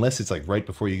 unless it's like right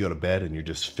before you go to bed and you're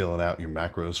just filling out your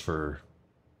macros for,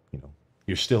 you know,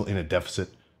 you're still in a deficit.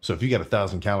 So if you got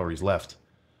 1,000 calories left,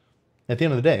 at the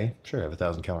end of the day, sure, have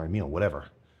 1,000 calorie meal, whatever.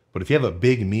 But if you have a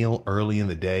big meal early in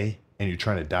the day and you're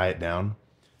trying to diet down,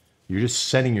 you're just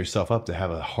setting yourself up to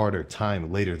have a harder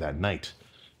time later that night.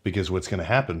 Because what's going to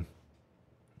happen,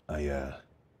 I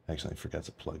forgot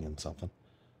to plug in something.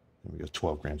 There we go,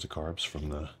 12 grams of carbs from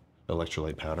the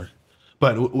electrolyte powder.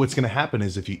 But what's going to happen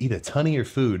is if you eat a ton of your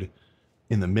food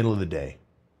in the middle of the day,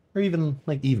 or even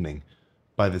like evening,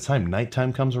 by the time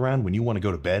nighttime comes around, when you want to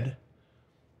go to bed,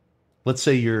 let's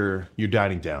say you're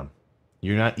dieting down.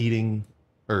 You're not eating,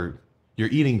 or you're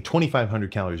eating 2,500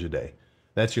 calories a day.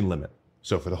 That's your limit.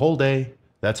 So for the whole day,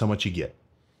 that's how much you get.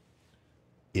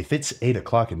 If it's 8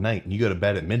 o'clock at night and you go to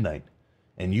bed at midnight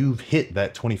and you've hit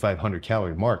that 2,500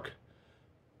 calorie mark,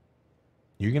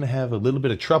 you're going to have a little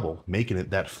bit of trouble making it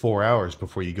that 4 hours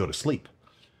before you go to sleep.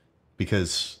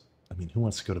 Because, I mean, who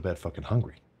wants to go to bed fucking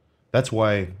hungry? That's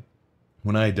why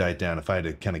when I diet down, if I had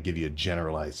to kind of give you a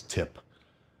generalized tip,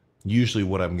 usually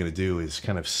what I'm going to do is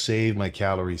kind of save my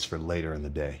calories for later in the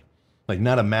day. Like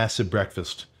not a massive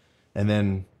breakfast. And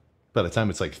then by the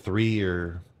time it's like 3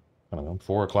 or, I don't know,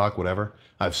 4 o'clock, whatever,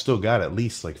 I've still got at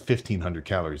least like 1,500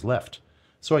 calories left.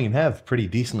 So I can have pretty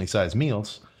decently sized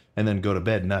meals and then go to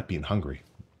bed not being hungry.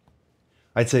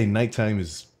 I'd say nighttime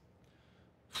is,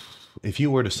 if you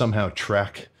were to somehow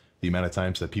track the amount of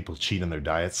times that people cheat on their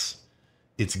diets,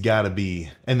 it's got to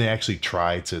be, and they actually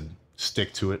try to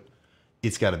stick to it,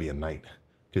 it's got to be at night.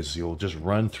 Because you'll just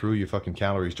run through your fucking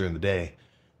calories during the day,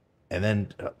 and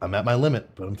then I'm at my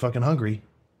limit, but I'm fucking hungry.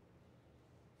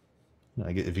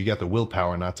 If you got the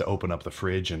willpower not to open up the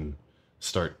fridge and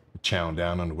start chowing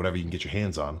down on whatever you can get your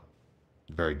hands on,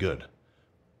 very good.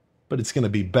 But it's going to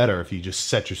be better if you just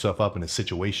set yourself up in a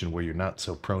situation where you're not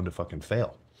so prone to fucking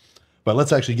fail. But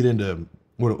let's actually get into,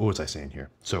 what was I saying here?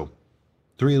 So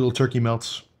 3 little turkey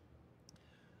melts.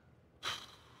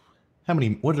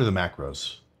 What are the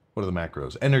macros? What are the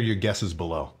macros? Enter your guesses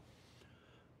below.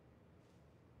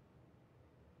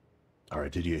 All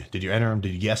right, did you enter them?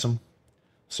 Did you guess them?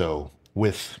 So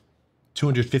with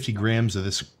 250 grams of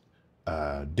this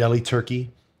deli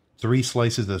turkey, 3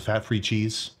 slices of fat-free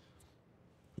cheese,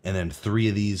 and then 3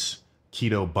 of these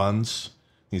keto buns,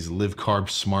 these Live Carb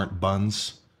Smart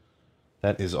buns,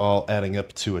 that is all adding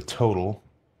up to a total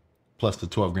plus the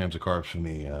 12 grams of carbs from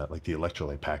the like the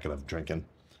electrolyte packet I'm drinking.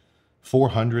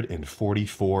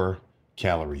 444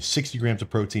 calories, 60 grams of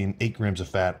protein, 8 grams of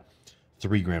fat,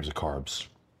 3 grams of carbs,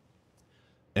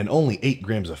 and only 8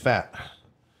 grams of fat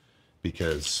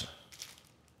because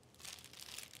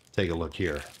take a look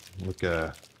here. Look,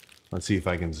 let's see if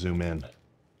I can zoom in.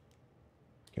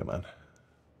 Come on.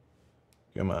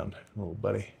 Come on, little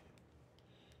buddy.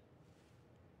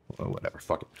 Oh, whatever,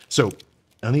 fuck it. So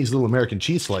on these little American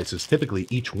cheese slices, typically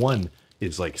each one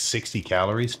is like 60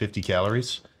 calories, 50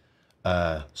 calories.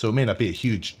 So it may not be a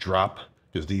huge drop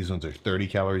because these ones are 30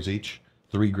 calories each,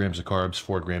 3 grams of carbs,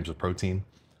 4 grams of protein.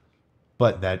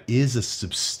 But that is a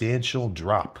substantial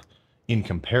drop in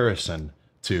comparison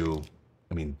to,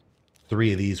 I mean,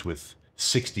 3 of these with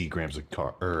 60 grams of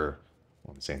grams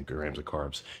of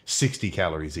carbs, 60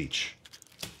 calories each.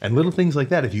 And little things like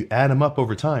that, if you add them up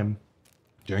over time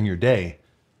during your day,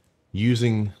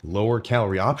 using lower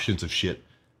calorie options of shit,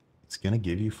 it's going to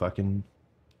give you fucking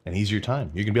an easier time.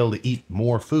 You're going to be able to eat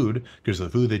more food because the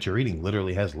food that you're eating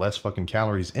literally has less fucking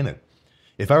calories in it.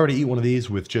 If I were to eat one of these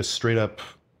with just straight up,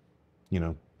 you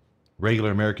know,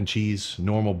 regular American cheese,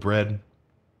 normal bread,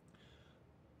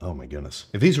 oh my goodness.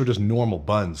 If these were just normal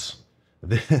buns,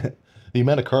 the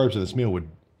amount of carbs in this meal would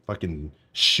fucking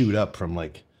shoot up from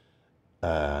like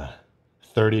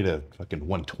 30 to fucking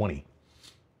 120.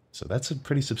 So that's a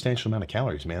pretty substantial amount of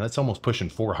calories, man. That's almost pushing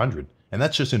 400. And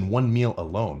that's just in one meal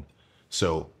alone.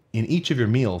 So in each of your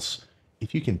meals,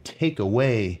 if you can take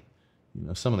away, you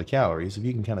know, some of the calories, if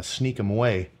you can kind of sneak them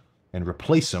away and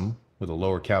replace them with a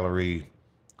lower calorie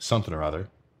something or other,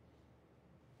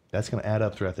 that's going to add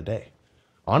up throughout the day.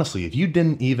 Honestly, if you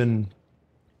didn't even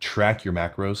track your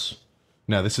macros,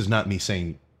 now this is not me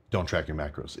saying don't track your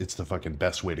macros. It's the fucking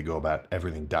best way to go about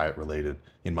everything diet related,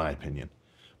 in my opinion.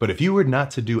 But if you were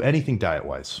not to do anything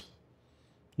diet-wise,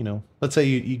 you know, let's say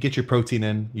you get your protein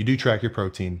in, you do track your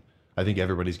protein. I think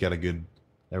everyone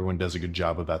does a good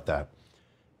job about that.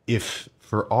 If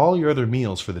for all your other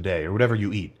meals for the day or whatever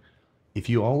you eat, if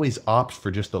you always opt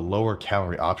for just the lower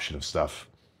calorie option of stuff,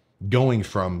 going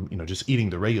from, you know, just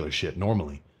eating the regular shit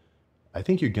normally, I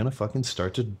think you're going to fucking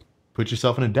start to put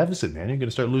yourself in a deficit, man. You're going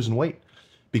to start losing weight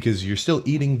because you're still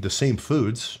eating the same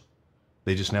foods.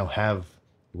 They just now have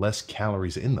less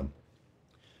calories in them.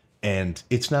 And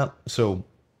it's not, so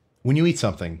when you eat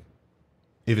something,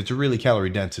 if it's really calorie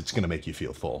dense, it's going to make you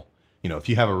feel full. You know, if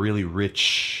you have a really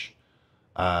rich,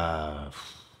 what's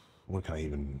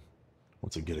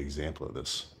a good example of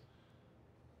this?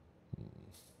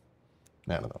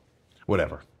 I don't know.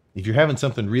 Whatever. If you're having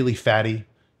something really fatty,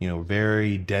 you know,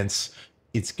 very dense,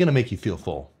 it's going to make you feel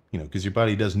full, you know, because your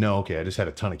body does know, okay, I just had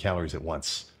a ton of calories at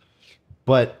once.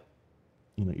 But,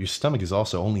 you know, your stomach is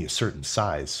also only a certain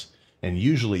size. And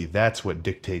usually that's what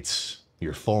dictates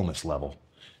your fullness level.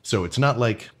 So it's not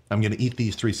like I'm going to eat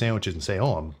these 3 sandwiches and say,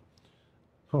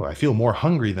 I feel more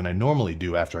hungry than I normally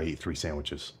do after I eat 3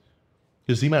 sandwiches.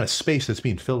 Because the amount of space that's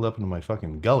being filled up into my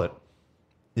fucking gullet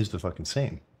is the fucking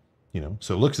same. You know,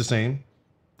 so it looks the same,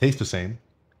 tastes the same.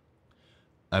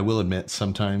 I will admit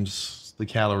sometimes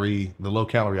the low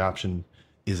calorie option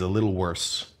is a little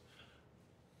worse.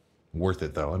 Worth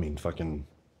it though. I mean, fucking,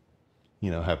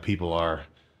 you know, how people are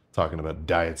talking about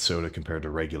diet soda compared to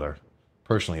regular.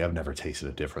 Personally, I've never tasted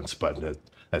a difference, but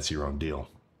that's your own deal.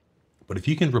 But if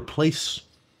you can replace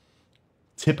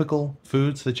typical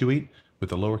foods that you eat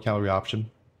with a lower calorie option,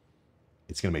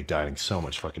 it's going to make dieting so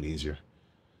much fucking easier.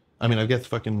 I mean, I've got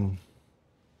fucking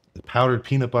powdered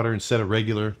peanut butter instead of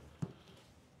regular,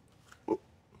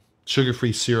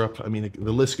 sugar-free syrup. I mean,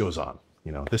 the list goes on.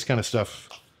 You know, this kind of stuff,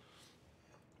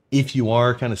 if you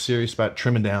are kind of serious about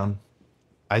trimming down,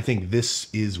 I think this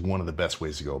is one of the best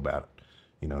ways to go about it.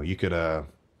 You know, you could, I'm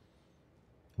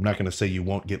not going to say you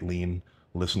won't get lean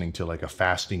listening to like a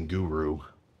fasting guru,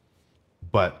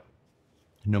 but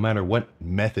no matter what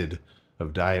method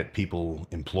of diet people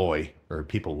employ or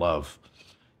people love,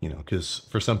 you know, because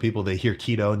for some people they hear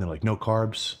keto and they're like, no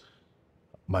carbs,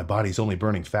 my body's only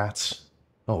burning fats.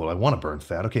 Oh, well, I want to burn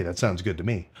fat. Okay, that sounds good to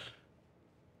me.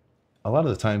 A lot of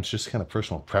the times just kind of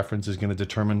personal preference is going to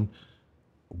determine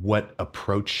what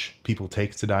approach people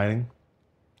take to dieting,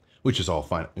 which is all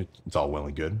fine. It's all well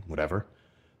and good, whatever.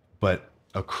 But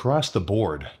across the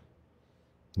board,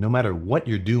 no matter what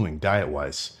you're doing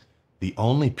diet-wise, the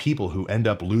only people who end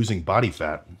up losing body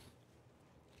fat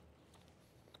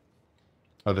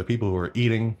are the people who are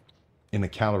eating in a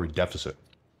calorie deficit.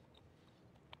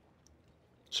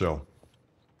 So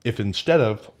if instead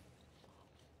of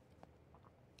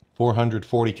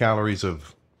 440 calories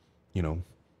of, you know,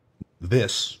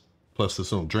 this plus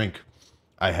this little drink,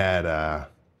 I had, I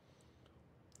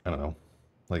don't know,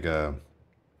 like a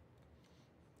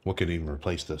what could even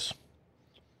replace this?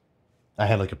 I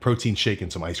had like a protein shake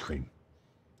and some ice cream.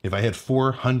 If I had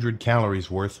 400 calories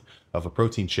worth of a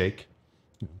protein shake,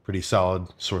 pretty solid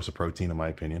source of protein in my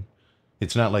opinion.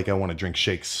 It's not like I want to drink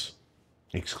shakes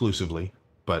exclusively,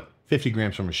 but 50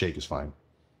 grams from a shake is fine.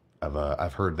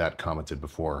 I've heard that commented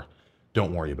before.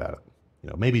 Don't worry about it. You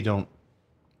know, maybe don't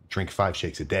drink 5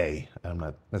 shakes a day. I'm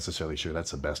not necessarily sure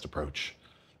that's the best approach.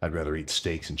 I'd rather eat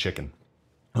steaks and chicken.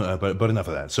 But enough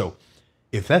of that. So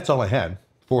if that's all I had,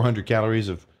 400 calories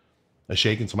of a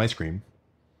shake and some ice cream,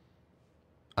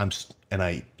 and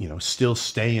I, you know, still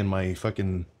stay in my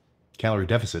fucking calorie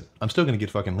deficit, I'm still gonna get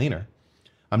fucking leaner.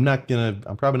 I'm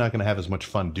probably not gonna have as much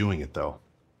fun doing it though.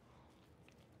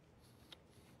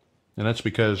 And that's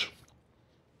because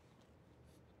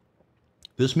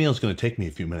this meal is gonna take me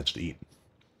a few minutes to eat.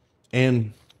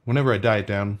 And whenever I diet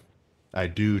down, I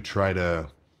do try to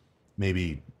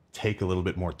maybe take a little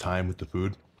bit more time with the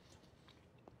food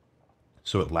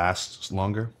so it lasts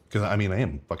longer. Because I mean, I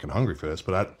am fucking hungry for this,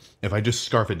 but if I just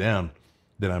scarf it down,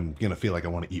 then I'm gonna feel like I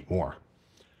want to eat more.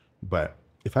 But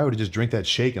if I were to just drink that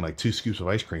shake and like 2 scoops of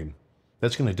ice cream,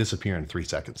 that's gonna disappear in 3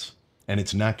 seconds, and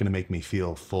it's not gonna make me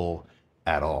feel full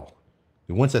at all.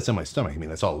 And once that's in my stomach, I mean,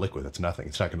 that's all liquid. That's nothing.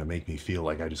 It's not gonna make me feel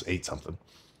like I just ate something.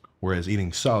 Whereas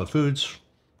eating solid foods,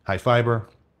 high fiber,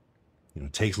 you know,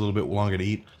 takes a little bit longer to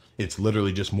eat. It's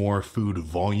literally just more food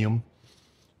volume.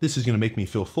 This is gonna make me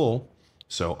feel full.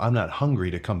 So I'm not hungry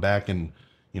to come back and,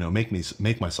 you know, make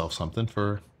myself something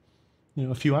for, you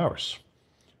know, a few hours.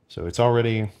 So it's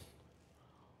already,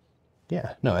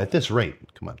 yeah, no, at this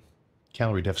rate, come on.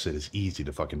 Calorie deficit is easy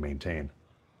to fucking maintain.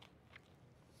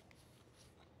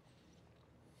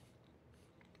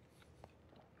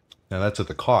 Now that's at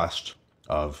the cost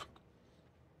of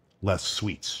less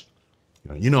sweets.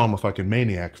 You know I'm a fucking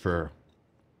maniac for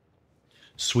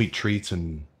sweet treats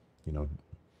and, you know,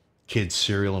 kids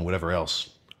cereal and whatever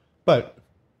else. But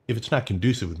if it's not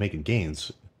conducive with making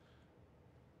gains,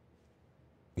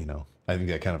 you know, I think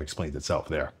that kind of explains itself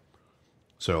there.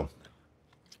 So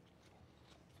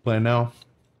plan now,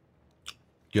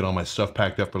 get all my stuff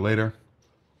packed up for later,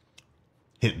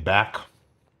 hit back,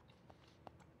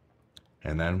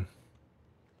 and then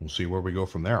we'll see where we go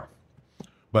from there.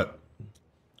 But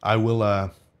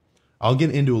I'll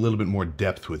get into a little bit more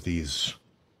depth with these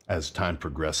as time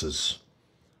progresses.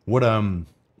 What I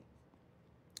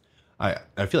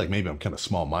feel like maybe I'm kind of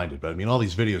small-minded, but I mean, all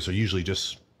these videos are usually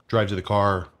just drive to the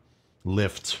car,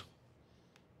 lift,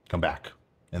 come back,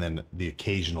 and then the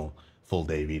occasional full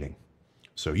day of eating.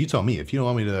 So you tell me, if you don't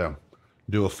want me to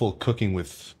do a full binging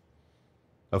with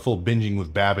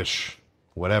Babish,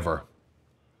 whatever,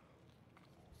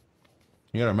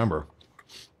 you gotta remember,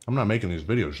 I'm not making these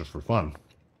videos just for fun.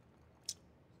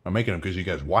 I'm making them because you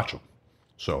guys watch them.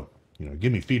 So, you know,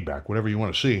 give me feedback, whatever you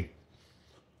want to see.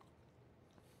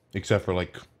 Except for,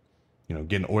 like, you know,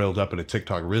 getting oiled up at a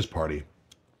TikTok Riz party.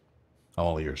 I'm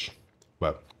all ears.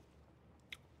 But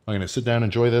I'm going to sit down,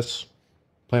 enjoy this,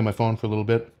 play on my phone for a little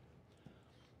bit.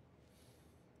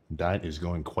 Diet is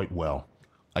going quite well.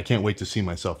 I can't wait to see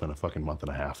myself in a fucking month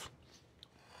and a half.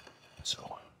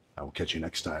 So, I will catch you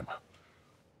next time.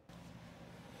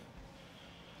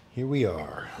 Here we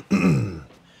are.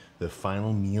 The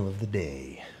final meal of the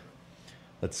day.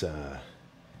 Let's let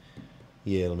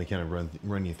me kind of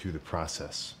run you through the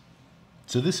process.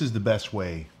 So this is the best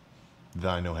way that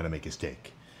I know how to make a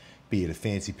steak. Be it a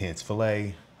fancy pants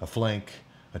fillet, a flank,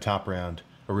 a top round,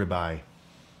 a ribeye.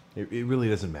 It really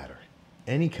doesn't matter.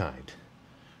 Any kind,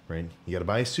 right? You gotta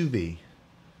buy a sous vide,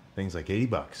 things like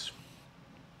 $80.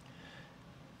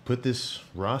 Put this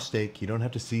raw steak, you don't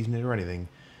have to season it or anything,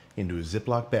 into a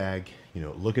Ziploc bag. You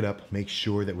know, look it up, make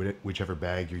sure that whichever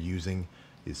bag you're using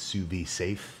is sous vide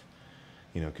safe.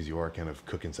 You know, because you are kind of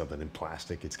cooking something in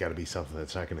plastic. It's got to be something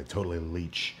that's not going to totally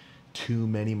leach too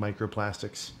many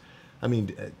microplastics. I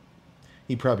mean,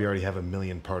 you probably already have 1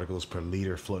 million particles per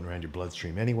liter floating around your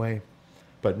bloodstream anyway.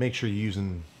 But make sure you're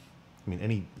using, I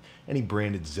mean, any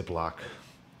branded Ziploc.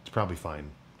 It's probably fine.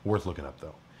 Worth looking up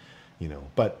though. You know,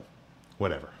 but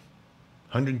whatever.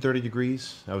 130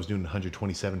 degrees. I was doing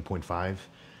 127.5.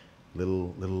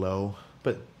 Little low,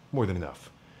 but more than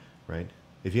enough, right?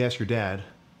 If you ask your dad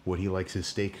what he likes his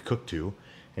steak cooked to,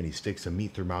 and he sticks a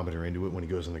meat thermometer into it when he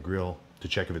goes on the grill to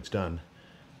check if it's done,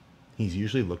 he's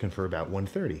usually looking for about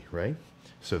 130, right?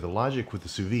 So the logic with the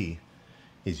sous vide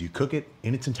is you cook it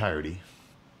in its entirety,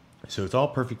 so it's all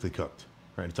perfectly cooked,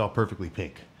 right? It's all perfectly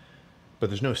pink. But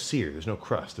there's no sear, there's no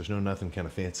crust, there's no nothing kind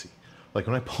of fancy. Like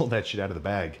when I pulled that shit out of the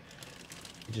bag,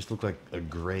 it just looked like a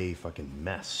gray fucking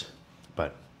mess.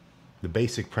 But the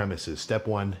basic premise is step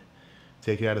 1,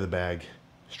 take it out of the bag,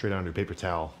 straight onto a paper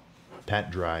towel, pat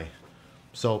dry,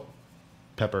 salt,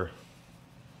 pepper,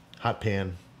 hot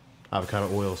pan, avocado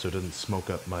oil so it doesn't smoke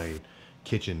up my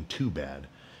kitchen too bad.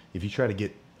 If you try to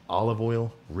get olive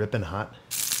oil ripping hot,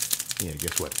 yeah,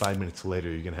 guess what? 5 minutes later,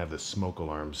 you're going to have the smoke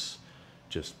alarms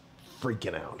just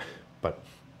freaking out. But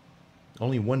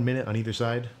only 1 minute on either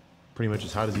side, pretty much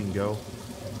as hot as you can go.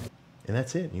 And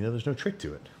that's it. You know, there's no trick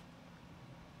to it.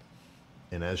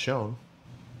 And as shown,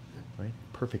 right,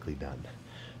 perfectly done.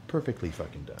 Perfectly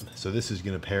fucking done. So this is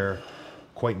going to pair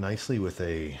quite nicely with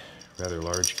a rather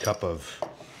large cup of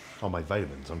all my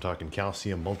vitamins. I'm talking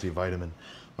calcium, multivitamin,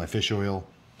 my fish oil.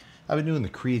 I've been doing the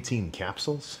creatine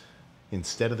capsules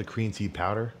instead of the creatine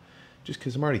powder, just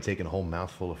because I'm already taking a whole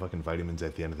mouthful of fucking vitamins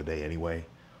at the end of the day anyway.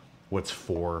 What's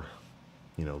four,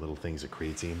 you know, little things of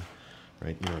creatine,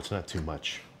 right? You know, it's not too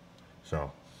much.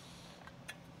 So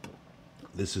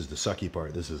this is the sucky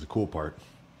part. This is the cool part.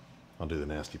 I'll do the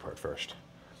nasty part first.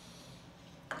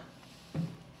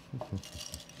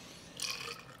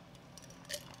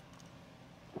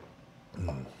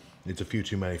 It's a few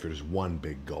too many for just one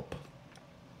big gulp.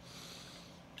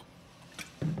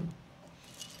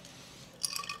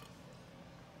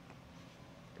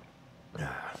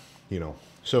 You know,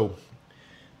 so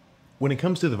when it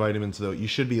comes to the vitamins, though, you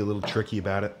should be a little tricky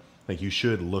about it. Like, you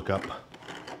should look up.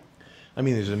 I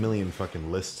mean, there's a million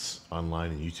fucking lists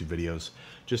online and YouTube videos.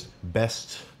 Just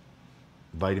best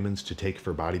vitamins to take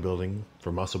for bodybuilding,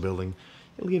 for muscle building.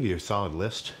 It'll give you a solid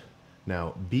list.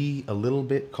 Now, be a little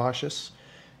bit cautious,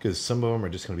 because some of them are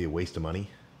just going to be a waste of money.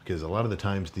 Because a lot of the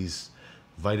times these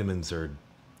vitamins are,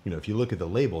 you know, if you look at the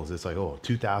labels, it's like, oh,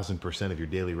 2,000% of your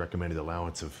daily recommended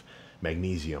allowance of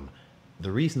magnesium.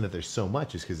 The reason that there's so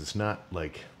much is because it's not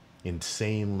like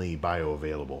insanely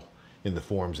bioavailable in the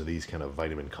forms of these kind of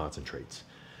vitamin concentrates,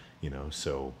 you know.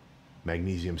 So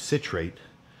magnesium citrate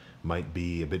might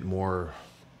be a bit more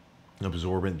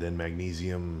absorbent than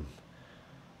magnesium.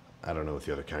 I don't know what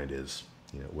the other kind is,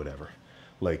 you know, whatever.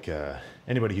 Like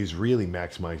anybody who's really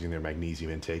maximizing their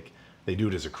magnesium intake, they do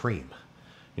it as a cream,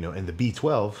 you know. And the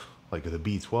B12, like the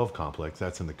B12 complex,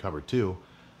 that's in the cupboard too.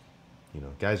 You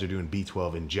know, guys are doing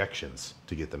B12 injections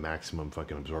to get the maximum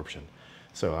fucking absorption.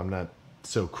 So I'm not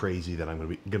so crazy that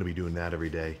I'm gonna be doing that every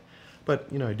day. But,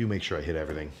 you know, I do make sure I hit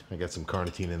everything. I got some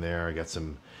carnitine in there. I got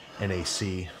some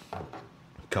NAC, a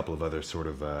couple of other sort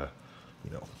of,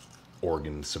 you know,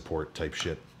 organ support type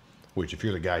shit. Which, if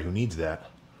you're the guy who needs that,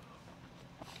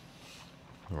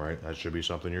 all right, that should be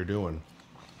something you're doing,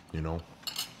 you know.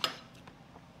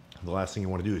 The last thing you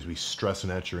want to do is be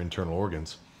stressing out your internal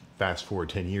organs. Fast forward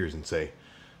 10 years and say,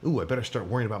 ooh, I better start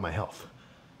worrying about my health.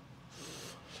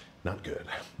 Not good,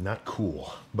 not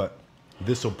cool. But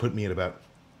this will put me at about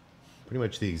pretty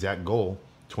much the exact goal,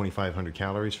 2,500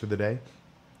 calories for the day,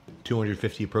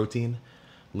 250 protein,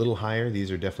 a little higher.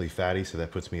 These are definitely fatty, so that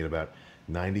puts me at about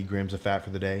 90 grams of fat for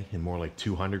the day and more like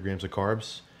 200 grams of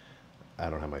carbs.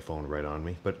 I don't have my phone right on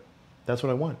me, but that's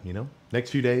what I want, you know? Next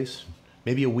few days,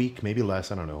 maybe a week, maybe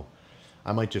less, I don't know.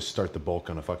 I might just start the bulk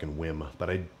on a fucking whim, but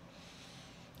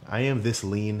I am this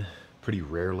lean pretty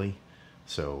rarely,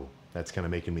 so that's kind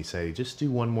of making me say, just do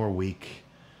one more week,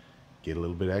 get a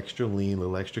little bit extra lean, a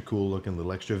little extra cool looking, a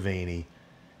little extra veiny,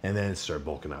 and then start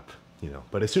bulking up, you know.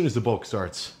 But as soon as the bulk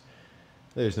starts,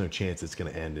 there's no chance it's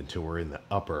going to end until we're in the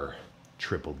upper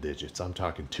triple digits. I'm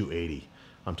talking 280.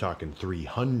 I'm talking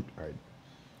 300. All right.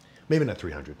 Maybe not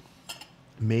 300.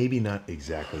 Maybe not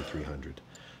exactly 300.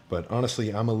 But honestly,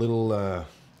 I'm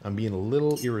being a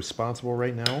little irresponsible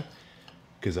right now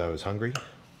because I was hungry.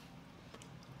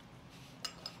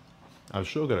 I was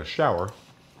still going to shower.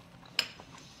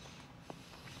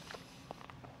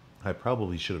 I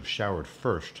probably should have showered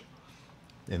first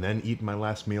and then eat my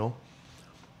last meal,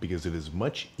 because it is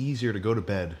much easier to go to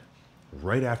bed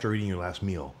right after eating your last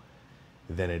meal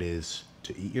than it is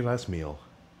to eat your last meal,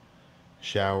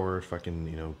 shower, fucking,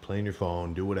 you know, play on your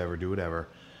phone, do whatever.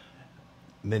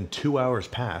 And then 2 hours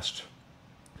passed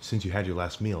since you had your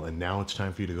last meal, and now it's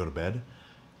time for you to go to bed.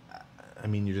 I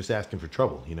mean, you're just asking for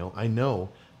trouble, you know? I know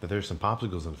that there's some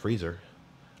popsicles in the freezer.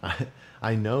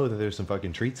 I know that there's some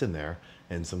fucking treats in there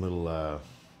and some little,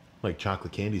 like,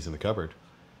 chocolate candies in the cupboard.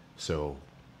 So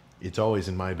it's always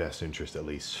in my best interest, at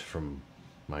least from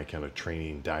my kind of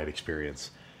training diet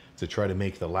experience, to try to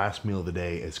make the last meal of the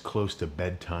day as close to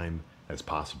bedtime as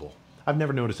possible. I've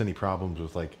never noticed any problems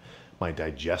with, like, my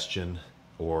digestion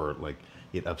or, like,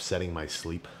 it upsetting my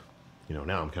sleep. You know,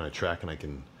 now I'm kind of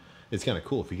tracking. It's kind of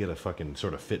cool if you get a fucking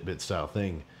sort of Fitbit style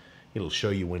thing. It'll show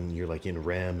you when you're, like, in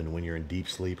REM and when you're in deep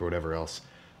sleep or whatever else.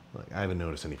 Like, I haven't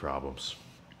noticed any problems.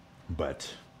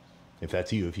 But if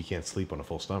that's you, if you can't sleep on a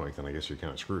full stomach, then I guess you're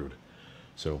kind of screwed.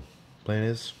 So plan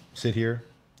is, sit here,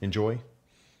 enjoy,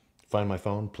 find my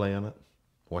phone, play on it,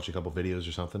 watch a couple videos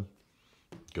or something,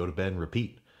 go to bed and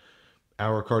repeat.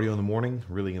 Hour cardio in the morning,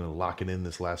 really going to lock it in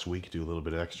this last week, do a little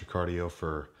bit of extra cardio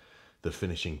for the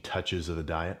finishing touches of the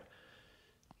diet,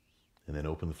 and then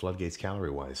open the floodgates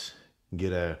calorie-wise.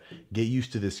 Get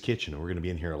used to this kitchen. We're going to be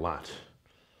in here a lot.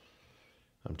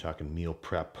 I'm talking meal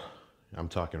prep. I'm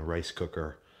talking rice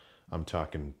cooker. I'm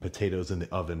talking potatoes in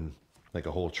the oven, like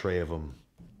a whole tray of them.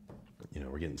 You know,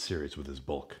 we're getting serious with this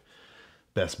bulk.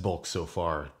 Best bulk so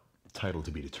far, title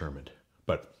to be determined.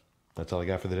 But that's all I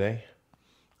got for the day.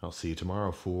 I'll see you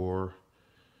tomorrow for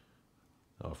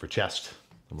chest.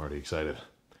 I'm already excited.